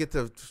 Well, to get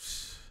the,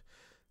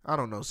 I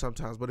don't know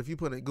sometimes, but if you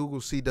put in Google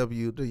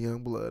CW the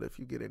Youngblood, if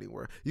you get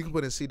anywhere, you can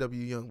put in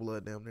CW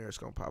Youngblood. Damn near it's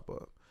gonna pop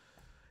up.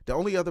 The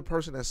only other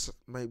person that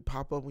may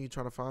pop up when you're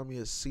trying to find me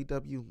is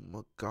C.W.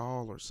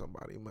 McCall or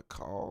somebody.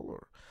 McCall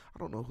or I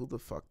don't know who the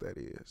fuck that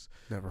is.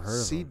 Never heard of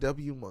him.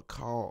 C.W.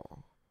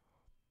 McCall.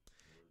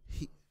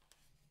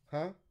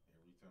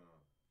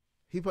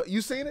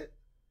 You seen it?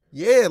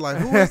 Yeah, like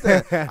who is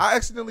that? I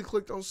accidentally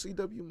clicked on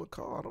C.W.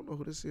 McCall. I don't know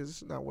who this is.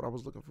 This is not what I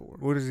was looking for.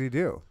 What does he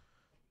do?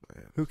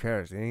 Man. Who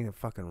cares? He ain't a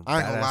fucking I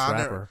ain't gonna badass lie.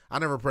 rapper. I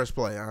never pressed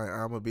play.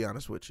 I'm gonna be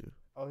honest with you.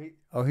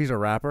 Oh, he's a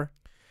rapper?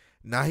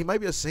 Nah, he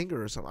might be a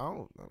singer or something. I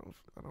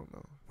don't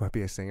know. Might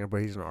be a singer,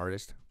 but he's an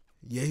artist.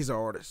 Yeah, he's an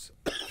artist.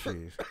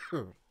 Jeez.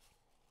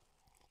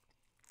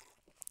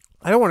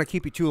 I don't want to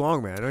keep you too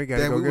long, man. I know you guys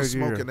Damn, go we go was do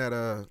your- smoking that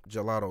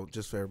gelato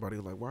just for everybody.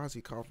 Like, why is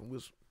he coughing?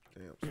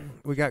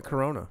 Damn. We got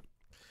Corona.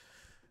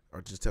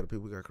 Or just tell the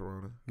people we got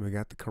Corona. We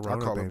got the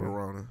Corona, I call baby. it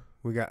Barona.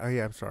 We got. Oh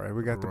yeah, I'm sorry.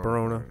 We got the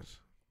Barona.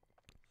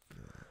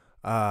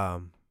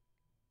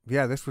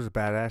 Yeah, this was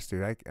badass,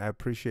 dude. I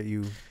appreciate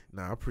you.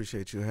 Nah, I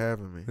appreciate you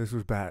having me. This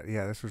was bad.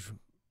 Yeah, this was.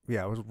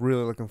 Yeah, I was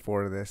really looking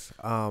forward to this.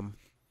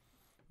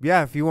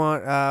 Yeah, if you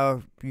want,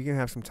 you can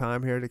have some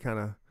time here to kind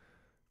of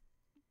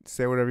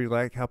say whatever you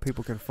like. How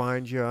people can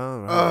find you,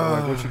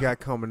 like what you got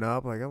coming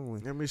up. Like,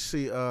 let me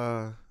see.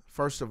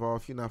 First of all,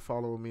 if you're not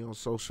following me on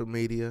social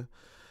media,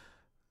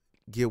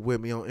 get with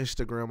me on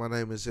Instagram. My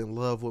name is In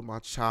Love With My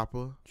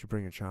Chopper. Did you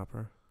bring your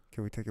chopper?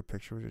 Can we take a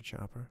picture with your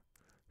chopper?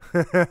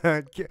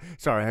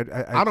 Sorry,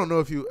 I don't know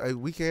if you.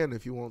 We can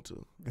if you want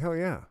to. Hell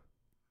yeah.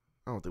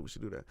 I don't think we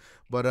should do that.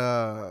 But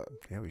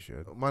yeah, we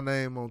should. My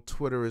name on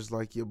Twitter is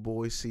like your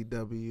boy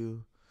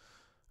CW.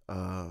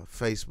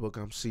 Facebook,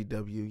 I'm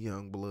CW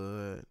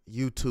Youngblood.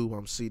 YouTube,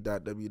 I'm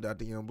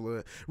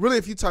C.W.Youngblood. Really,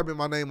 if you type in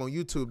my name on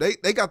YouTube,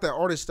 they got that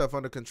artist stuff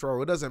under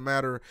control. It doesn't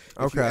matter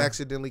if you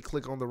accidentally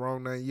click on the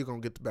wrong name, you're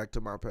going to get back to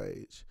my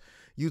page.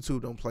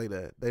 YouTube don't play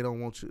that. They don't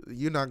want you.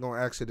 You're not going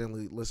to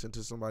accidentally listen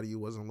to somebody you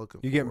wasn't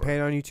looking for. You getting paid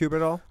on YouTube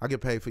at all? I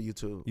get paid for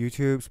YouTube.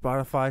 YouTube,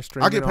 Spotify,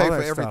 streaming, I get paid all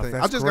for that everything.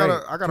 Stuff. That's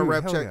I got a Dude,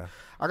 rap hell check. Yeah.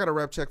 I got a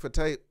rap check for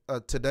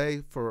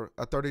today for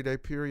a 30-day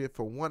period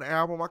for one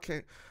album. I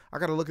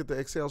got to look at the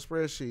Excel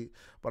spreadsheet,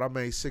 but I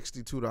made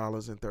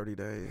 $62 in 30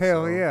 days.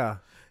 Hell so yeah.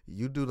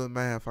 You do the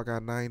math. I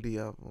got 90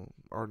 of them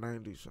or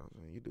 90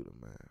 something. You do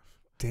the math.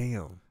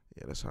 Damn.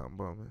 Yeah, that's how I'm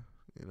bumming.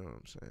 You know what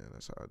I'm saying?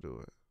 That's how I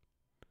do it.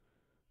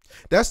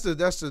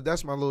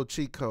 That's my little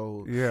cheat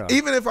code. Yeah.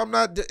 Even if I'm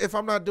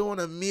not doing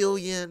a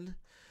million,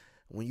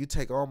 when you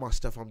take all my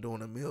stuff, I'm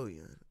doing a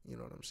million. You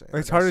know what I'm saying?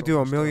 It's hard to do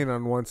a million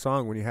on one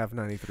song when you have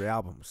 93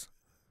 albums.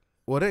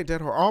 Well, it ain't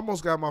that hard. I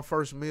almost got my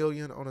first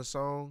million on a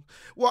song.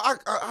 Well,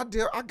 I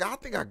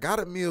think I got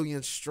a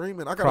million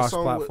streaming. I got a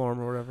song cross-platform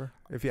or whatever.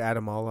 If you add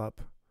them all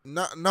up.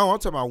 No, I'm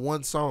talking about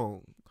one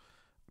song.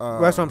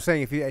 Well, that's what I'm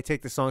saying. If you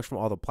take the songs from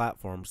all the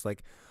platforms,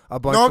 like a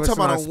bunch. No, I'm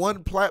talking about on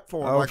one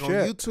platform. Oh, like shit.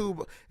 on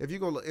YouTube, if you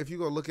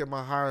go look at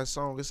my highest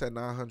song, it's at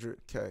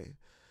 900K.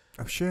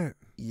 Oh shit.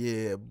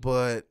 Yeah,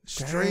 but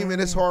streaming,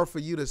 it's hard for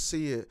you to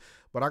see it.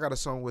 But I got a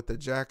song with the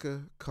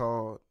Jacka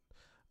called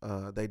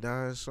 "They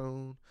Dying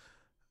Soon."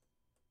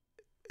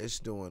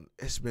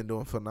 It's been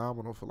doing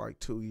phenomenal for like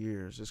 2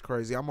 years. It's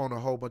crazy. I'm on a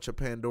whole bunch of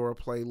Pandora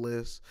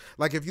playlists.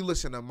 Like if you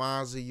listen to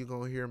Mozzie, you're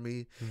gonna hear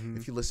me. Mm-hmm.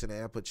 If you listen to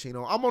Al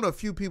Pacino, I'm on a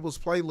few people's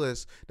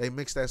playlists. They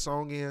mix that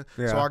song in,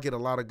 so I get a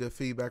lot of good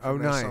feedback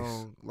from that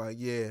song. Like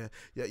yeah,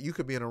 you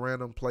could be in a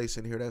random place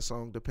and hear that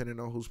song depending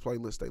on whose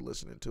playlist they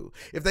listening to.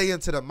 If they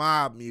into the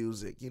mob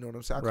music, you know what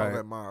I'm saying? I call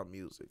that mob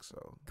music.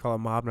 So call it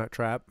mob, not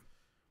trap.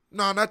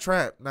 No, not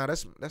trap. No,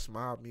 that's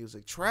mob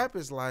music. Trap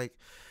is like.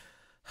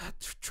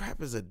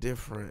 Trap is a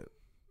different.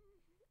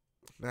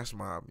 That's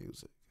mob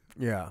music.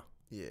 Yeah.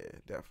 Yeah,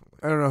 definitely.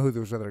 I don't know who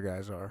those other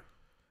guys are.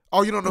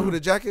 Oh, you don't know who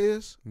the Jack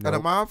is? Nope. The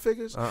mob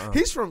figures? Uh-uh.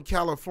 He's from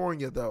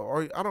California, though.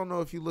 Or I don't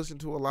know if you listen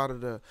to a lot of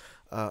the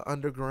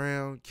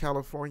underground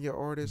California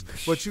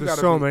artists, but you got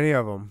so many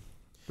of them.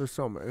 There's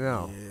so many.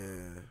 No.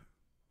 Yeah.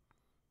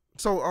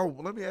 So,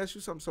 let me ask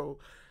you something. So,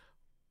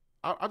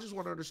 I just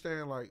want to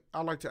understand. Like,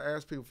 I like to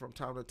ask people from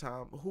time to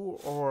time,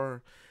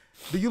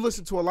 do you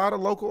listen to a lot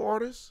of local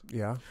artists?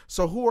 Yeah.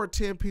 So who are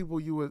 10 people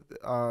you would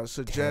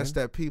suggest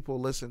 10? That people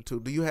listen to?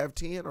 Do you have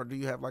 10 or do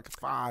you have like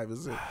 5?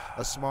 Is it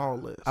a small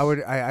list?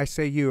 I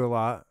say you a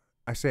lot.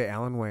 I say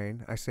Alan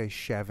Wayne. I say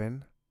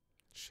Chevin.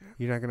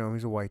 You're not gonna know him.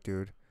 He's a white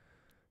dude.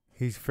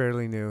 He's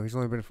fairly new. He's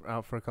only been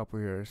out for a couple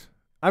of years.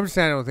 I'm just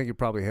saying I don't think you're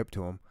probably hip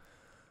to him.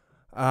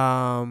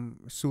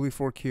 Sully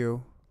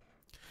 4Q.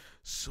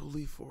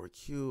 Sully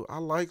 4Q. I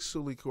like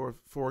Sully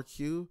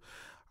 4Q.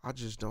 I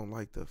just don't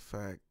like the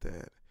fact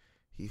that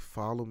he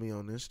followed me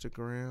on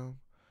Instagram.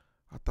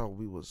 I thought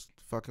we was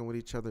fucking with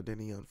each other. Then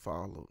he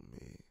unfollowed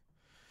me.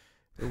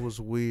 It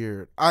was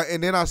weird.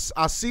 And then I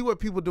see what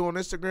people do on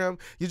Instagram.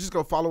 You just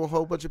go follow a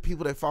whole bunch of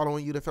people that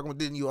following you. That fucking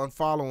then you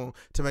unfollow them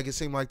to make it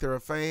seem like they're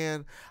a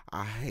fan.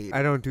 I hate it.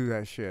 I don't do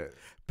that shit.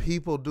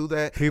 People do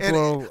that.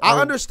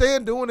 I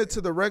understand doing it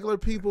to the regular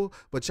people,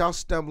 but y'all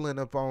stumbling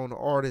up on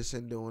artists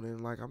and doing it.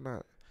 Like I'm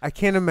not. I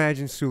can't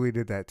imagine Sully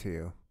did that to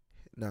you.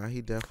 Nah,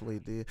 he definitely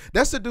did.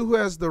 That's the dude who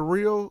has the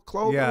real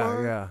clothing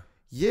line? Yeah.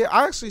 Yeah,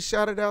 I actually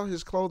shouted out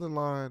his clothing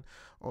line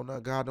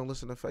God don't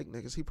listen to fake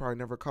niggas. He probably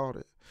never caught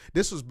it.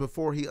 This was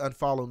before he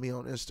unfollowed me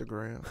on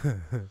Instagram.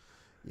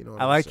 You know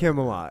what I I'm like saying? him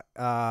a lot.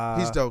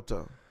 He's dope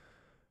though.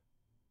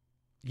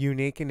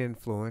 Unique and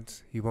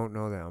influence. You won't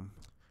know them.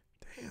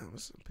 Damn,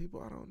 there's some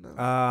people I don't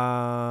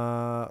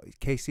know.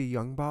 Casey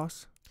Young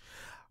Boss.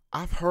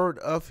 I've heard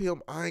of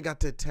him. I ain't got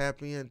to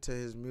tap into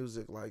his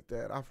music like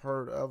that. I've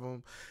heard of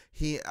him.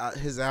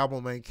 His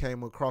album ain't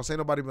came across. Ain't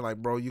nobody been like,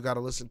 bro, you got to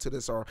listen to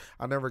this, or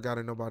I never got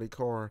in nobody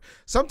car.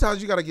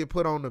 Sometimes you got to get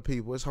put on to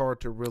people. It's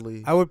hard to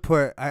really. I would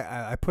put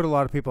I put a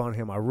lot of people on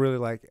him. I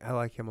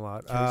like him a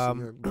lot.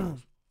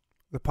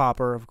 The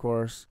Popper, of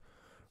course.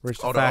 Rich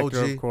the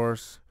Factor, of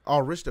course. Oh,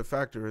 Rich the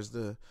Factor is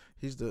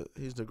he's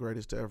the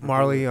greatest to ever.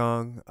 Marley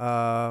Young.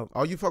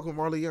 Oh, you fuck with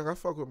Marley Young? I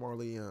fuck with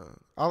Marley Young.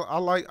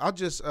 I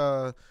just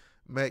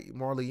met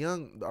Marley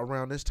Young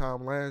around this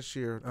time last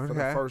year for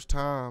the first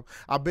time.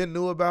 I've been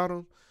knew about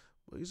him,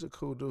 but he's a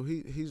cool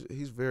dude.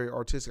 He's very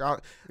artistic.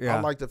 I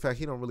like the fact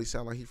he don't really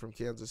sound like he from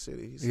Kansas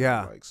City. He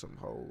sounds like some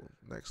whole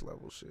next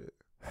level shit.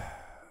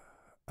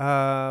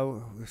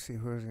 Let's see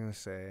who I was gonna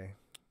say.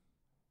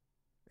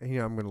 You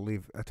know, I'm gonna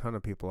leave a ton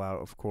of people out,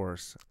 of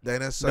course.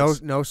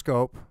 No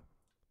Scope.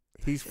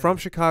 He's from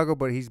Chicago,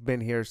 but he's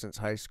been here since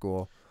high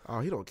school. Oh,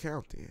 he don't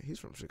count then. He's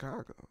from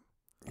Chicago.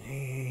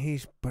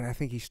 But I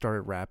think he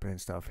started rapping and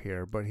stuff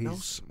here. But he's No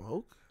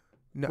Smoke.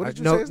 No, what did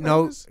you say his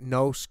name is?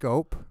 No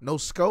Scope. No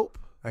Scope.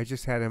 I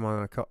just had him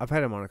on I've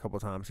had him on a couple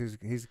times.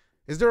 He's.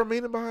 Is there a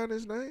meaning behind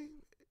his name?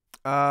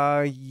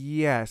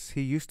 Yes.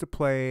 He used to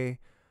play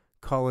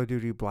Call of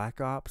Duty Black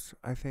Ops,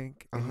 I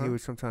think, and he would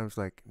sometimes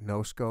like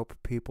no scope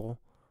people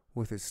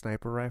with his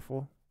sniper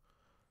rifle,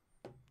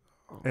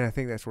 and I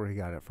think that's where he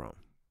got it from.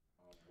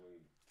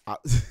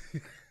 What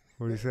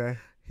do you say?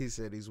 He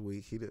said he's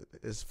weak.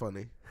 It's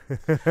funny.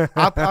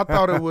 I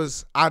thought it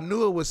was. I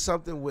knew it was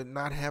something with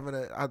not having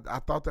I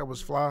thought that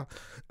was fly,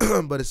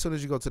 but as soon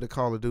as you go to the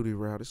Call of Duty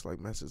route, it's like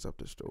messes up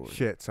the story.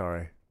 Shit,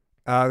 sorry.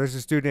 There's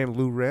this dude named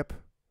Lou Rip.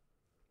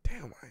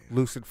 Damn, man.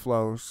 Lucid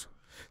Flows.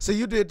 So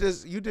you did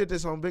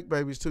this on Big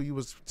Babies too. You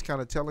was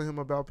kind of telling him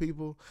about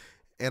people,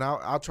 and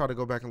I'll try to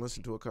go back and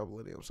listen to a couple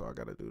of them. So I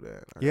got to do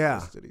that. I gotta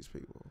listen to these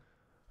people.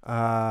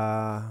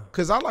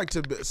 Because I like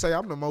to say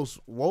I'm the most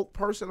woke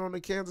person on the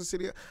Kansas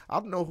City. I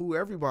know who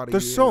everybody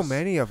There's is. so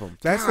many of them.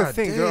 That's the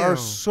thing. Damn. There are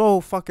so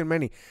fucking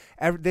many.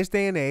 This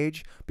day and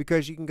age,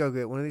 because you can go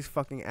get one of these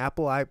fucking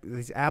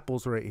these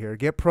apples right here,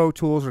 get Pro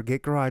Tools or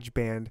get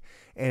GarageBand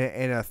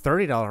and a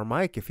 $30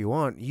 mic if you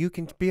want. You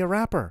can be a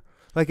rapper.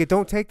 Like, it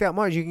don't take that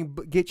much. You can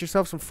get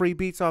yourself some free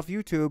beats off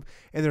YouTube,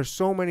 and there's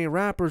so many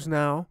rappers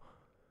now.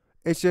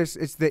 It's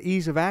the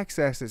ease of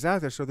access that's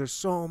out there. So there's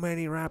so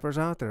many rappers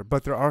out there,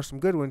 but there are some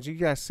good ones. You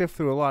gotta sift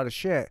through a lot of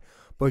shit,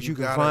 but you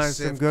can find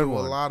some good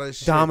ones. A lot of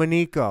shit.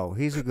 Dominico,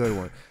 he's a good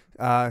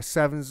one.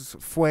 Sevens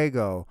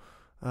Fuego.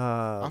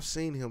 I've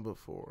seen him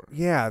before.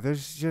 Yeah,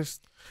 there's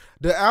just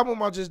the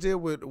album I just did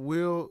with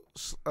Will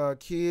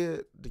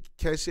Kid, the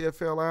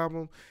KCFL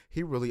album.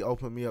 He really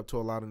opened me up to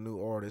a lot of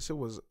new artists. It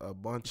was a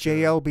bunch.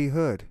 JLB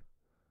Hood.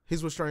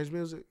 He's with Strange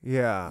Music?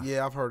 Yeah.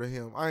 Yeah, I've heard of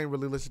him. I ain't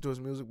really listened to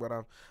his music, but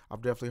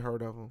I've definitely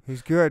heard of him.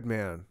 He's good,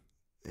 man.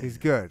 He's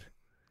good.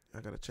 I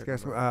gotta check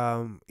him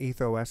out.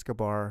 Etho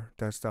Escobar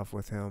does stuff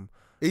with him.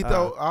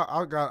 Etho,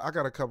 I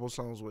got a couple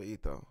songs with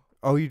Etho.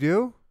 Oh, you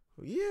do?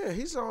 Yeah,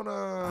 he's on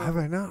Have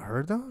I not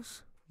heard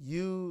those?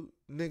 You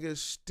niggas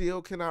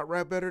still cannot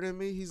rap better than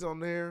me. He's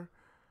on there.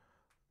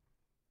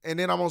 And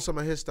then I'm on some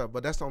of his stuff,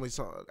 but that's the only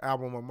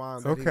album of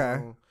mine that he's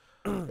on.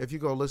 If you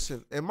go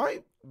listen, it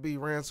might be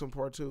Ransom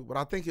Part 2, but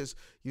I think it's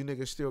You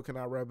Niggas Still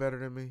Cannot Rap Better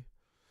Than Me.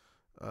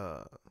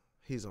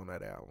 He's on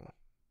that album.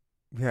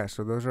 Yeah,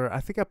 so those are,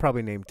 I think I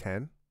probably named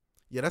 10.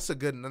 Yeah, that's a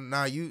good,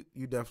 nah, you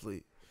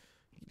definitely,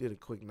 you did a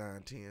quick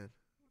 9-10.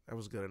 That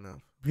was good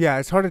enough. Yeah,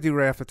 it's hard to do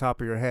right off the top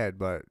of your head,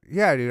 but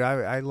yeah, dude,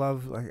 I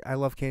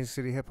love Kansas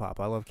City hip hop.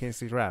 I love Kansas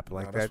City rap.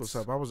 Like, that's what's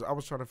up. I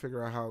was trying to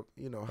figure out how,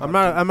 how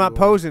I'm not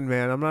posing,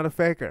 man. I'm not a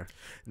faker.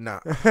 Nah.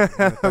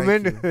 I'm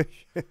into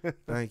it.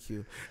 Thank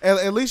you.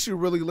 At least you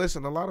really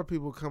listen. A lot of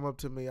people come up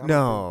to me. I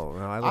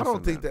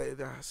don't think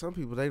that some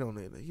people, they don't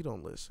need it. You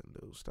don't listen,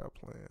 dude. Stop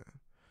playing.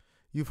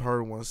 You've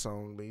heard one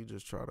song, then you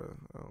just try to,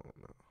 I don't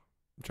know.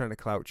 I'm trying to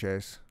clout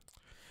chase.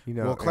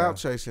 Well, clout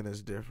chasing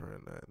is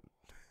different.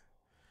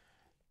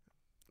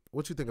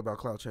 What you think about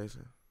clout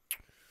chasing?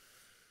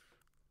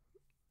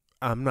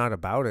 I'm not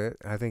about it.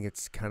 I think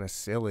it's kind of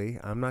silly.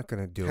 I'm not going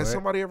to do it. Has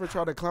somebody ever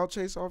tried to clout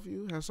chase off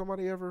you? Has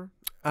somebody ever?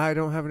 I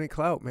don't have any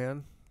clout,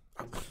 man.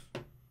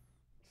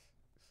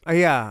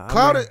 Yeah.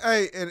 Clout it.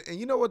 Hey, and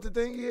you know what the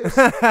thing is?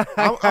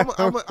 I'm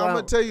going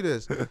to tell you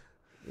this.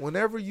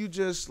 Whenever you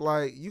just,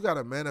 like, you got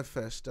to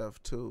manifest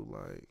stuff, too.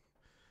 Like,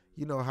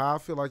 you know how I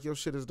feel like your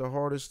shit is the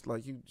hardest.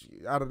 Like, you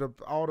out of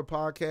all the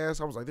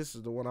podcasts, I was like, this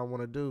is the one I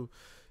want to do.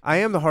 I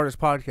am the hardest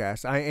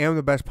podcast. I am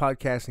the best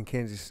podcast in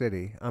Kansas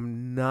City.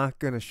 I'm not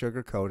gonna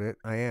sugarcoat it.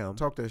 I am.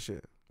 Talk that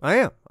shit. I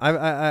am.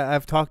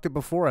 I've talked it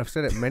before. I've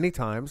said it many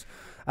times.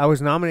 I was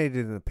nominated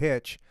in the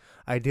pitch.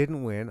 I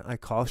didn't win. I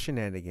call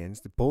shenanigans.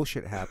 The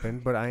bullshit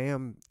happened, but I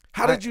am.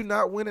 How did you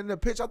not win in the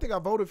pitch? I think I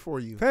voted for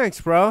you. Thanks,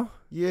 bro.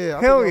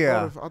 Yeah, Hell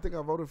yeah. I think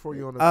I voted for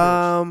you on the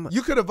pitch.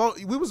 You could have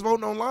voted. We was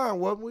voting online,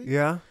 wasn't we?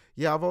 Yeah.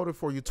 Yeah, I voted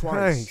for you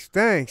twice.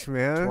 Thanks,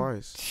 man.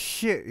 Twice.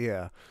 Shit,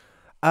 yeah.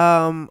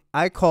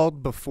 I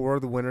called before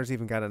the winners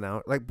even got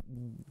announced. Like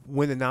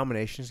when the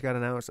nominations got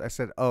announced, I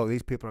said, "Oh,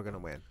 these people are gonna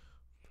win."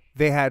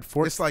 They had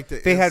It's like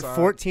they had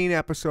 14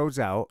 episodes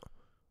out.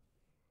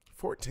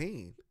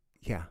 14.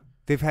 Yeah,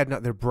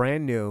 they're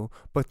brand new,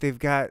 but they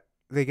got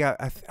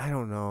I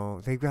don't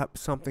know, they've got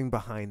something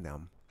behind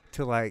them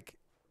to like.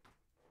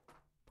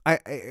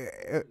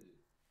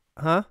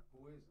 Huh?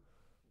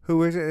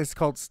 Who is it? It's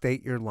called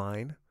State Your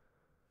Line.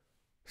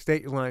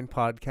 State Your Line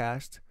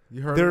podcast.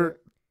 You heard of it?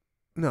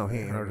 No, he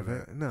ain't heard of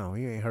it. No,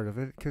 he ain't heard of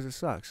it because it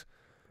sucks.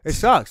 It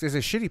sucks. It's a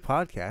shitty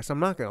podcast. I'm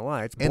not gonna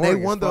lie. It's boring. And they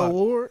won the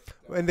award.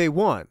 And they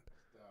won.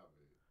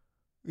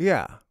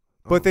 Yeah,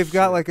 but they've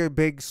got like a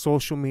big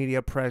social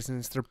media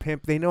presence. They're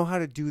pimp. They know how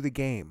to do the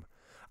game.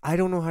 I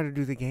don't know how to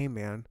do the game,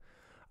 man.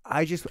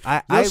 I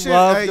love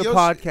the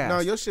podcast. No,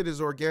 your shit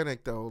is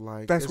organic though.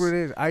 Like that's what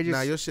it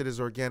is. your shit is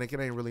organic. It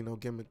ain't really no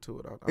gimmick to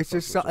it. It's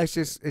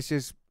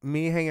just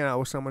me hanging out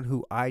with someone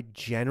who I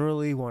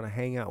generally want to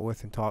hang out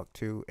with and talk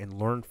to and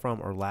learn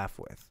from or laugh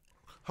with.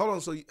 Hold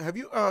on. So have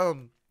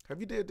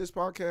you did this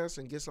podcast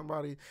and get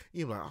somebody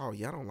you like? Oh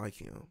yeah, I don't like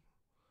him.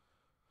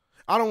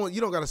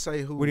 You don't got to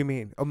say who. What do you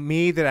mean?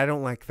 Me that I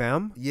don't like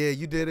them? Yeah,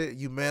 you did it.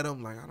 You met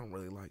him. Like I don't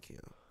really like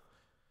him.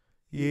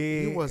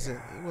 Yeah, it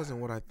wasn't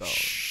what I thought.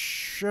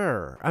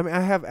 Sure. I mean, I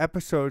have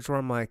episodes where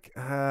I'm like,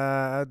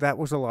 that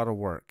was a lot of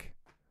work.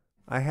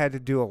 I had to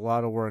do a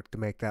lot of work to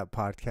make that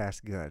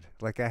podcast good.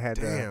 Like I had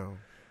to.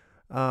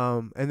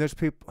 And there's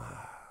people.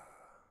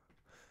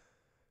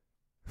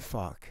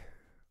 Fuck.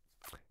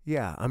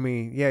 Yeah. I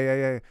mean,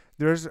 yeah.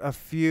 There's a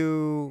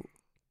few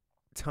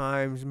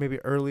times, maybe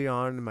early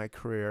on in my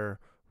career,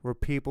 where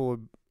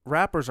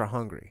rappers are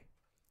hungry.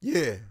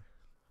 Yeah.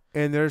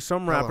 And there's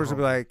some rappers will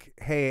be like,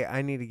 hey,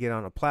 I need to get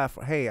on a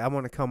platform. Hey, I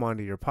want to come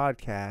onto your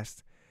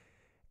podcast.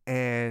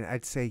 And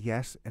I'd say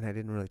yes, and I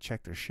didn't really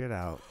check their shit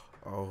out.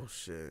 Oh,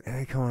 shit. And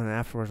they come on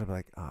afterwards, I'll be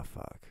like, oh,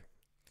 fuck.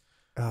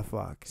 Oh,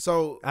 fuck.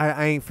 So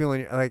I ain't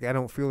feeling, like, I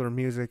don't feel their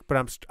music,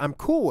 but I'm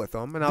cool with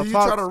them. And I'll do you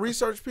talk. try to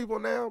research people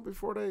now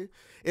before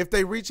if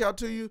they reach out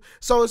to you?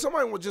 So if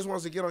somebody just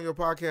wants to get on your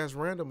podcast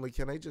randomly,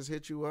 can they just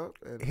hit you up?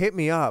 Hit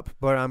me up,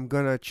 but I'm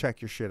going to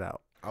check your shit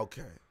out.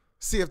 Okay.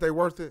 See if they're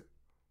worth it?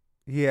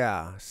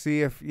 Yeah.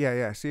 See if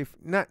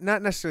not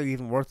necessarily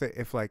even worth it.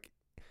 If like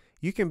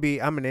you can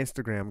be, I'm an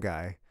Instagram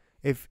guy.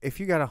 If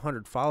you got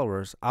 100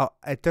 followers,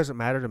 it doesn't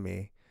matter to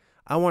me.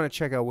 I want to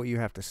check out what you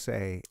have to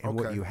say and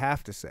what you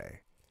have to say.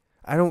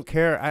 I don't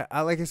care.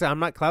 I like I said, I'm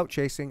not clout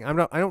chasing. I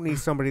don't need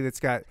somebody that's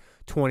got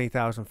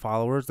 20,000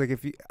 followers.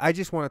 Like I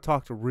just want to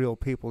talk to real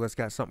people that's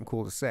got something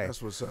cool to say.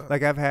 That's what's up.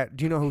 Like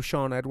do you know who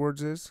Sean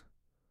Edwards is?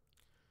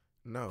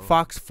 No.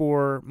 Fox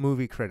 4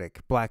 movie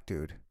critic, black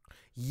dude.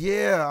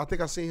 Yeah, I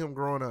think I seen him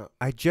growing up.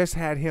 I just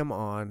had him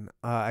on.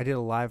 I did a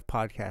live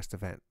podcast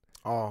event.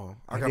 Oh,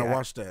 I gotta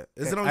watch that.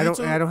 Is it on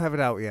YouTube? I don't have it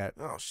out yet.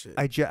 Oh shit!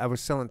 I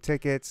was selling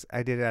tickets.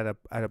 I did it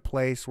at a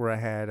place where I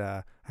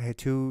had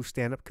 2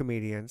 stand-up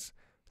comedians.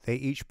 They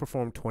each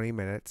performed 20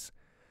 minutes.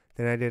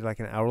 Then I did like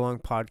an hour-long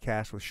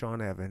podcast with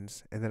Sean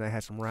Evans, and then I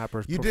had some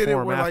rappers. You perform did it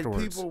where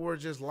afterwards. like people were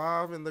just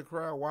live in the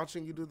crowd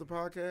watching you do the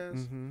podcast.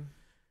 Mm-hmm.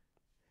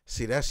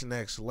 See, that's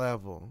next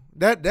level.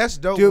 That's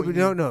dope. Dude,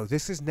 no.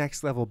 This is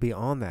next level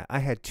beyond that. I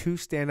had 2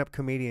 stand-up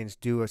comedians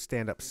do a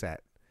stand-up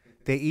set.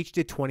 They each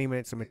did 20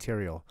 minutes of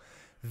material.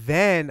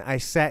 Then I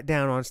sat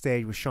down on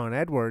stage with Sean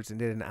Edwards and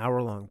did an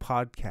hour-long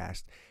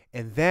podcast.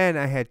 And then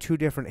I had 2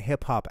 different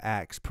hip-hop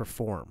acts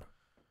perform.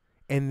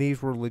 And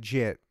these were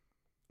legit.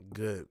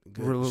 Good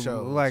shows.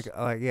 Like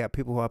yeah,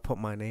 people who I put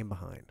my name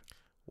behind.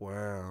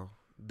 Wow.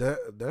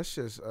 That's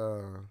just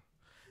now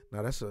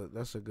that's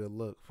a good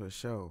look for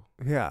sure.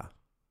 Yeah.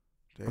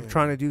 Damn. I'm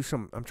trying to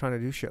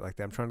do shit like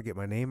that. I'm trying to get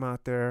my name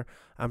out there.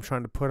 I'm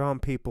trying to put on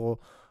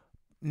people.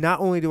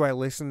 Not only do I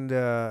listen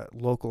to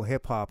local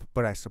hip hop,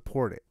 but I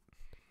support it.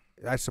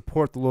 I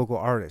support the local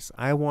artists.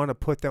 I want to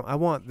put them. I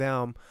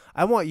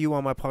want you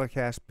on my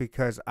podcast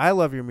because I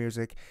love your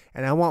music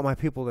and I want my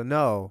people to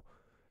know.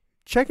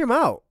 Check him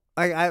out.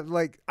 I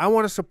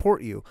want to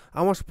support you.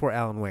 I want to support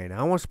Alan Wayne.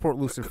 I want to support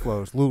Lucid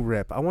Flows, Lou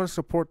Rip. I want to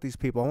support these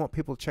people. I want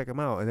people to check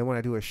them out. And then when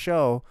I do a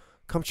show,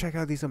 come check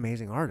out these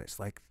amazing artists.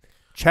 Like,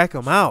 check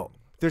them out.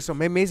 There's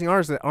some amazing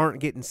artists that aren't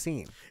getting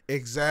seen.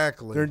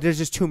 Exactly. There's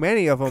just too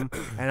many of them,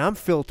 and I'm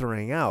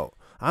filtering out.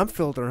 Who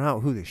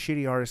the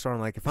shitty artists are.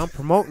 And like, if I'm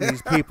promoting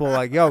these people,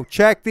 like, yo,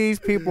 check these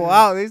people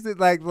out. These is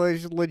like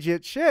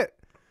legit shit.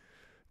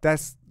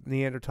 That's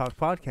Neanderthal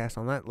podcast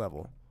on that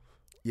level.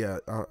 Yeah,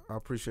 I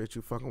appreciate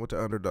you fucking with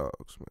the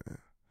underdogs, man.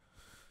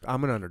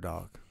 I'm an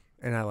underdog,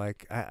 and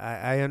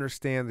I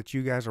understand that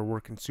you guys are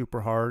working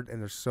super hard,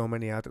 and there's so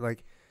many out there.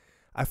 Like,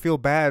 I feel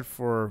bad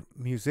for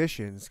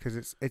musicians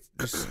because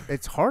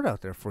it's hard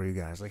out there for you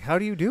guys. Like, how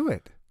do you do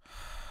it?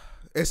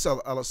 It's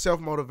a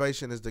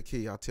self-motivation is the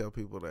key. I tell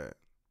people that.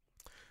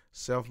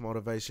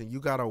 Self-motivation. You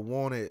got to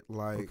want it.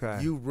 Like,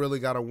 Okay. you really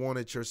got to want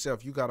it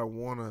yourself. You got to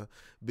want to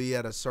be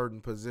at a certain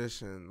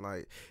position.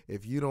 Like,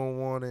 if you don't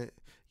want it,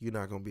 you're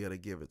not going to be able to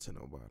give it to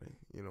nobody.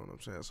 You know what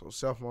I'm saying? So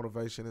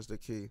self-motivation is the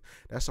key.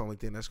 That's the only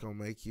thing that's going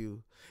to make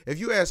you. If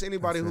you ask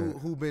anybody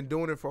who been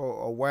doing it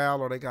for a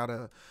while, or they got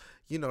a,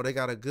 you know, they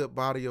got a good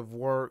body of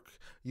work,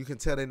 you can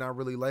tell they're not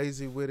really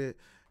lazy with it.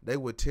 They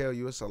would tell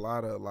you it's a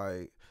lot of,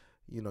 like,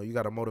 you know, you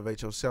got to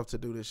motivate yourself to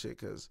do this shit,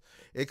 because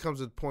it comes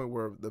to the point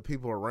where the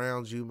people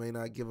around you may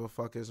not give a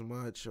fuck as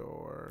much,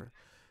 or,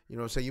 you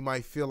know what I'm saying, you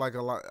might feel like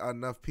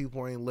enough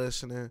people ain't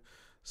listening.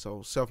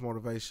 So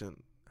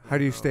self-motivation. How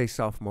do you stay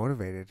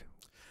self-motivated?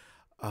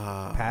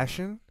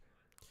 Passion?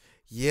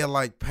 Yeah,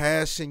 like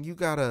passion. You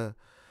got to,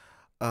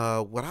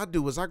 what I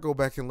do is I go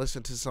back and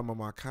listen to some of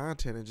my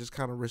content and just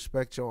kind of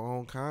respect your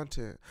own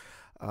content.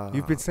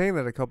 You've been saying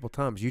that a couple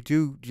times. You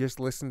do just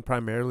listen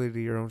primarily to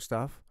your own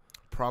stuff?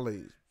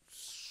 Probably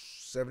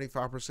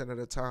 75% of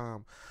the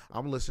time,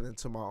 I'm listening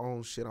to my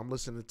own shit. I'm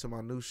listening to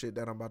my new shit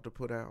that I'm about to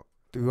put out.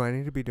 Do I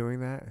need to be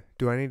doing that?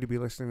 Do I need to be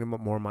listening to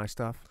more of my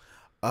stuff?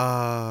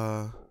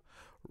 I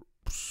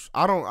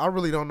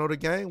really don't know the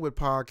game with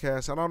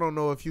podcasts, and I don't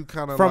know if you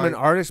kind of from an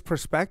artist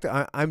perspective.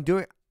 I'm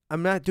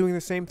not doing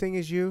the same thing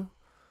as you,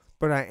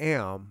 but I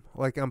am.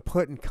 Like, I'm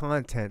putting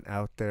content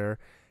out there,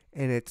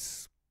 and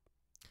it's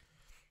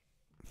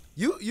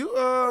you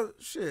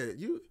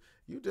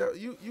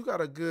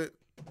got a good.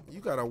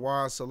 You got a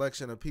wide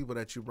selection of people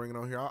that you bringing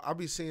on here. I'll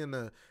be seeing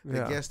the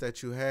guests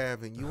that you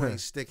have, and you ain't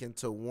sticking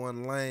to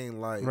one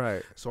lane. Like,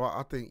 right. So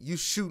I think you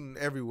shooting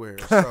everywhere.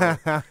 So,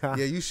 yeah,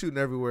 you shooting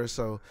everywhere.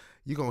 So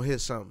you gonna hit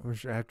something.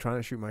 I'm trying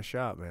to shoot my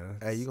shot, man.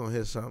 Hey, you gonna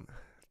hit something.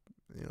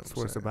 You know That's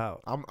what it's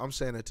about. I'm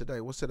saying it today.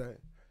 What's today?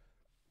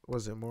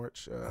 Was it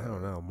March? I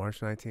don't know. March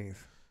 19th.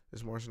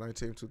 It's March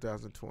 19th,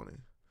 2020.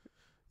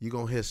 You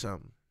gonna hit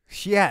something.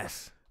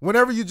 Yes.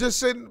 Whenever you just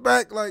sitting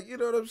back, like, you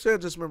know what I'm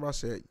saying? Just remember I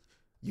said,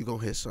 you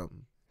gonna hit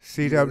something.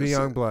 CW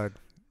Youngblood.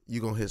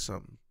 You gonna hit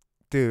something.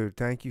 Dude,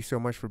 thank you so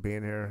much for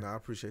being here. No, I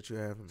appreciate you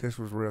having me. This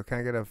was real. Can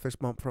I get a fist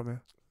bump from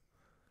you?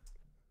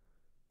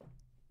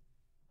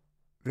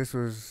 This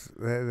is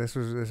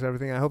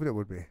everything I hoped it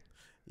would be.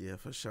 Yeah,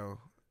 for sure.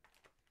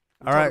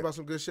 All right. About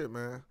some good shit,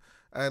 man.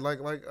 Hey, like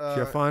did you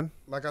have fun?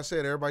 Like I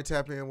said, everybody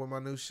tap in with my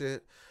new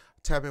shit.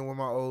 Tap in with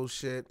my old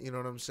shit. You know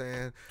what I'm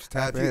saying? Just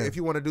tap in. If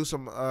you want to do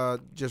some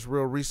just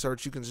real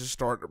research, you can just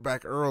start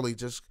back early.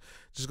 Just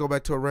go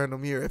back to a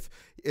random year.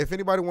 If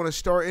anybody want to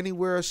start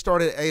anywhere,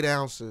 start at 8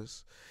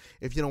 ounces.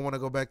 If you don't want to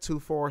go back too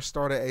far,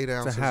 start at 8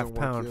 ounces. It's a half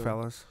pound,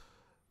 fellas.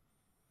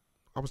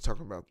 I was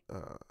talking about.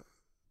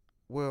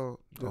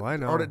 I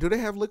know. Do they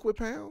have liquid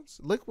pounds?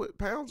 Liquid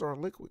pounds are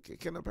liquid.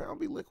 Can a pound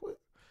be liquid?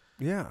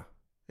 Yeah.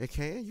 It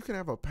can. You can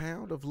have a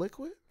pound of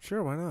liquid.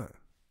 Sure, why not?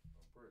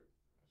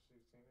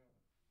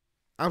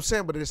 I'm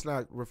saying, but it's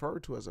not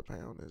referred to as a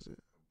pound, is it?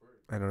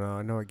 I don't know.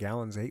 I know a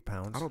gallon's 8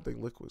 pounds. I don't think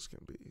liquids can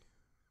be.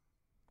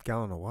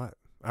 Gallon of what?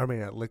 I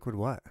mean, liquid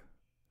what?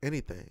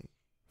 Anything.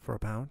 For a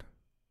pound?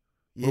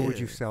 Yeah. What would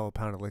you sell a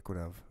pound of liquid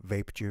of?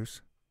 Vape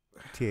juice?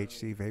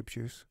 THC vape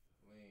juice?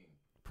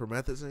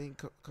 Promethazine,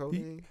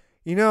 codeine?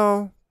 You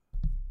know,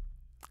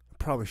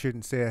 probably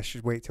shouldn't say. I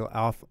should wait till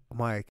off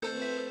mic.